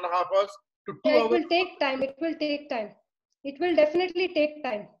about 1.5 hours to 2 hours. It will take time. It will take time. It will definitely take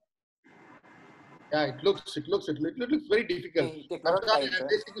time. Yeah, it looks very difficult. I'm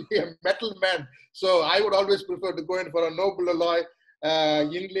basically a metal man, so I would always prefer to go in for a noble alloy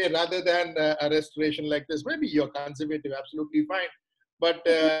inlay rather than a restoration like this. Maybe you're conservative, absolutely fine. But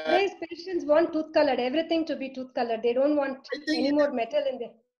today's patients want tooth colored, everything to be tooth colored. They don't want any more metal in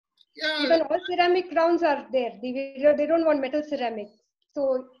there. Yeah. Even all ceramic crowns are there. They don't want metal ceramic.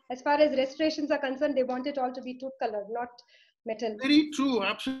 So as far as restorations are concerned, they want it all to be tooth colored, not metal. Very true,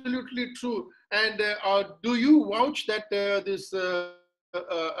 absolutely true. And do you vouch that this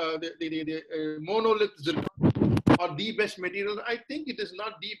monolith zircon are the best material? I think it is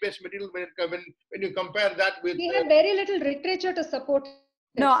not the best material when you compare that with. We have very little literature to support it.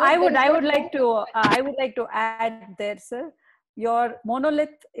 No, I would like to add there, sir. Your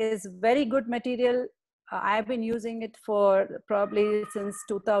monolith is very good material. I've been using it for probably since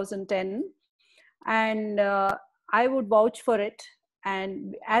 2010, and I would vouch for it.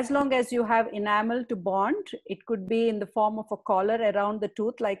 And as long as you have enamel to bond, it could be in the form of a collar around the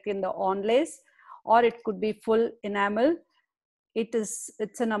tooth, like in the onlays, or it could be full enamel.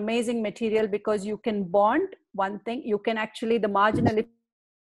 It's an amazing material because you can bond one thing. You can actually, the marginal, if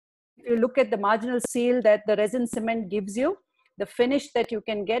you look at the marginal seal that the resin cement gives you, the finish that you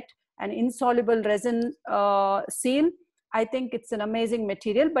can get, an insoluble resin seal, I think it's an amazing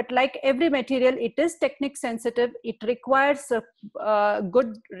material. But like every material, it is technique sensitive. It requires a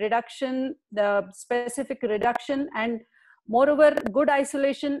good reduction, the specific reduction, and moreover, good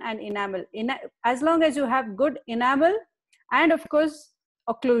isolation and enamel. As long as you have good enamel, and of course,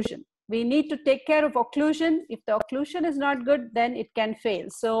 occlusion. We need to take care of occlusion. If the occlusion is not good, then it can fail.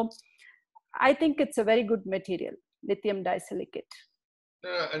 So I think it's a very good material, lithium disilicate.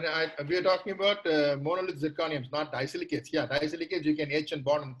 And we are talking about monolith zirconiums, not disilicates. Yeah, disilicates you can etch and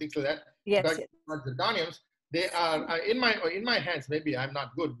bond and things like that. Yes, But yes. not zirconiums, they are in my hands. Maybe I'm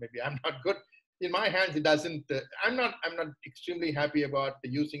not good. Maybe I'm not good. In my hands, it doesn't. I'm not extremely happy about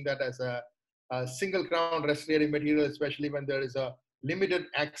using that as a single crown restorative material, especially when there is a limited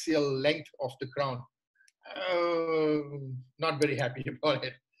axial length of the crown. Not very happy about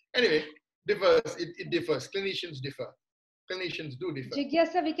it. Anyway, differs. It differs. Clinicians differ. Clinicians do differ.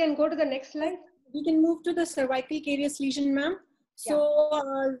 Jigyasa, we can go to the next slide. We can move to the cervical carious lesion, ma'am.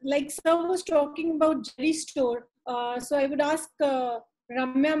 So, like sir was talking about jelly store. So I would ask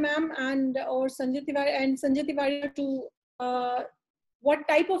Ramya ma'am and or Sanjay Tiwari to what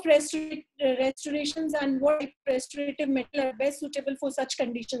type of restorations and what type of restorative metal are best suitable for such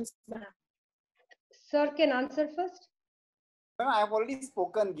conditions, ma'am? Sir can answer first. I have already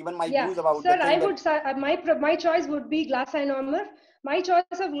spoken, given my views about. Sir, I would say my choice would be glass ionomer. My choice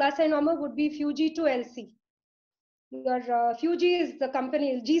of glass ionomer would be Fuji to LC. Your Fuji is the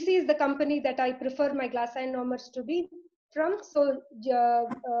company, GC is the company that I prefer my glass ionomers to be from. So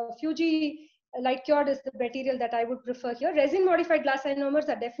Fuji light cured is the material that I would prefer here. Resin modified glass ionomers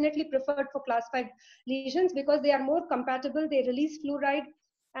are definitely preferred for class 5 lesions because they are more compatible. They release fluoride.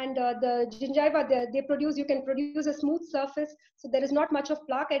 And the gingiva they produce, you can produce a smooth surface, so there is not much of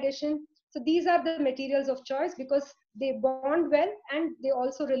plaque adhesion. So these are the materials of choice because they bond well and they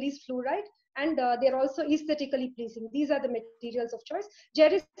also release fluoride, and they're also aesthetically pleasing. These are the materials of choice.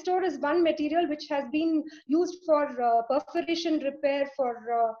 Jerry Store is one material which has been used for perforation repair, for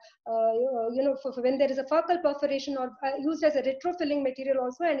for when there is a focal perforation, or used as a retrofilling material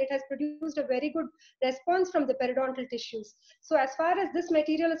also, and it has produced a very good response from the periodontal tissues. So as far as this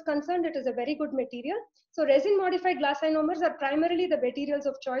material is concerned, it is a very good material. So resin modified glass ionomers are primarily the materials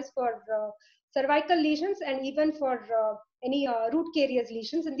of choice for cervical lesions and even for any root caries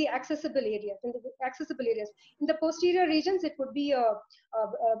lesions in the accessible areas. In the posterior regions, it would be a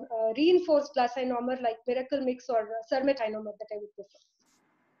reinforced glass ionomer like Miracle Mix or Cermet ionomer that I would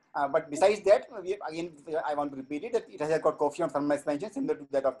prefer. But besides that, I want to repeat it, that it has got coefficient of thermal expansion similar to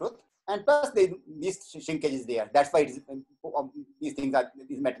that of tooth, and plus this shrinkage is there. That's why it is, these things are,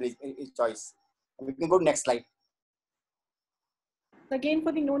 this material is choice. We can go to next slide. Again,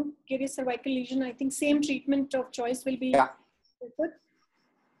 for the non-carious cervical lesion, I think same treatment of choice will be good.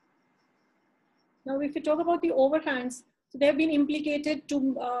 Now, if we talk about the overhangs, so they have been implicated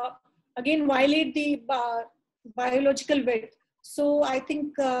to again violate the biological width. So I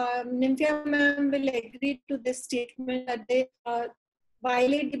think Nymphia ma'am will agree to this statement that they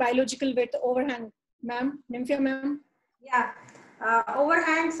violate the biological width overhang. Ma'am, Nymphia ma'am? Yeah,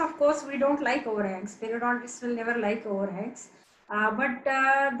 overhangs, of course, we don't like overhangs. Periodontists will never like overhangs. But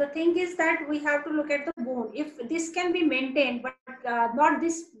the thing is that we have to look at the bone. If this can be maintained, but not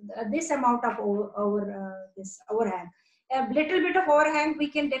this amount of this overhang. A little bit of overhang we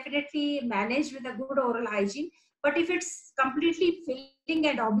can definitely manage with a good oral hygiene. But if it's completely filling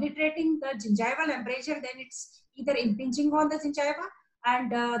and obliterating the gingival embrasure, then it's either impinging on the gingiva,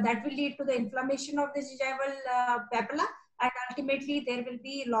 and that will lead to the inflammation of the gingival papilla, and ultimately there will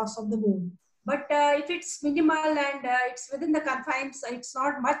be loss of the bone. But if it's minimal and it's within the confines, it's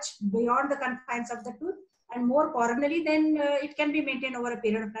not much beyond the confines of the tooth and more coronally, then it can be maintained over a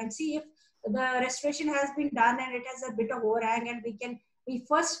period of time. See, if the restoration has been done and it has a bit of overhang, and we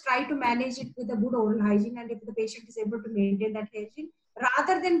first try to manage it with a good oral hygiene, and if the patient is able to maintain that hygiene,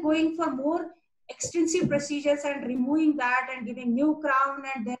 rather than going for more extensive procedures and removing that and giving new crown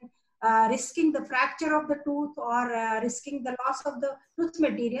and then risking the fracture of the tooth or risking the loss of the tooth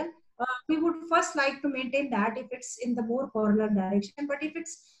material, we would first like to maintain that if it's in the more coronar direction. But if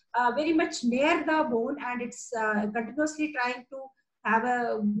it's very much near the bone and it's continuously trying to have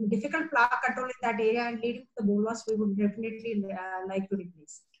a difficult plaque control in that area and leading to the bone loss, we would definitely like to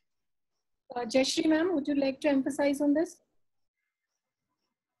replace. Jayashree ma'am, would you like to emphasize on this?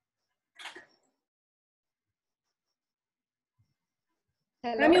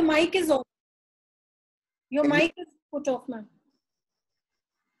 Ma'am, Hello. your mic is off. Your mic is put off, ma'am.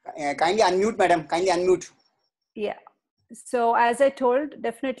 Kindly unmute, madam. Kindly unmute. Yeah. So as I told,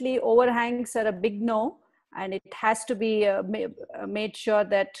 definitely overhangs are a big no, and it has to be made sure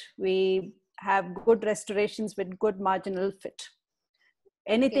that we have good restorations with good marginal fit.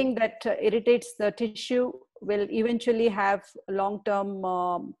 Anything that irritates the tissue will eventually have long-term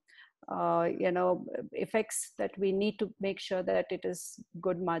effects that we need to make sure that it is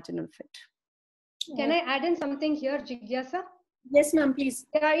good marginal fit. Can I add in something here, Jigyasa? Yes, ma'am, please.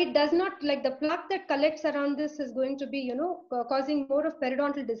 Yeah, it does not, like the plaque that collects around this is going to be, causing more of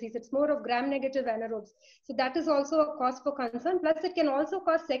periodontal disease. It's more of gram-negative anaerobes. So that is also a cause for concern. Plus, it can also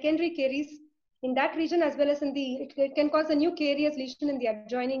cause secondary caries in that region as well as in the, it can cause a new carious lesion in the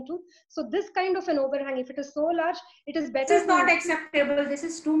adjoining tooth. So this kind of an overhang, if it is so large, it is better. This is not acceptable. This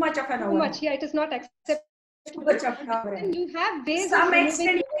is too much of an overhang. Too much, yeah, it is not acceptable. Too much of an overhang. And you have ways to some of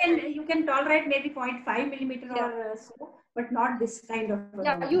extent you can tolerate maybe 0.5 millimeter or so, but not this kind of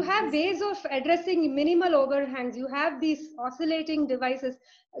yeah, you have ways of addressing minimal overhangs. You have these oscillating devices,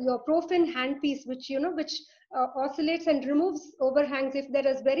 your Profin handpiece, which oscillates and removes overhangs. If there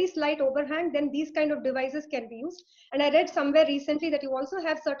is very slight overhang, then these kind of devices can be used. And I read somewhere recently that you also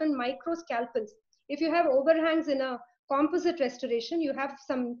have certain micro scalpels. If you have overhangs in a composite restoration, you have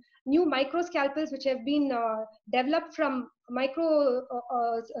some new micro scalpels which have been developed from micro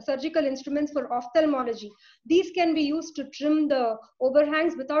surgical instruments for ophthalmology. These can be used to trim the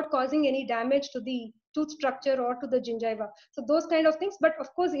overhangs without causing any damage to the tooth structure or to the gingiva. So those kind of things. But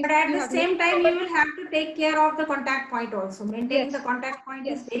of course, if but at the same time, you will have to take care of the contact point also. Maintaining the contact point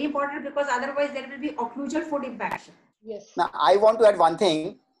is very important, because otherwise there will be occlusal food impaction. Yes. Now, I want to add one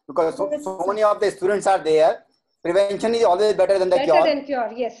thing, because so many of the students are there. Prevention is always better than the cure. Better than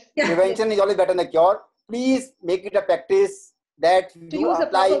cure, yes. Prevention is always better than the cure. Please make it a practice that you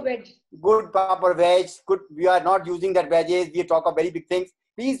apply good proper wedge. We are not using that wedges. We talk of very big things.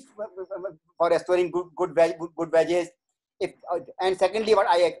 Please, for restoring good wedges. And secondly, what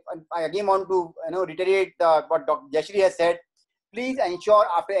I again want to reiterate what Dr. Jayashree has said. Please ensure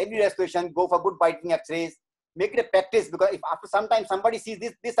after every restoration, go for good biting X-rays. Make it a practice, because if after some time somebody sees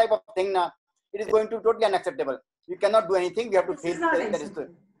this type of thing now, it is going to be totally unacceptable. We cannot do anything. We have to face the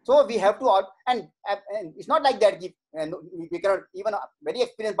So we have to, and it's not like that. We cannot, even a very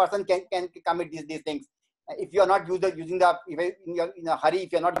experienced person can commit these things. If you are not using the in a hurry,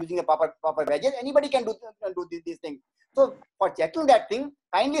 if you are not using the proper wedges, anybody can do these things. So for checking that thing,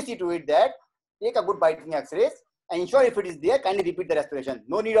 kindly see to it that take a good biting X-rays. Ensure if it is there, kindly repeat the restoration.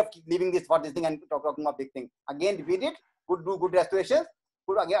 No need of leaving this for this thing and talking of big thing. Again, repeat it. Do good restoration.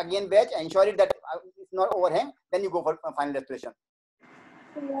 Put again wedge. Ensure it that it's not overhang. Then you go for final restoration.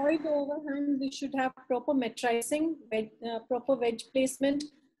 To avoid overhang, we should have proper metrizing, proper wedge placement,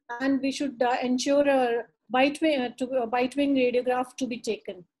 and we should ensure a bite wing radiograph to be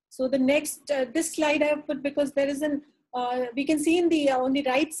taken. So the next, this slide I have put because there is we can see on the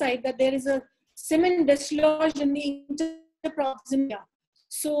right side that there is a cement dislodged in the interproximal.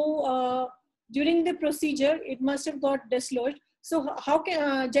 So during the procedure, it must have got dislodged. So how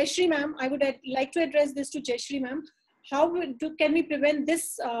can, Jayashree ma'am, I would like to address this to Jayashree ma'am. How can we prevent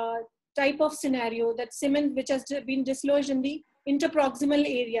this type of scenario, that cement which has been dislodged in the interproximal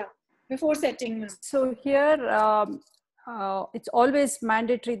area before setting, ma'am? So here, it's always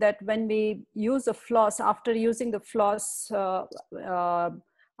mandatory that when we use a floss, after using the floss,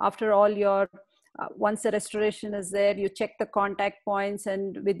 after all your, once the restoration is there, you check the contact points,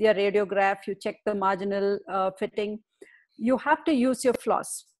 and with your radiograph, you check the marginal fitting. You have to use your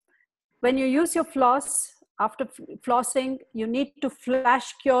floss. When you use your floss, after flossing, you need to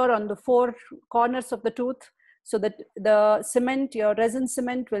flash cure on the 4 corners of the tooth, so that the cement, your resin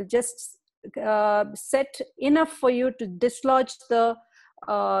cement, will just set enough for you to dislodge the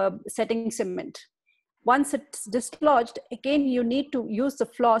setting cement. Once it's dislodged, again, you need to use the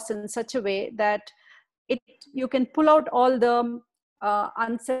floss in such a way that you can pull out all the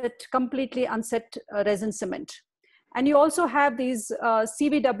completely unset resin cement. And you also have these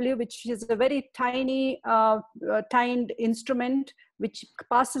CVW, which is a very tiny tined instrument which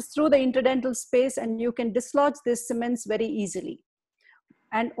passes through the interdental space, and you can dislodge these cements very easily.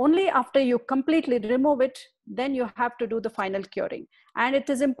 And only after you completely remove it, then you have to do the final curing. And it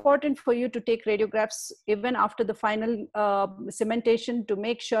is important for you to take radiographs even after the final cementation to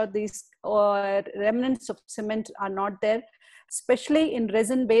make sure these remnants of cement are not there. Especially in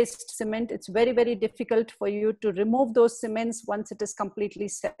resin-based cement, it's very, very difficult for you to remove those cements once it is completely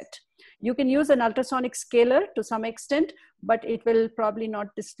set. You can use an ultrasonic scaler to some extent, but it will probably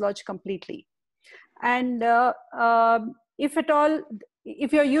not dislodge completely. And if at all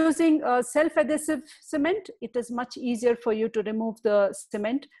If you're using self-adhesive cement, it is much easier for you to remove the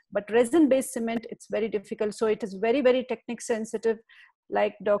cement, but resin-based cement, it's very difficult. So it is very, very technique sensitive.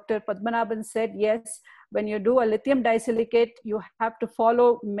 Like Dr. Padmanabhan said, yes, when you do a lithium disilicate, you have to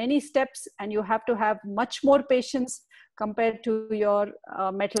follow many steps and you have to have much more patience compared to your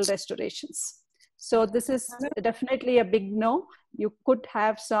metal restorations. So this is definitely a big no. You could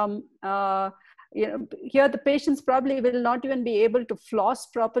have some, here the patients probably will not even be able to floss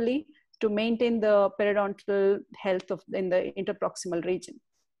properly to maintain the periodontal health in the interproximal region.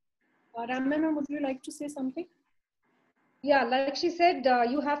 Ramya, would you like to say something? Yeah, like she said,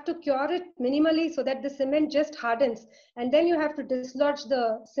 you have to cure it minimally so that the cement just hardens. And then you have to dislodge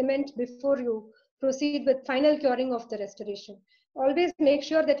the cement before you proceed with final curing of the restoration. Always make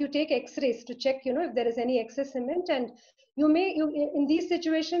sure that you take x-rays to check, if there is any excess cement. And in these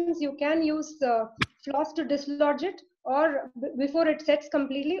situations, you can use floss to dislodge it or before it sets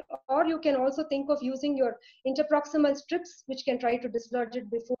completely, or you can also think of using your interproximal strips, which can try to dislodge it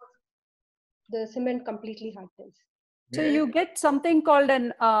before the cement completely hardens. So you get something called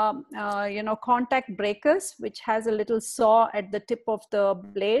an, contact breakers, which has a little saw at the tip of the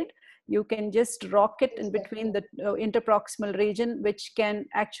blade. You can just rock it in between the interproximal region, which can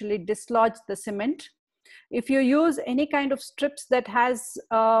actually dislodge the cement. If you use any kind of strips that has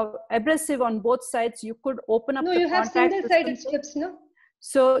abrasive on both sides, you could open up the contact. No, you have single-sided strips, no?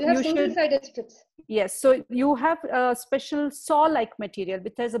 So you have single-sided strips. Yes, so you have a special saw-like material,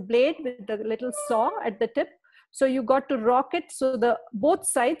 which has a blade with a little saw at the tip. So you got to rock it so the both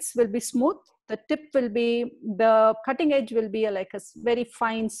sides will be smooth. The tip will be, the cutting edge will be like a very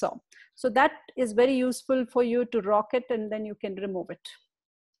fine saw. So that is very useful for you to rock it and then you can remove it.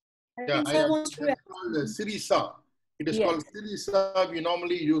 Yeah, it's called the series saw. It is called series saw. We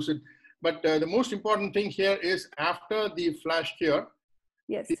normally use it. But the most important thing here is after the flash cure,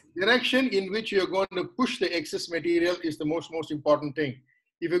 the direction in which you're going to push the excess material is the most important thing.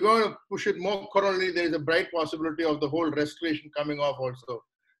 If you're going to push it more coronally, there is a bright possibility of the whole restoration coming off also.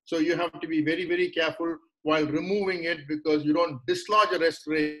 So you have to be very, very careful while removing it because you don't dislodge a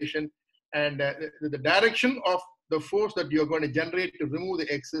restoration. And the direction of the force that you're going to generate to remove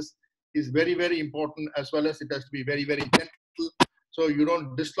the excess is very, very important, as well as it has to be very, very gentle so you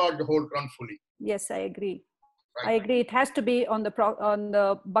don't dislodge the whole crown fully. Yes, I agree. Right. I agree. It has to be on the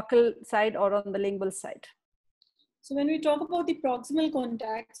buccal side or on the lingual side. So when we talk about the proximal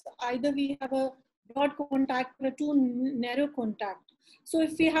contacts, either we have a broad contact or a too narrow contact. So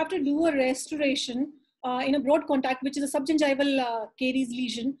if we have to do a restoration in a broad contact, which is a subgingival caries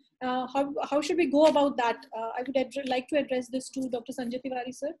lesion, how should we go about that? I would like to address this to Dr. Sanjay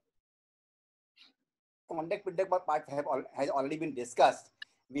Tiwari, sir. Contact with the part has already been discussed.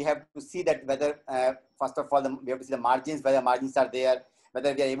 We have to see that whether, first of all, we have to see the margins, whether margins are there,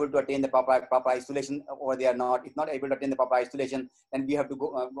 whether we are able to attain the proper isolation or they are not. If not able to attain the proper isolation, then we have to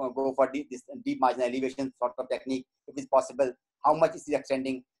go for this deep margin elevation sort of technique, if it's possible. How much is it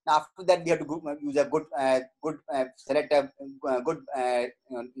extending? Now, after that, we have to use a good selective, good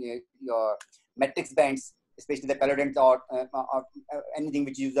your matrix bands, especially the periodonts or anything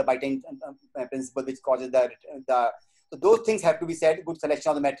which uses the biting principle, which causes so those things have to be said. Good selection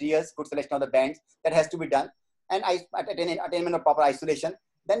of the materials, good selection of the bands, that has to be done. And attainment of proper isolation,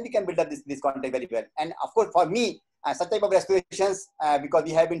 then we can build up this contact very well. And of course, for me, such type of restorations, because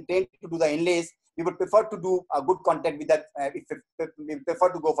we have been trained to do the inlays, we would prefer to do a good contact with that. We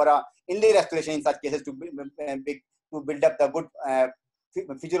prefer to go for a inlay restoration in such cases to build up the good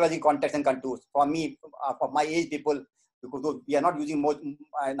physiological contacts and contours. For me, for my age people, because we are not using more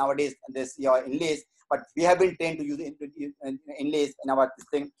nowadays this inlays, but we have been trained to use inlays in our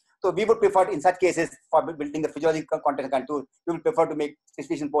thing. So we would prefer, in such cases, for building the physiological contact and contour, we will prefer to make,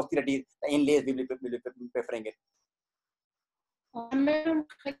 especially in posteriority, the inlays, we will be preferring it.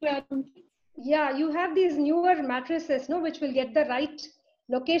 Yeah, you have these newer matrices, which will get the right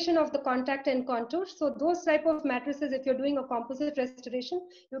location of the contact and contour. So those type of matrices, if you're doing a composite restoration,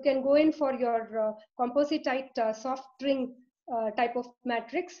 you can go in for your composite-type soft ring type of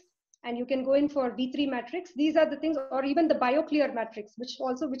matrix. And you can go in for V3 matrix. These are the things, or even the BioClear matrix, which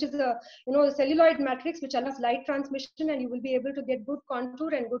is a celluloid matrix which allows light transmission, and you will be able to get good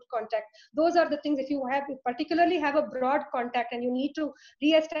contour and good contact. Those are the things. If you particularly have a broad contact and you need to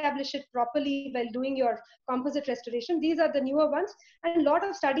re-establish it properly while doing your composite restoration, these are the newer ones. And a lot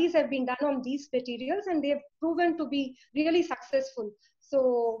of studies have been done on these materials, and they have proven to be really successful.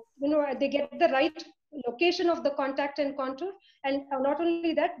 So they get the right location of the contact and contour. And not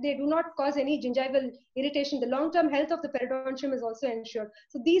only that, they do not cause any gingival irritation. The long-term health of the periodontium is also ensured.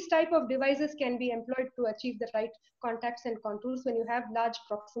 So these type of devices can be employed to achieve the right contacts and contours when you have large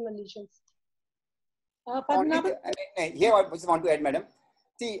proximal lesions. Here I just want to add, madam.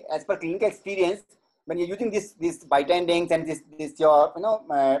 See, as per clinical experience, when you're using this bindings and this your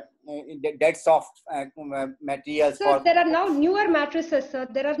dead soft materials. So there are now newer mattresses, sir.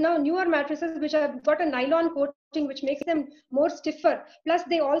 There are now newer mattresses which have got a nylon coating which makes them more stiffer. Plus,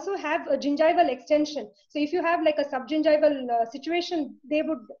 they also have a gingival extension. So if you have like a subgingival situation, they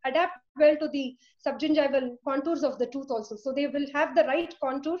would adapt well to the subgingival contours of the tooth also. So they will have the right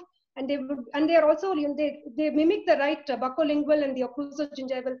contour, and they are also, they mimic the right buccolingual and the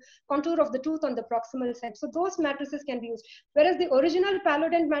occlusogingival contour of the tooth on the proximal side. So those mattresses can be used. Whereas the original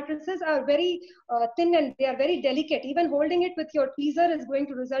palodent mattresses are very thin and they are very delicate. Even holding it with your tweezer is going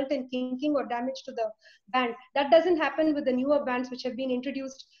to result in kinking or damage to the band. That doesn't happen with the newer bands which have been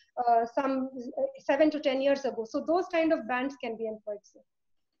introduced some 7 to 10 years ago. So those kind of bands can be employed, sir.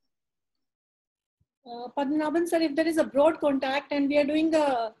 Padmanabhan sir, if there is a broad contact and we are doing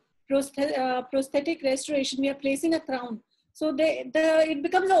the prosthetic restoration, we are placing a crown. So it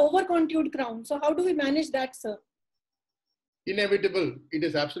becomes an over-contoured crown. So how do we manage that, sir? Inevitable. It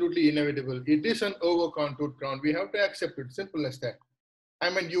is absolutely inevitable. It is an over-contoured crown. We have to accept it. Simple as that. I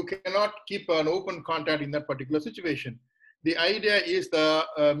mean, you cannot keep an open contact in that particular situation. The idea is the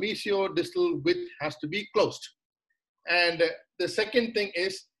mesiodistal width has to be closed. And the second thing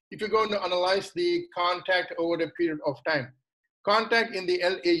is, if you're going to analyze the contact over a period of time, contact in the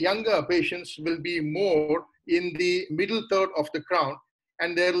younger patients will be more in the middle third of the crown,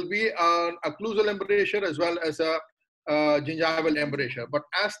 and there will be an occlusal embrasure as well as a gingival embrasure. But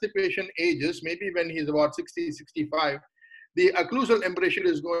as the patient ages, maybe when he's about 60, 65, the occlusal embrasure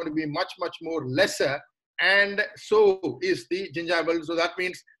is going to be much, much more lesser, and so is the gingival. So that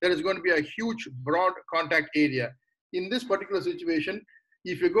means there is going to be a huge broad contact area. In this particular situation,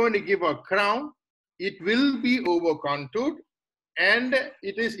 if you're going to give a crown, it will be over contoured, and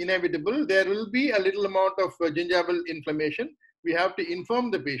it is inevitable. There will be a little amount of gingival inflammation. We have to inform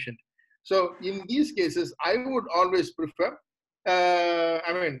the patient. So in these cases, I would always prefer,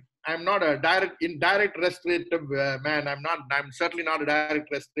 I mean, I'm not a indirect restorative man. I'm certainly not a direct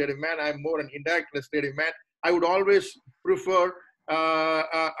restorative man. I'm more an indirect restorative man. I would always prefer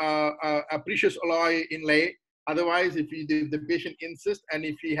a precious alloy inlay. Otherwise, if the patient insists and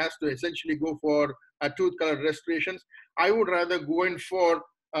if he has to essentially go for a tooth color restorations, I would rather go in for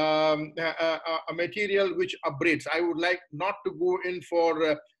a material which abrades. I would like not to go in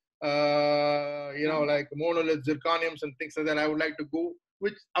for like monolith zirconiums and things like that. I would like to go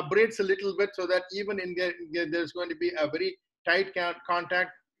which abrades a little bit, so that even in there's going to be a very tight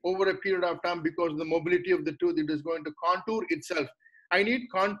contact over a period of time, because the mobility of the tooth, it is going to contour itself. I need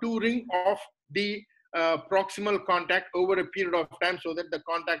contouring of the proximal contact over a period of time, so that the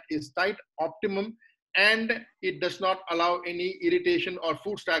contact is tight, optimum, and it does not allow any irritation or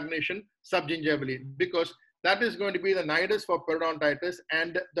food stagnation subgingivally, because that is going to be the nidus for periodontitis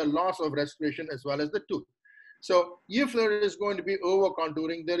and the loss of restoration as well as the tooth. So if there is going to be over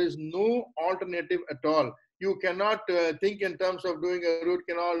contouring, there is no alternative at all. You cannot think in terms of doing a root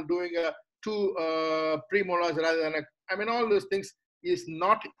canal, doing two premolars rather than all those things is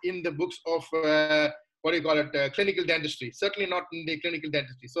not in the books of clinical dentistry, certainly not in the clinical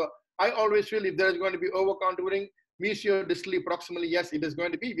dentistry. So I always feel if there is going to be over contouring, mesiodistally, proximally, yes, it is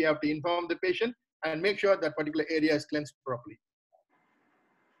going to be. We have to inform the patient and make sure that particular area is cleansed properly.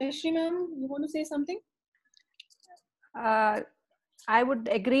 Shri ma'am, you want to say something? I would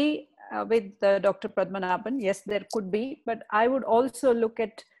agree with Dr. Padmanabhan. Yes, there could be, but I would also look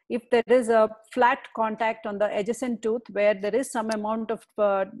at if there is a flat contact on the adjacent tooth where there is some amount of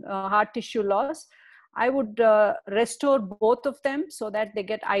hard tissue loss, I would restore both of them so that they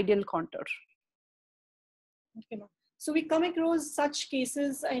get ideal contour. Okay, so we come across such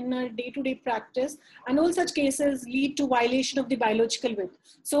cases in our day-to-day practice, and all such cases lead to violation of the biological width.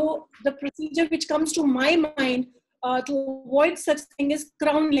 So the procedure which comes to my mind to avoid such thing is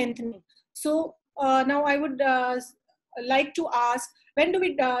crown lengthening. So now I would like to ask, when do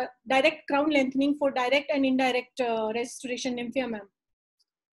we direct crown lengthening for direct and indirect restoration, Nymphia ma'am?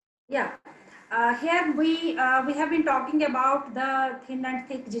 Yeah, here we have been talking about the thin and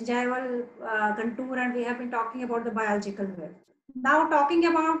thick gingival contour, and we have been talking about the biological width. Now talking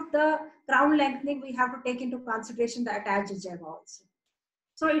about the crown lengthening, we have to take into consideration the attached gingiva also.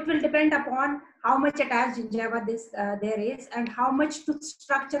 So it will depend upon how much attached gingiva there is, and how much tooth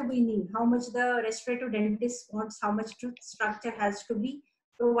structure we need, how much the restorative dentist wants, how much tooth structure has to be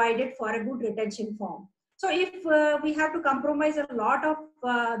provided for a good retention form. So if we have to compromise a lot of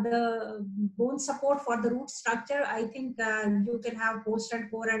the bone support for the root structure, I think you can have post and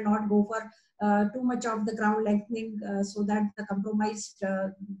core and not go for too much of the crown lengthening so that the compromised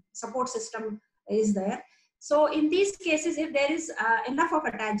support system is there. So in these cases, if there is enough of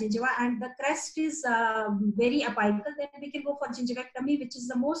attached gingiva and the crest is very apical, then we can go for gingivectomy, which is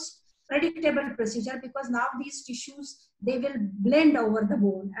the most predictable procedure, because now these tissues, they will blend over the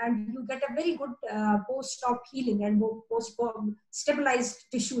bone and you get a very good post-op healing and post-op stabilized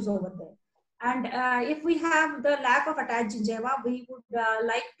tissues over there. And if we have the lack of attached gingiva, we would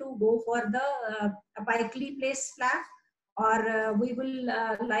like to go for the apically placed flap, or we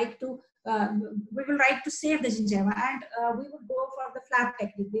will like to save the gingiva, and we would go for the flap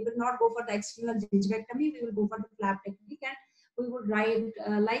technique. We will not go for the external gingivectomy, we will go for the flap technique, and we would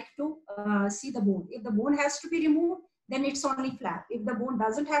like to see the bone. If the bone has to be removed, then it's only flap. If the bone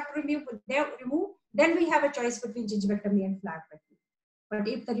doesn't have to remove, then we have a choice between gingivectomy and flap technique. But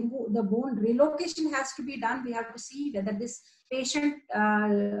if the bone relocation has to be done, we have to see whether this patient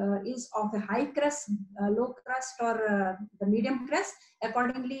is of a high crest, low crest, or the medium crest.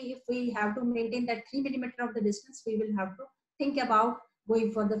 Accordingly, if we have to maintain that 3 millimeter of the distance, we will have to think about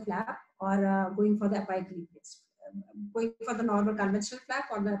going for the flap or going for the apically placed, going for the normal conventional flap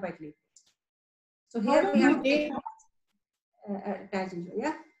or the apically placed. So here we have attached gingiva.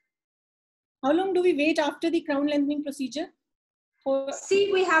 Yeah. How long do we wait after the crown lengthening procedure?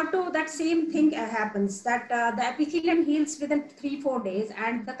 See, we have to, that same thing happens, that the epithelium heals within 3-4 days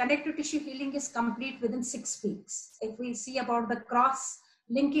and the connective tissue healing is complete within 6 weeks. If we see about the cross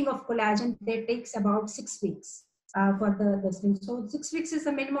linking of collagen, that takes about 6 weeks for this thing. So 6 weeks is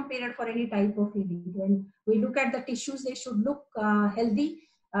the minimum period for any type of healing. When we look at the tissues, they should look healthy.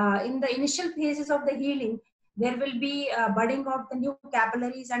 In the initial phases of the healing, there will be budding of the new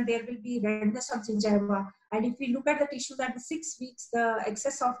capillaries and there will be redness of gingiva. And if we look at the tissues at the 6 weeks, the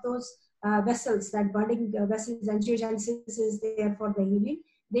excess of those vessels, that budding vessels, angiogenesis is there for the healing.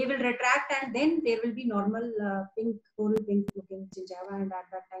 They will retract and then there will be normal pink, coral pink looking gingiva, and at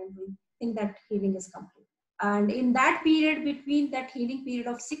that time we think that healing is complete. And in that period, between that healing period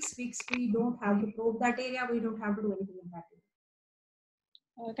of 6 weeks, we don't have to probe that area, we don't have to do anything in that area.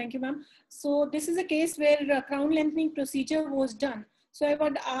 Thank you, ma'am. So this is a case where crown lengthening procedure was done. So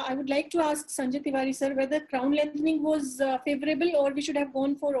I would like to ask Sanjay Tiwari sir whether crown lengthening was favorable or we should have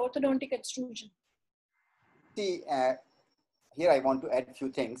gone for orthodontic extrusion. See, here I want to add a few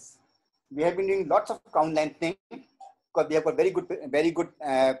things. We have been doing lots of crown lengthening because we have got very good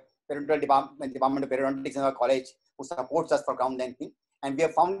periodontal department of periodontics in our college who supports us for crown lengthening, and we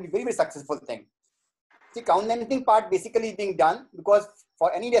have found it very, very successful thing. See, crown lengthening part basically being done because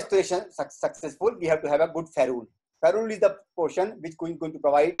for any restoration successful, we have to have a good ferrule. Ferrule is the portion which is going to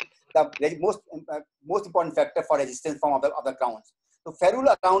provide the most important factor for resistance from other crowns. So ferrule,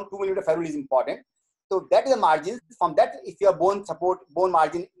 around 2 millimeter ferrule is important. So that is the margins. From that, if your bone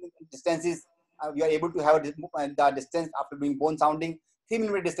margin distance is, you are able to have the distance after doing bone sounding, 3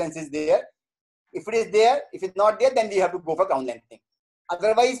 millimeter distance is there. If it is there, if it's not there, then we have to go for crown lengthening.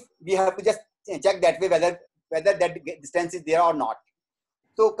 Otherwise, we have to just check that way whether that distance is there or not.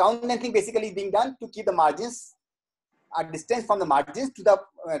 So crown lengthening basically is being done to keep the margins, a distance from the margins to the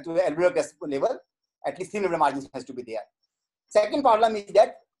alveolar crest level, at least 3 millimeter margins has to be there. Second problem is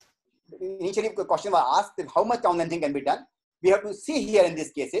that initially the question was asked that how much crown lengthening can be done. We have to see here in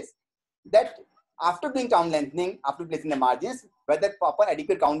these cases that after doing crown lengthening, after placing the margins, whether proper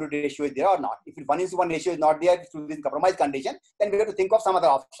adequate crown root ratio is there or not. If 1:1 ratio is not there, it's in compromised condition, then we have to think of some other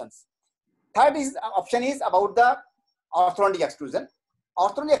options. Third option is about the orthodontic extrusion.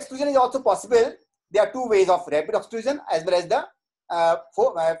 Orthodontic extrusion is also possible. There are two ways of rapid extrusion as well as the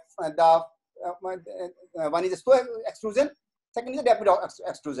one is the slow extrusion, second is the rapid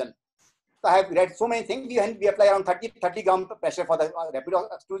extrusion. So I have read so many things. We apply around 30 gram pressure for the rapid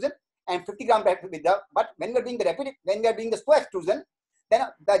extrusion and 50 gram with the. But when we are doing the slow extrusion, then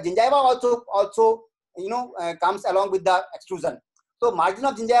the gingiva also comes along with the extrusion. So margin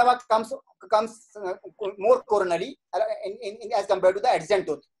of gingiva comes more coronally as compared to the adjacent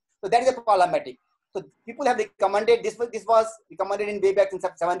tooth. So that is a problematic. So people have recommended this was recommended in way back in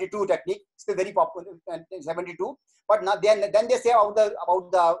 72 technique, still very popular in 72. But now then they say about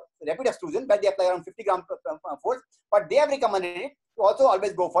the rapid extrusion where they apply around 50 gram force. But they have recommended it to also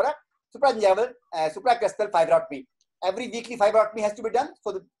always go for a supragingival supracrestal fibrotomy. Every weekly fibrotomy has to be done.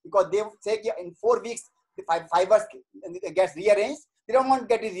 So because they say in 4 weeks the fibers gets rearranged. They don't want to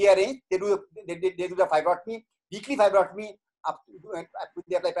get it rearranged. They do the fibrotomy, weekly fibrotomy.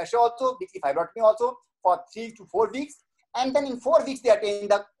 They apply pressure also, weekly fibrotomy also for 3 to 4 weeks, and then in 4 weeks they attain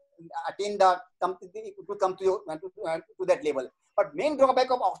the to come to that level. But main drawback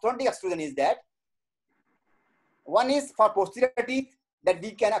of orthodontic extrusion is that one is for posterior teeth that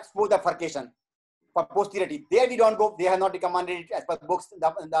we can expose the furcation. For posterior teeth, there we don't go. They have not recommended it as per books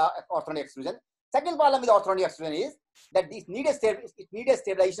the orthodontic extrusion. Second problem with orthodontic extrusion is that it needs a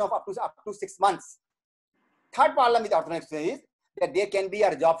stabilization of up to 6 months. Third problem with orthodontic extrusion is that there can be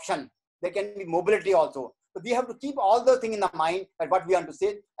a resorption. There can be mobility also. So we have to keep all those things in the mind that what we want to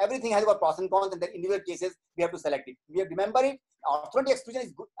say. Everything has got pros and cons, and then individual cases we have to select it. We have to remember it. Orthodontic extrusion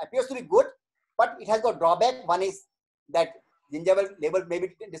is good, appears to be good, but it has got drawback. One is that gingival label may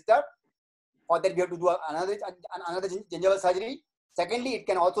be disturbed. For that we have to do another gingival surgery. Secondly, it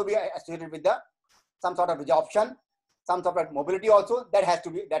can also be associated with some sort of resorption, some sort of mobility also. That has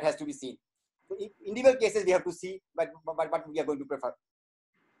to be seen. So in individual cases we have to see what we are going to prefer.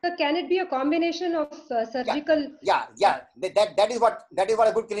 So can it be a combination of surgical? Yeah. That is what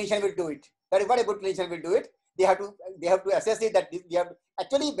a good clinician will do it. That is what a good clinician will do it. They have to assess it that we have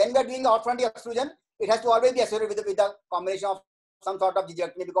actually when we are doing the orthodontic extrusion, it has to always be associated with the combination of some sort of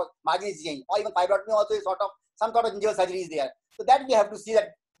gingival, because margin is changed, or even fibrotomy also is some sort of gingival surgery is there. So that we have to see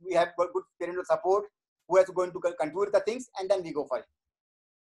that we have good perineal support who is going to contour the things, and then we go for it.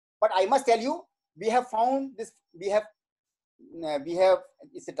 But I must tell you, we have found this. We have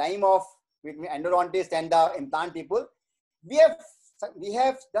it's a time of between endodontist and the implant people. We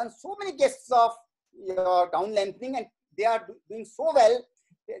have done so many cases of down lengthening, and they are doing so well.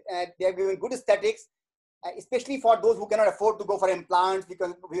 They are giving good aesthetics, especially for those who cannot afford to go for implants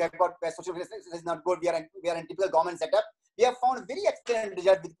because we have got social is not good. We are in typical government setup. We have found very excellent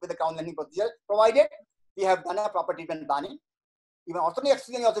result with the crown lengthening procedure, provided we have done a proper treatment planning. Even orthodontic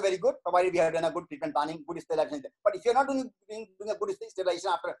extrusion is also very good, provided we have done a good treatment planning, good stabilization. But if you are not doing a good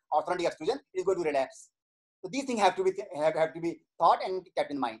stabilization after orthodontic extrusion, it is going to relapse. So these things have to be thought and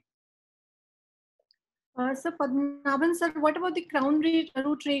kept in mind. So Padmanabhan sir, what about the crown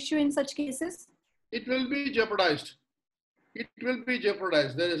root ratio in such cases? It will be jeopardized. It will be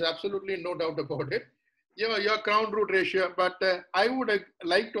jeopardized. There is absolutely no doubt about it. Your crown root ratio, but I would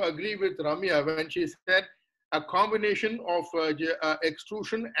like to agree with Ramya when she said a combination of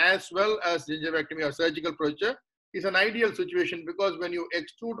extrusion as well as gingivectomy or surgical procedure is an ideal situation, because when you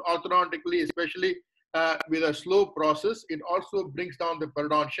extrude orthodontically, especially with a slow process, it also brings down the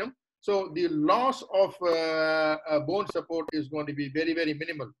periodontium. So the loss of bone support is going to be very, very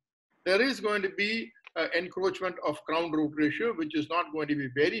minimal. There is going to be encroachment of crown root ratio, which is not going to be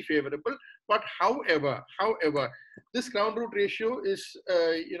very favorable. But however, this crown root ratio is,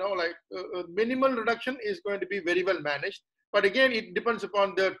 minimal reduction is going to be very well managed. But again, it depends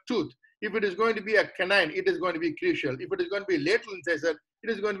upon the tooth. If it is going to be a canine, it is going to be crucial. If it is going to be lateral incisor, it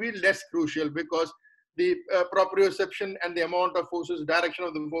is going to be less crucial, because the proprioception and the amount of forces, direction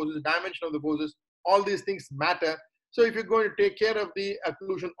of the forces, dimension of the forces, all these things matter. So if you're going to take care of the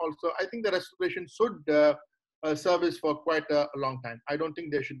occlusion also, I think the restoration should service for quite a long time. I don't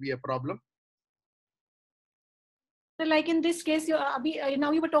think there should be a problem. So like in this case,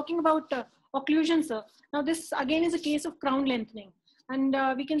 now you were talking about occlusion, sir. Now this again is a case of crown lengthening. And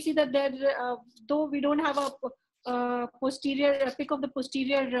we can see that there, though we don't have a posterior pick of the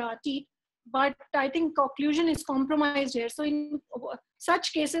posterior teeth, but I think occlusion is compromised here. So in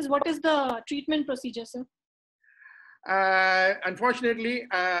such cases, what is the treatment procedure, sir? Unfortunately,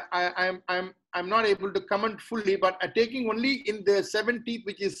 I'm not able to comment fully, but taking only in the 7 teeth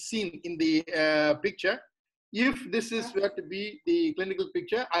which is seen in the picture. If this is where to be the clinical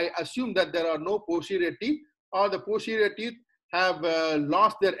picture, I assume that there are no posterior teeth, or the posterior teeth have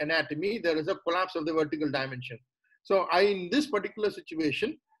lost their anatomy. There is a collapse of the vertical dimension. So in this particular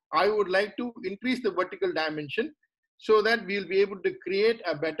situation, I would like to increase the vertical dimension so that we'll be able to create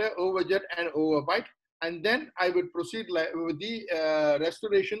a better overjet and overbite. And then I would proceed with the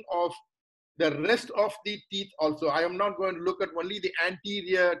restoration of the rest of the teeth also. I am not going to look at only the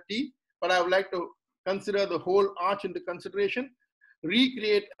anterior teeth, but I would like to consider the whole arch into consideration,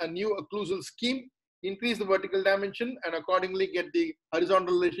 recreate a new occlusal scheme, increase the vertical dimension, and accordingly get the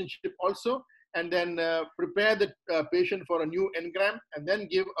horizontal relationship also, and then prepare the patient for a new engram, and then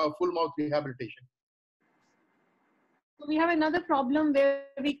give a full mouth rehabilitation. We have another problem where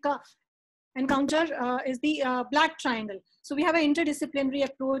we encounter is the black triangle. So we have an interdisciplinary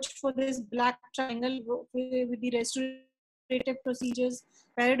approach for this black triangle with the restorative procedures,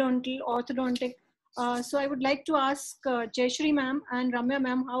 periodontal, orthodontic. So I would like to ask Jayashree ma'am and Ramya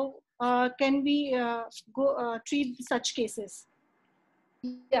ma'am, how can we treat such cases?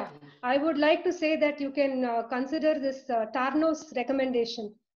 Yeah, I would like to say that you can consider this Tarnow's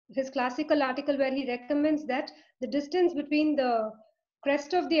recommendation, his classical article where he recommends that the distance between the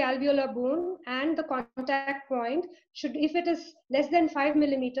crest of the alveolar bone and the contact point should, if it is less than 5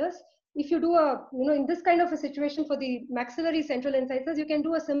 millimeters, if you do a, in this kind of a situation for the maxillary central incisors, you can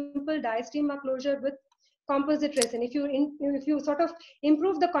do a simple diastema closure with composite resin. If you sort of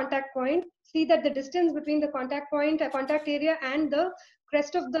improve the contact point, see that the distance between the contact point, contact area and the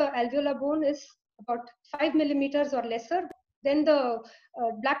crest of the alveolar bone is about 5 millimeters or lesser, then the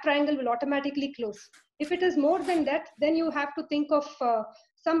black triangle will automatically close. If it is more than that, then you have to think of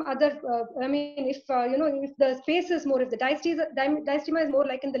some other, if the space is more, if the diastema is more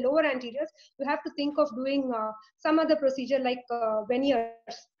like in the lower anteriors, you have to think of doing some other procedure like veneers.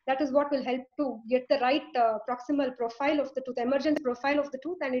 That is what will help to get the right proximal profile of the tooth, emergence profile of the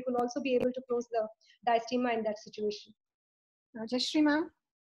tooth, and it will also be able to close the diastema in that situation. Jayashree ma'am?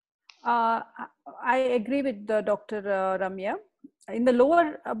 I agree with Dr. Ramya. In the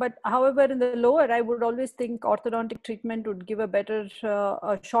lower, but however, in the lower, I would always think orthodontic treatment would give a better,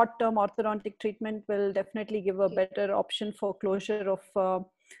 a short-term orthodontic treatment will definitely give a better option for closure of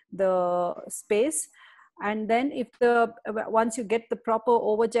the space. And then if once you get the proper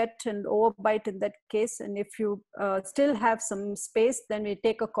overjet and overbite in that case, and if you still have some space, then we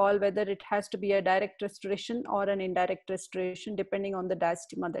take a call whether it has to be a direct restoration or an indirect restoration, depending on the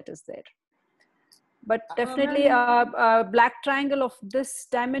diastema that is there. But definitely a black triangle of this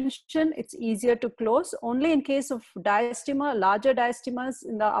dimension, it's easier to close. Only in case of diastema, larger diastemas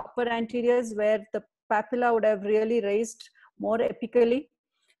in the upper anteriors where the papilla would have really raised more apically,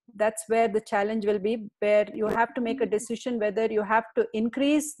 that's where the challenge will be, where you have to make a decision whether you have to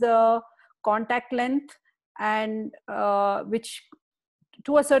increase the contact length, and which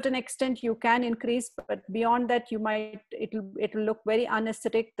to a certain extent you can increase, but beyond that you might, it will look very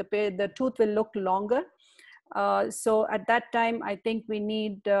unaesthetic. The tooth will look longer. So at that time, I think we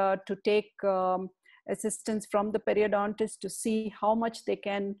need to take assistance from the periodontist to see how much they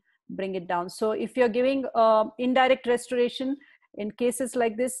can bring it down. So if you're giving indirect restoration, in cases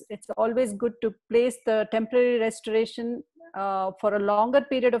like this, it's always good to place the temporary restoration for a longer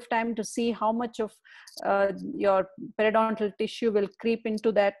period of time to see how much of your periodontal tissue will creep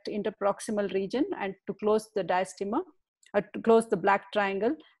into that interproximal region, and to close the diastema, to close the black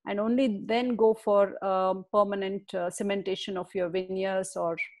triangle, and only then go for permanent cementation of your veneers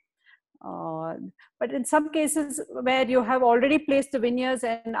or but in some cases where you have already placed the veneers,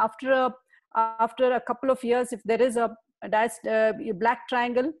 and after a couple of years, if there is a black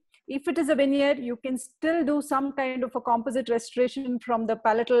triangle, if it is a veneer, you can still do some kind of a composite restoration from the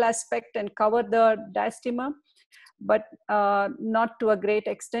palatal aspect and cover the diastema, but not to a great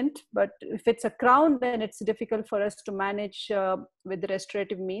extent. But if it's a crown, then it's difficult for us to manage with the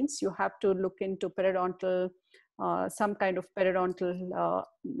restorative means. You have to look into periodontal, some kind of periodontal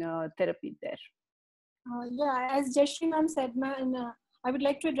therapy there. Yeah, as Jayashree ma'am said, I would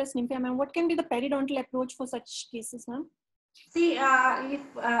like to address Nymphia ma'am. What can be the periodontal approach for such cases, ma'am? See,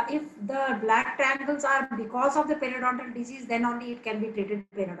 if the black triangles are because of the periodontal disease, then only it can be treated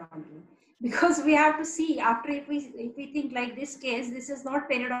periodontally. Because we have to see after, if we think like this case, this is not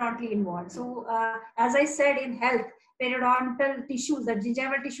periodontally involved. So as I said, in health, periodontal tissues, the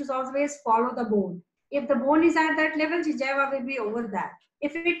gingival tissues always follow the bone. If the bone is at that level, gingiva will be over that.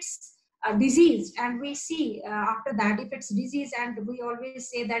 If it's diseased, and we see after that, if it's diseased, and we always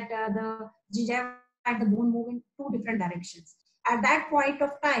say that the gingiva and the bone move in two different directions. At that point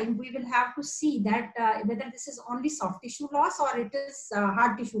of time, we will have to see that whether this is only soft tissue loss or it is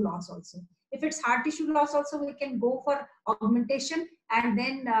hard tissue loss also. If it's hard tissue loss also, we can go for augmentation, and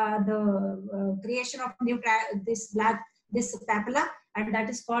then the creation of new this papilla, and that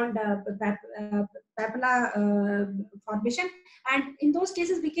is called papilla formation. And in those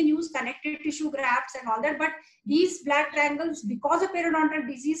cases, we can use connective tissue grafts and all that. But these black triangles, because of periodontal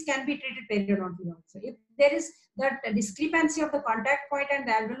disease, can be treated periodontally also. If there is that discrepancy of the contact point and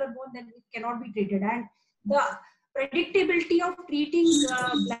the alveolar bone, then it cannot be treated. And the predictability of treating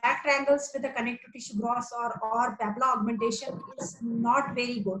black triangles with a connective tissue grafts or papilla augmentation is not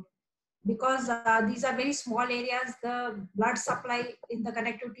very good, because these are very small areas. The blood supply in the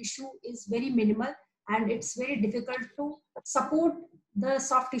connective tissue is very minimal, and it's very difficult to support the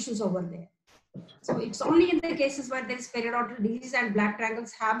soft tissues over there. So it's only in the cases where there is periodontal disease and black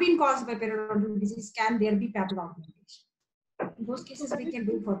triangles have been caused by periodontal disease can there be papilla augmentation. In those cases, we can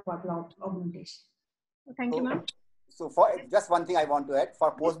do for papilla augmentation. Thank you, ma'am. So for just one thing I want to add,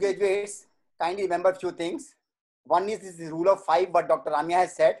 for postgraduates, kindly remember a few things. One is this rule of 5, what Dr. Ramya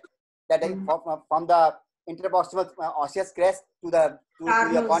has said, that from the interproximal osseous crest to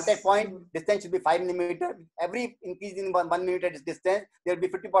your contact point, distance should be 5 millimeter. Every increase in 1 millimeter distance, there will be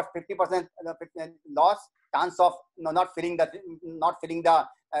 50% loss, chance of not filling the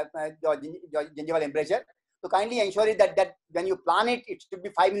gingival embrasure. So kindly ensure it that when you plan it, it should be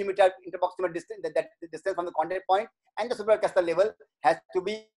 5 millimeter interproximal distance, that the distance from the contact point and the supracostal level has to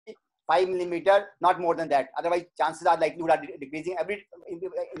be 5 millimeter, not more than that. Otherwise, chances are likelihood are decreasing. Every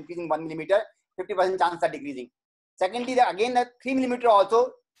increasing 1 millimeter, 50% chances are decreasing. Secondly, again, the 3 millimeter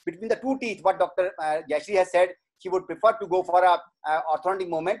also between the two teeth. What Dr. Jayashree has said, she would prefer to go for a orthodontic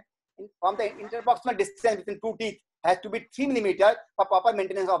movement. From the interproximal distance between two teeth has to be 3 millimeter for proper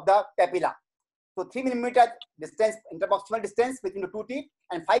maintenance of the papilla. So 3 millimeter distance, interproximal distance between the two teeth,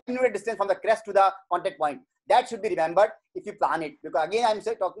 and 5 millimeter distance from the crest to the contact point. That should be remembered if you plan it. Because again, I'm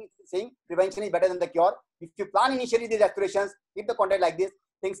saying prevention is better than the cure. If you plan initially these restorations, keep the contact like this,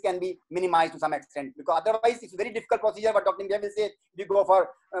 things can be minimized to some extent. Because otherwise, it's a very difficult procedure. But Dr. India will say, if you go for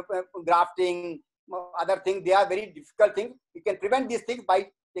grafting, other things, they are very difficult things. You can prevent these things by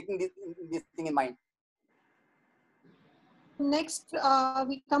taking this thing in mind. Next,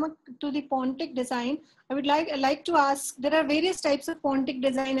 we come up to the Pontic design. I would like to ask, there are various types of Pontic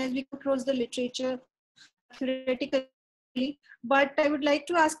design as we go across the literature theoretically, but I would like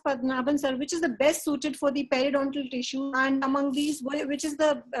to ask Padmanabhan sir, which is the best suited for the periodontal tissue, and among these, which is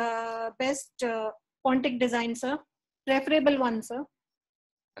the best Pontic design, sir? Preferable one, sir?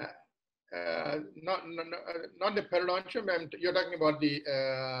 Not the periodontium, you're talking about the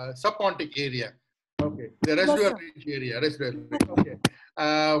subpontic area. Okay, the residual ridge area, okay.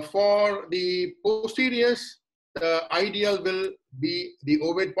 For the posteriors, the ideal will be the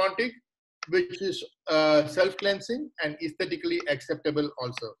ovate pontic, which is self-cleansing and aesthetically acceptable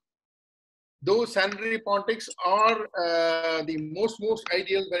also. Those sanitary pontics are the most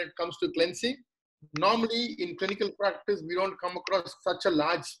ideal when it comes to cleansing. Normally, in clinical practice, we don't come across such a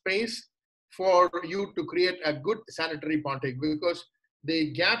large space for you to create a good sanitary pontic, because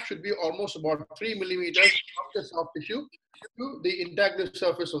the gap should be almost about 3 millimeters from the soft tissue to the intactive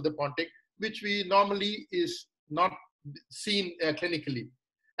surface of the pontic, which we normally is not seen clinically.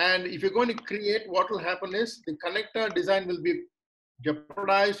 And if you're going to create, what will happen is the connector design will be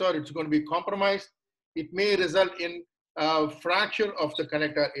jeopardized, or it's going to be compromised. It may result in fracture of the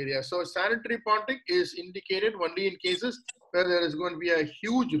connector area. So sanitary pontic is indicated only in cases where there is going to be a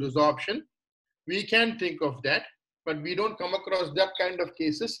huge resorption. We can think of that, but we don't come across that kind of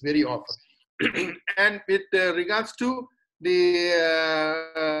cases very often. And with regards to the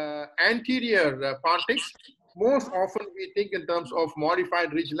anterior pontics, most often we think in terms of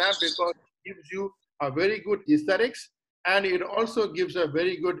modified ridge lap, because it gives you a very good aesthetics, and it also gives a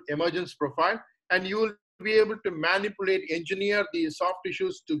very good emergence profile, and you will be able to manipulate, engineer the soft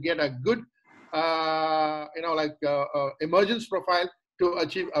tissues to get a good emergence profile to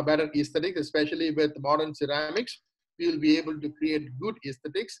achieve a better aesthetic, especially with modern ceramics. We will be able to create good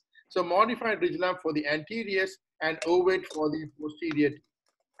aesthetics. So modified ridge lap for the anteriors and ovate for the posterior.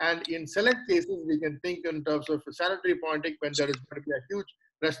 And in select cases, we can think in terms of sanitary pontic when there is going to be a huge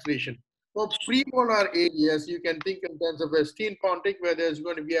restoration. For premolar areas, you can think in terms of a steen pontic, where there's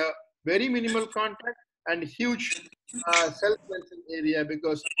going to be a very minimal contact and huge self-cleansing area,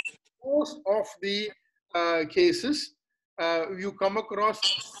 because most of the cases, you come across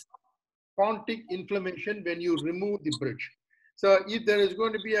pontic inflammation when you remove the bridge. So if there is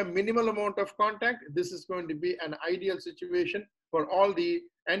going to be a minimal amount of contact, this is going to be an ideal situation for all the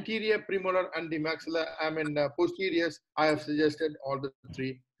anterior, premolar, and the maxilla, posteriors. I have suggested all the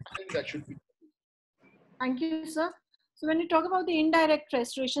three. I think that should be. Thank you, sir. So when you talk about the indirect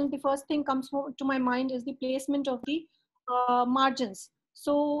restoration, the first thing comes to my mind is the placement of the margins.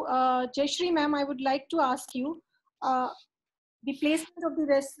 So Jayashree ma'am, I would like to ask you the placement of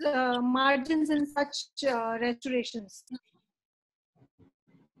the margins in such restorations.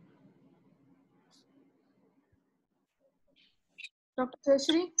 Dr.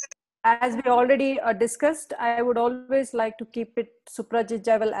 Jayashree? As we already discussed, I would always like to keep it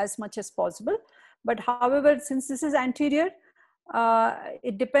supragingival as much as possible. But however, since this is anterior,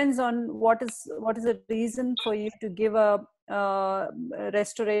 it depends on what is the reason for you to give a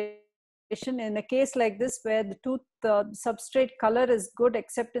restoration. In a case like this, where the tooth substrate color is good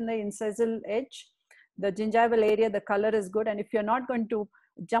except in the incisal edge, the gingival area, the color is good. And if you're not going to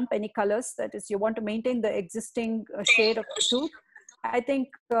jump any colors, that is, you want to maintain the existing shade of the tooth, I think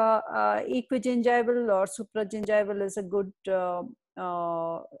equigingival or supragingival is a good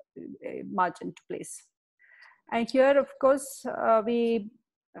margin to place. And here, of course, the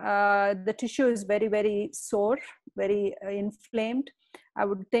tissue is very, very sore, very inflamed, I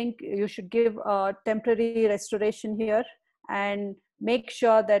would think you should give a temporary restoration here and make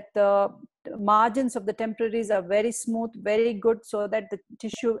sure that the margins of the temporaries are very smooth, very good, so that the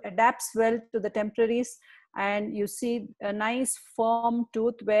tissue adapts well to the temporaries, and you see a nice firm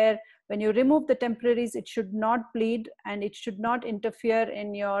tooth where when you remove the temporaries, it should not bleed and it should not interfere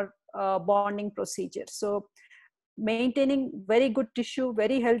in your bonding procedure. So maintaining very good tissue,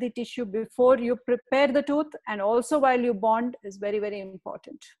 very healthy tissue before you prepare the tooth and also while you bond is very, very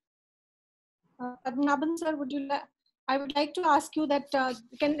important. Padmanabhan sir, I would like to ask you that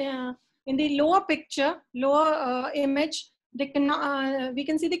in the lower picture, lower image, we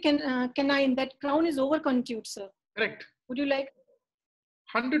can see the canine, that crown is over contoured, sir. Correct. Would you like?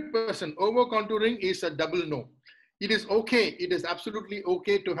 100% over contouring is a double no. It is okay. It is absolutely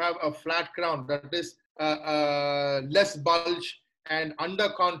okay to have a flat crown, that is less bulge, and under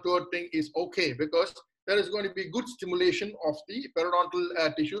contouring is okay because there is going to be good stimulation of the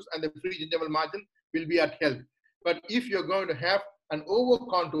periodontal tissues and the free gingival margin will be at health. But if you're going to have an over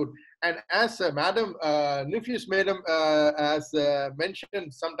contour, and as Madam Nifis Madam has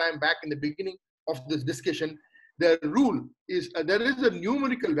mentioned sometime back in the beginning of this discussion, the rule is there is a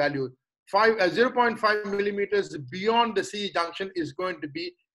numerical value. 0.5 millimeters beyond the C junction is going to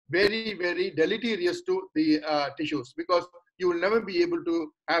be very, very deleterious to the tissues, because you will never be able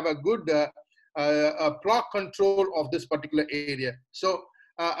to have a good plaque control of this particular area. So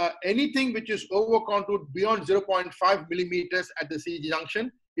anything which is over contoured beyond 0.5 millimeters at the C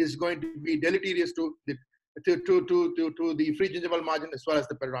junction is going to be deleterious to the free gingival margin as well as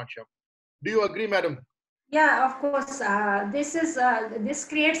the periodontium. Do you agree, Madam? Yeah, of course. This creates this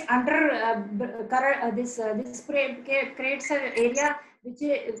creates an area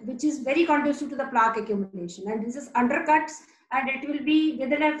which is very conducive to the plaque accumulation, and this is undercuts, and it will be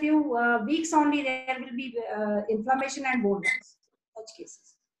within a few weeks only there will be inflammation and bone loss. Such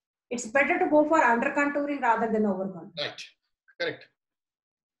cases, it's better to go for under contouring rather than over contouring. Right. Correct.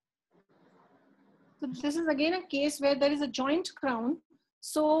 So this is again a case where there is a joint crown.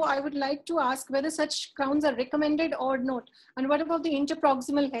 So I would like to ask whether such crowns are recommended or not. And what about the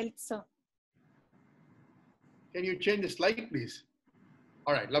interproximal health, sir? Can you change the slide, please?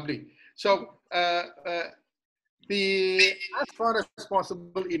 All right, lovely. So as far as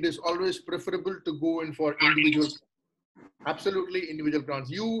possible, it is always preferable to go in for individual, absolutely individual crowns.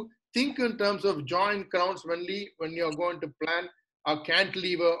 You think in terms of joint crowns only when you're going to plan a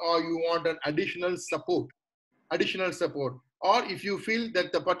cantilever or you want an additional support. Or if you feel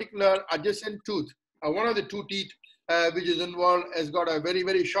that the particular adjacent tooth, one of the two teeth which is involved has got a very,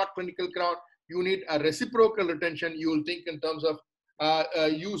 very short clinical crown, you need a reciprocal retention. You will think in terms of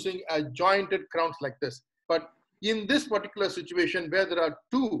using a jointed crowns like this. But in this particular situation where there are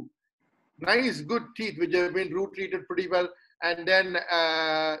two nice good teeth which have been root treated pretty well, and then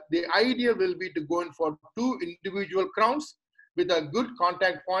the idea will be to go in for two individual crowns with a good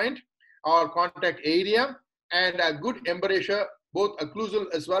contact point or contact area and a good embrasure, both occlusal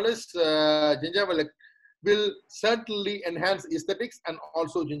as well as gingival, will certainly enhance aesthetics and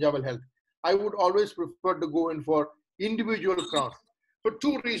also gingival health. I would always prefer to go in for individual crowns for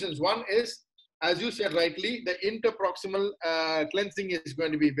two reasons. One is, as you said rightly, the interproximal cleansing is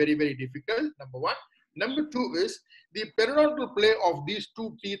going to be very, very difficult, number one. Number two is the periodontal play of these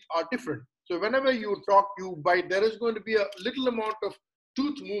two teeth are different. So whenever you talk, you bite, there is going to be a little amount of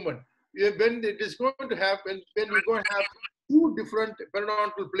tooth movement. When it is going to happen, when you're going to have two different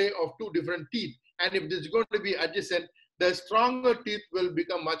periodontal play of two different teeth, and if this is going to be adjacent, the stronger teeth will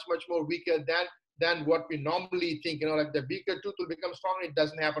become much, much more weaker than what we normally think. You know, like the weaker tooth will become stronger. It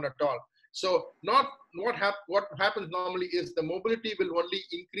doesn't happen at all. So what happens normally is the mobility will only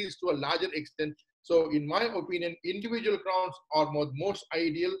increase to a larger extent. So in my opinion, individual crowns are most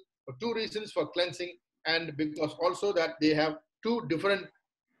ideal for two reasons: for cleansing, and because also that they have two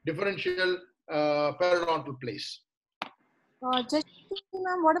differential periodontal plays. Just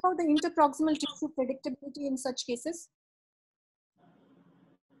ma'am, what about the interproximal tissue predictability in such cases?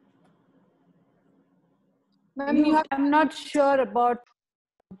 I'm not sure about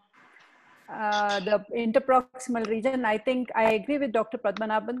the interproximal region. I think I agree with Dr.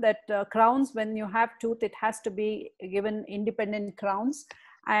 Padmanabhan that crowns, when you have tooth, it has to be given independent crowns.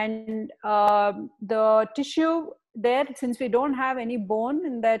 And the tissue there, since we don't have any bone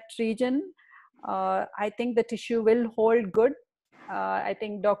in that region, I think the tissue will hold good. I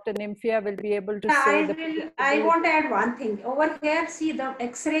think Dr. Nymphia will be able to say. I want to add one thing. Over here, see, the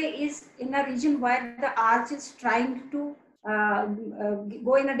X-ray is in a region where the arch is trying to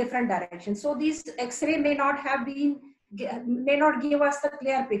go in a different direction. So these X-ray may not have been may not give us the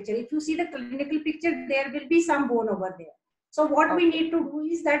clear picture. If you see the clinical picture, there will be some bone over there. So what we need to do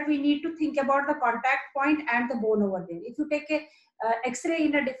is that we need to think about the contact point and the bone over there. If you take a X-ray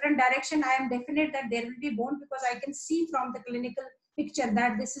in a different direction, I am definite that there will be bone, because I can see from the clinical picture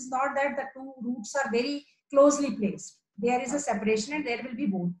that this is not that the two roots are very closely placed. There is a separation and there will be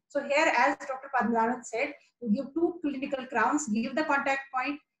bone. So here, as Dr. Padmanabhan said, you give two clinical crowns, give the contact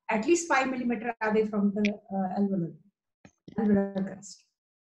point at least 5 millimeter away from the alveolar crest.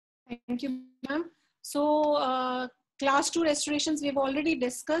 Thank you, ma'am. So, class 2 restorations, we've already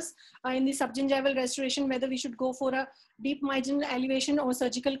discussed in the subgingival restoration whether we should go for a deep marginal elevation or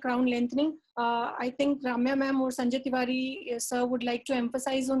surgical crown lengthening. I think Ramya ma'am or Sanjay Tiwari sir would like to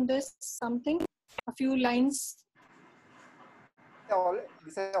emphasize on this something, a few lines.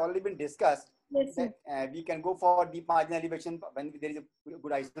 This has already been discussed. Yes, sir. We can go for deep marginal elevation when there is a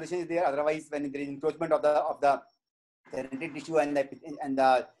good isolation is there. Otherwise, when there is encroachment of the rented tissue and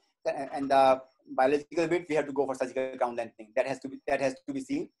the biological width, we have to go for surgical crown lengthening. That has to be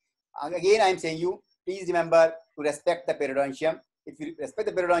seen. Again, I am saying you, please remember to respect the periodontium. If you respect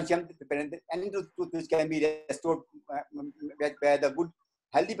the periodontium, any tooth which can be restored, where the good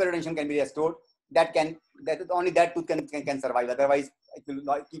healthy periodontium can be restored, only that tooth can survive. Otherwise, it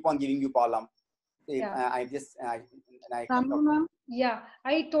will keep on giving you problem. Yeah. Yeah,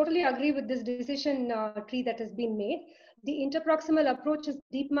 I totally agree with this decision tree that has been made. The interproximal approach is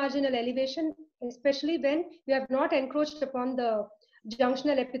deep marginal elevation, especially when you have not encroached upon the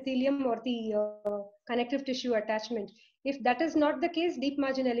junctional epithelium or the connective tissue attachment. If that is not the case, deep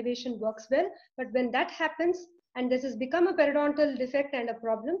margin elevation works well. But when that happens and this has become a periodontal defect and a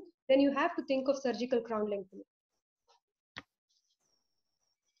problem, then you have to think of surgical crown lengthening.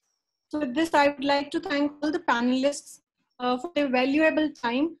 So with this, I would like to thank all the panelists for their valuable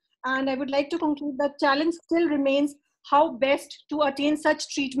time. And I would like to conclude that challenge still remains how best to attain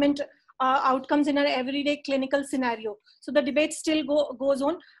such treatment outcomes in our everyday clinical scenario. So the debate still goes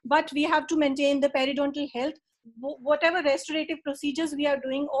on, but we have to maintain the periodontal health. Whatever restorative procedures we are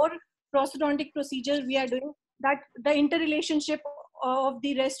doing or prosthodontic procedures we are doing, that the interrelationship of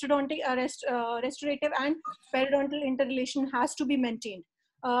the restorative and periodontal interrelation has to be maintained.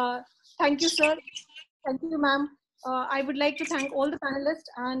 Thank you, sir. Thank you, ma'am. I would like to thank all the panelists,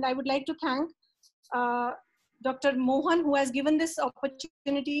 and I would like to thank Dr. Mohan, who has given this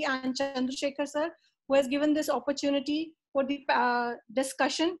opportunity, and Chandrasekhar, sir, who has given this opportunity for the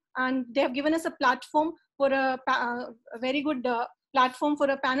discussion, and they have given us a platform for a very good platform for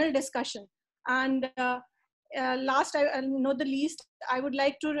a panel discussion. And last, not the least, I would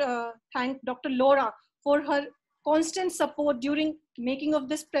like to thank Dr. Laura for her constant support during making of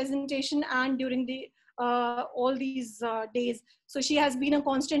this presentation and during the all these days. So she has been a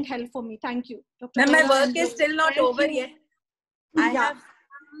constant help for me. Thank you. Ma'am, my work is still not over yet. I have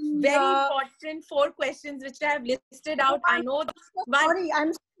very important 4 questions which I have listed out. I know.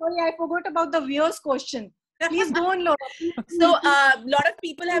 I'm sorry, I forgot about the viewers' question. Please go on, Laura. So a lot of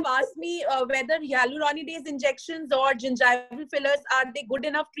people have asked me whether hyaluronidase injections or gingival fillers, are they good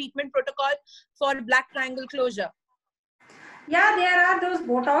enough treatment protocol for black triangle closure? Yeah, there are those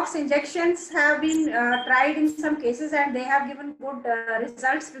Botox injections have been tried in some cases, and they have given good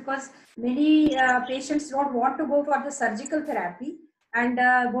results, because many patients don't want to go for the surgical therapy, and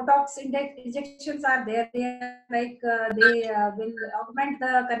Botox injections are there. They are like they will augment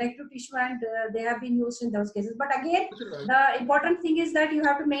the connective tissue, and they have been used in those cases. But again, the important thing is that you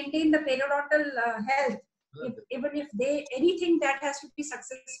have to maintain the periodontal health. Even if anything that has to be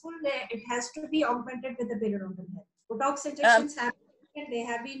successful, it has to be augmented with the periodontal health. Botox injections they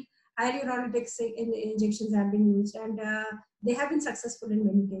have been, hyaluronic injections have been used, and they have been successful in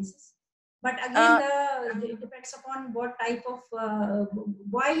many cases. But again, it depends upon what type of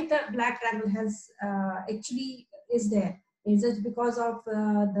why the black triangle has actually is there. Is it because of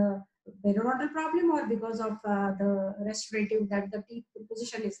the periodontal problem, or because of the restorative, that the teeth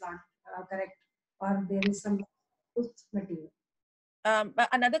position is not correct, or there is some tooth material?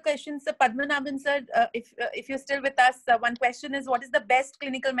 Another question, Sir Padmanabhan sir, if you're still with us, one question is, what is the best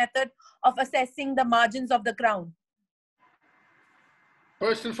clinical method of assessing the margins of the crown?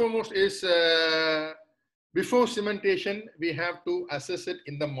 First and foremost is before cementation, we have to assess it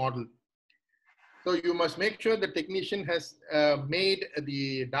in the model. So you must make sure the technician has made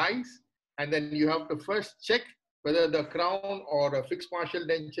the dies, and then you have to first check whether the crown or a fixed partial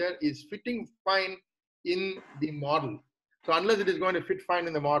denture is fitting fine in the model. So unless it is going to fit fine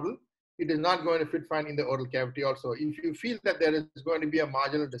in the model, it is not going to fit fine in the oral cavity also. If you feel that there is going to be a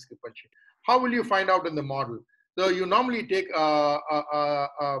marginal discrepancy, how will you find out in the model? So you normally take, like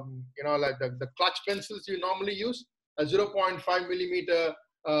the clutch pencils you normally use, a 0.5 millimeter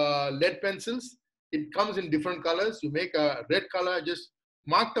lead pencils. It comes in different colors. You make a red color, just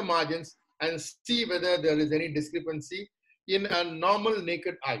mark the margins and see whether there is any discrepancy in a normal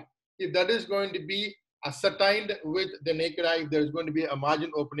naked eye. If that is going to be ascertained with the naked eye, if there is going to be a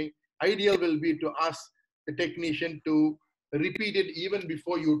margin opening, ideal will be to ask the technician to repeat it even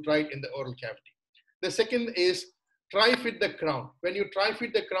before you try it in the oral cavity. The second is try fit the crown. When you try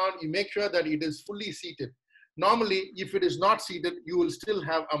fit the crown, you make sure that it is fully seated. Normally, if it is not seated, you will still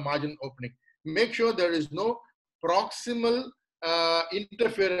have a margin opening. Make sure there is no proximal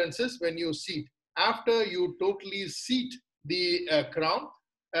interferences when you seat. After you totally seat the crown,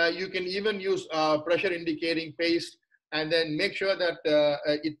 you can even use pressure indicating paste and then make sure that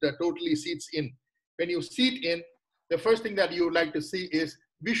it totally seats in. When you seat in, the first thing that you would like to see is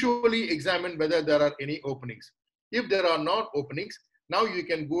visually examine whether there are any openings. If there are not openings, now you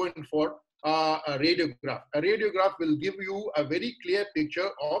can go in for a radiograph. A radiograph will give you a very clear picture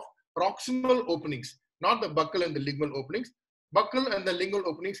of proximal openings, not the buccal and the lingual openings. Buccal and the lingual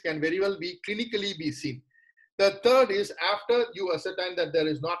openings can very well be clinically be seen. The third is after you ascertain that there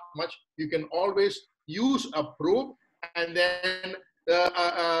is not much, you can always use a probe and then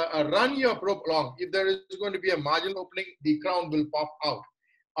run your probe along. If there is going to be a margin opening, the crown will pop out.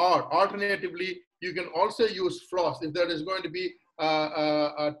 Or alternatively, you can also use floss. If there is going to be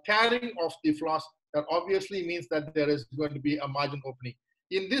a tearing of the floss, that obviously means that there is going to be a margin opening.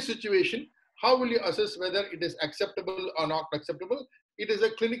 In this situation, how will you assess whether it is acceptable or not acceptable? It is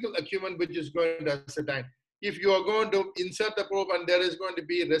a clinical acumen which is going to ascertain. If you are going to insert the probe and there is going to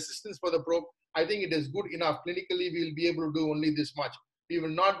be resistance for the probe, I think it is good enough. Clinically, we will be able to do only this much. We will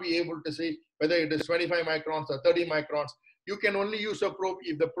not be able to say whether it is 25 microns or 30 microns. You can only use a probe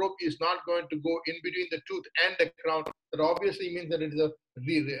if the probe is not going to go in between the tooth and the crown. That obviously means that it is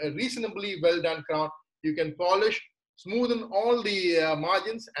a reasonably well done crown. You can polish, smoothen all the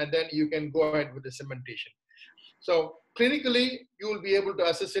margins, and then you can go ahead with the cementation. So clinically, you will be able to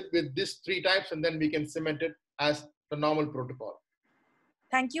assess it with these three types, and then we can cement it as the normal protocol.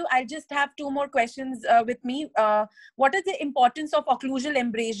 Thank you. I'll just have two more questions with me. What is the importance of occlusal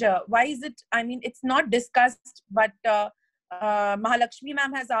embrasure? Why is it, I mean, it's not discussed, but Mahalakshmi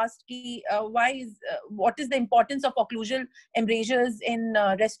ma'am has asked what is the importance of occlusal embrasures in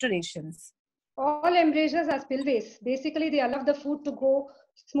restorations? All embrasures are spillways. Basically, they allow the food to go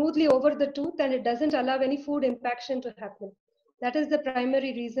smoothly over the tooth and it doesn't allow any food impaction to happen. That is the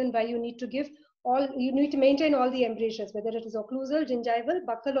primary reason why you need to maintain all the embrasures, whether it is occlusal, gingival,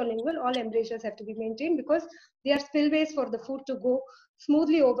 buccal or lingual, all embrasures have to be maintained because they are spillways for the food to go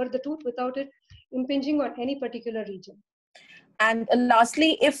smoothly over the tooth without it impinging on any particular region. And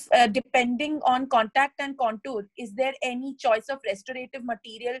lastly, if depending on contact and contour, is there any choice of restorative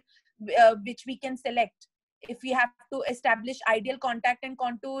material which we can select? If we have to establish ideal contact and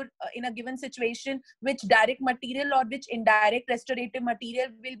contour in a given situation, which direct material or which indirect restorative material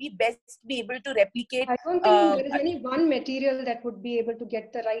will be best be able to replicate? I don't think there is any one material that would be able to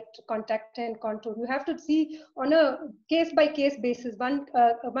get the right contact and contour. You have to see on a case-by-case basis, one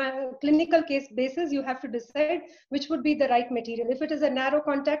clinical case basis, you have to decide which would be the right material. If it is a narrow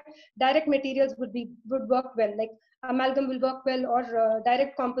contact, direct materials would work well, like amalgam will work well, or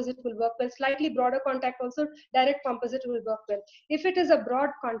direct composite will work well. Slightly broader contact also, direct composite will work well. If it is a broad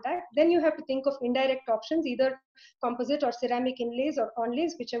contact, then you have to think of indirect options, either composite or ceramic inlays or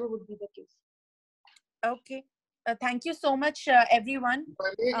onlays, whichever would be the case. Okay. Thank you so much, everyone.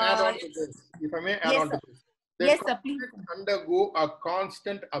 If I may add on to this, the yes, sir, please. Undergo a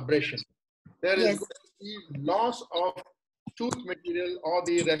constant abrasion. There is going to be loss of tooth material or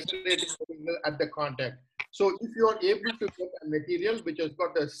the restorative material at the contact. So if you are able to get a material which has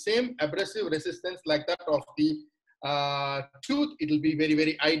got the same abrasive resistance like that of the tooth, it will be very,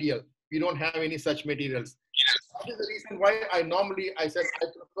 very ideal. We don't have any such materials. That is the reason why I said I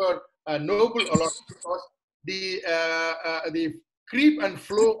prefer noble a lot, because the creep and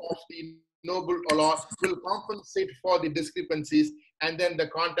flow of the noble a lot will compensate for the discrepancies, and then the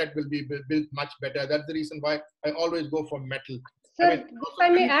contact will be built much better. That's the reason why I always go for metal. Sir, if I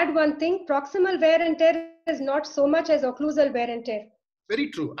may add one thing, proximal wear and tear is not so much as occlusal wear and tear. Very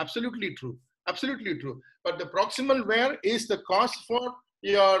true, absolutely true, absolutely true. But the proximal wear is the cause for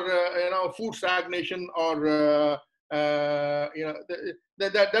your food stagnation, or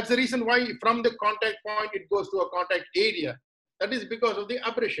that's the reason why from the contact point it goes to a contact area. That is because of the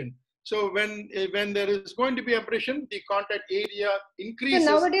abrasion. So when there is going to be abrasion, the contact area increases.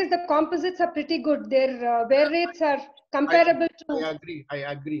 So nowadays the composites are pretty good. Their wear rates are comparable to. I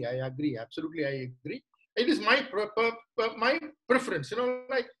agree. Absolutely, I agree. It is my preference.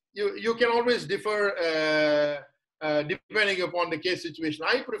 Like you can always differ depending upon the case situation.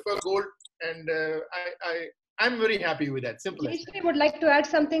 I prefer gold, and I'm very happy with that. Simple as that. Jayashree would like to add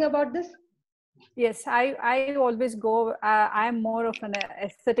something about this. Yes, I always go. I'm more of an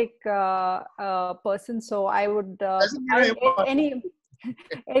aesthetic person, so I would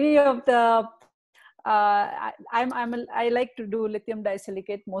any of the. I like to do lithium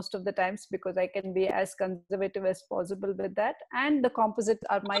disilicate most of the times because I can be as conservative as possible with that, and the composites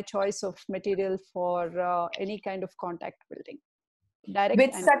are my choice of material for any kind of contact building. Direct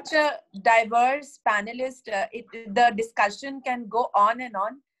With and such a diverse panelist, the discussion can go on and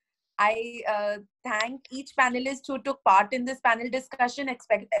on. I thank each panelist who took part in this panel discussion,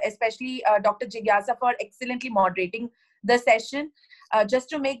 especially Dr. Jigyasa for excellently moderating the session. Just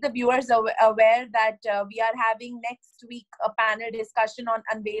to make the viewers aware that we are having next week a panel discussion on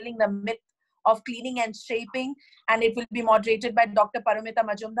unveiling the myth of cleaning and shaping, and it will be moderated by Dr. Paramita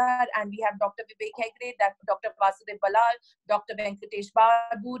Majumdar, and we have Dr. Vivek Hegde, Dr. Vasudev Balal, Dr. Venkatesh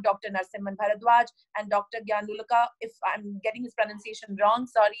Babu, Dr. Narsimhan Bharadwaj, and Dr. Gyanulaka. If I'm getting his pronunciation wrong,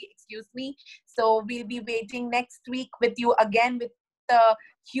 sorry, excuse me. So we'll be waiting next week with you again with the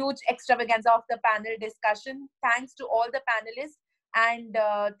huge extravaganza of the panel discussion. Thanks to all the panelists. And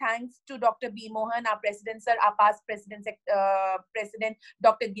thanks to Dr. B. Mohan, our president, sir, our past president,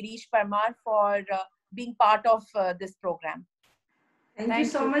 Dr. Girish Parmar, for being part of this program. Thank you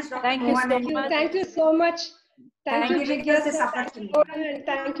so much, Dr. Thank you Mohan. so much. Thank you so much. Thank you, giving us this Jigyasa. opportunity. And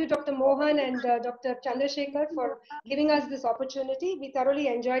thank you, Dr. Mohan and Dr. Chandrasekhar, for giving us this opportunity. We thoroughly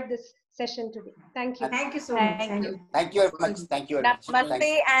enjoyed this session today. Thank you. Thank you so much. Thank you. Thank you very much. Thank you very much.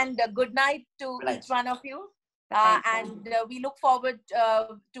 Namaste and good night to each one of you. And we look forward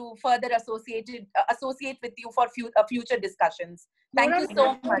to further associate with you for future discussions. Thank you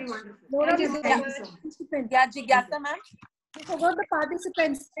so much. Nora, Thank you so much. Yeah, Jigyasa ma'am. we forgot the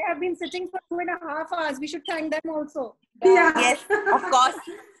participants. They have been sitting for 2.5 hours. We should thank them also. Yeah. Yes, of course.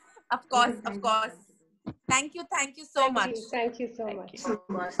 Of course, of course. Thank you so much. Thank you so much.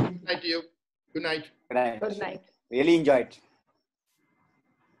 Good night to you. Good night. Good night. good night. Really enjoyed.